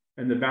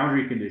and the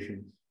boundary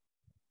conditions.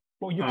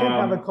 Well, you can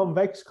have a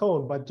convex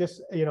cone, but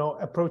just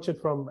approach it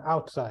from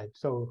outside,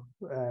 so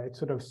it's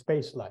sort of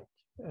space-like.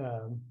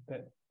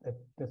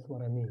 That's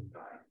what I mean.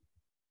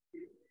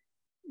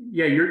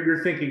 Yeah,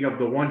 you're thinking of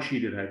the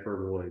one-sheeted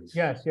hyperboloids.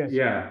 Yes, yes.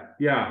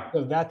 Yeah.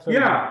 So that's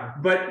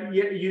but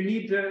you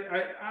need to.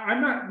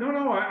 I'm not.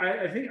 No.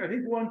 I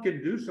think one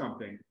can do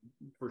something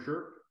for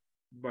sure,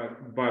 but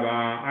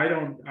I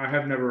don't. I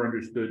have never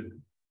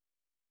understood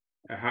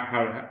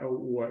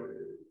what.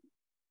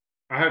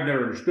 I have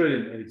never understood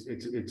it.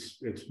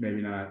 It's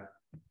maybe not.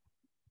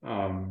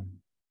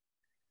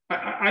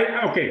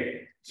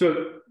 Okay.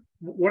 So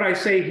what I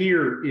say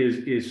here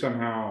is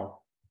somehow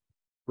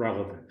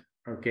relevant.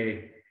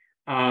 Okay.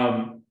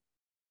 Among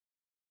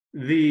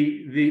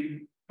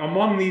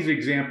these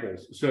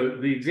examples, so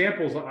the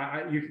examples,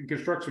 you can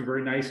construct some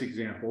very nice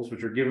examples,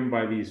 which are given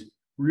by these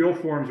real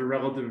forms of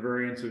relative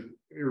invariance of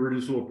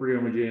irreducible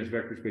pre-homogeneous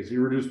vector space,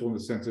 irreducible in the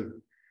sense of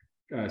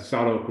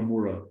Sato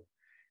Komura.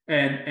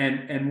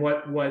 And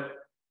what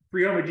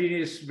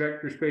pre-homogeneous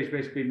vector space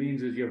basically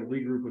means is you have a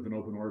Lie group with an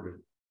open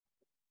orbit,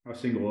 a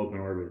single open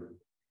orbit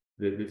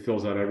that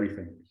fills out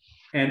everything.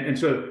 And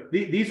so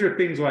these are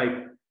things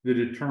like the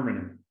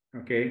determinant,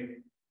 okay,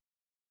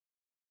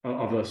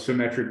 of a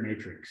symmetric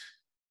matrix.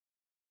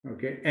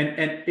 Okay,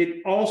 and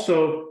it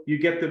also, you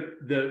get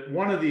the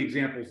one of the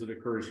examples that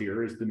occurs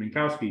here is the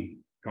Minkowski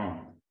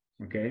column.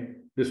 Okay,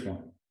 this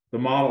one, the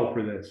model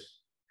for this.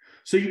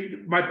 So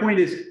my point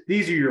is,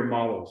 these are your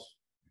models.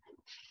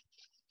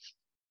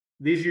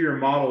 These are your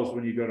models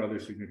when you go to other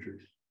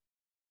signatures.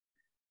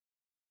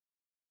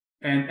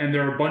 And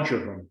there are a bunch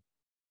of them.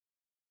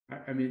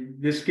 I mean,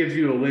 this gives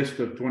you a list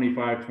of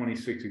 25,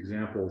 26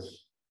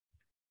 examples,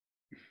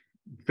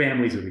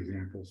 families of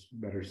examples,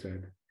 better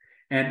said.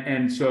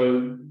 And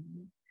so,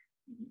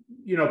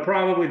 you know,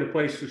 probably the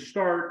place to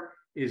start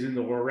is in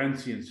the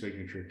Lorentzian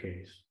signature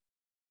case,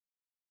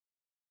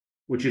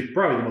 which is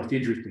probably the most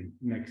interesting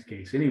next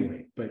case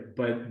anyway. But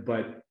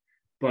the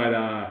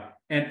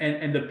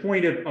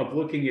point of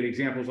looking at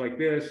examples like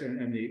this,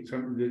 and the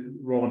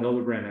Roland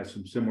Hildebrand has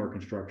some similar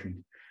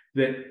constructions,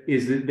 that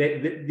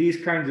these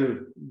kinds of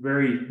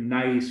very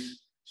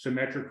nice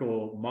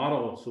symmetrical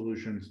model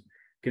solutions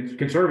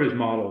can serve as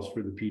models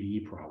for the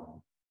PDE problem.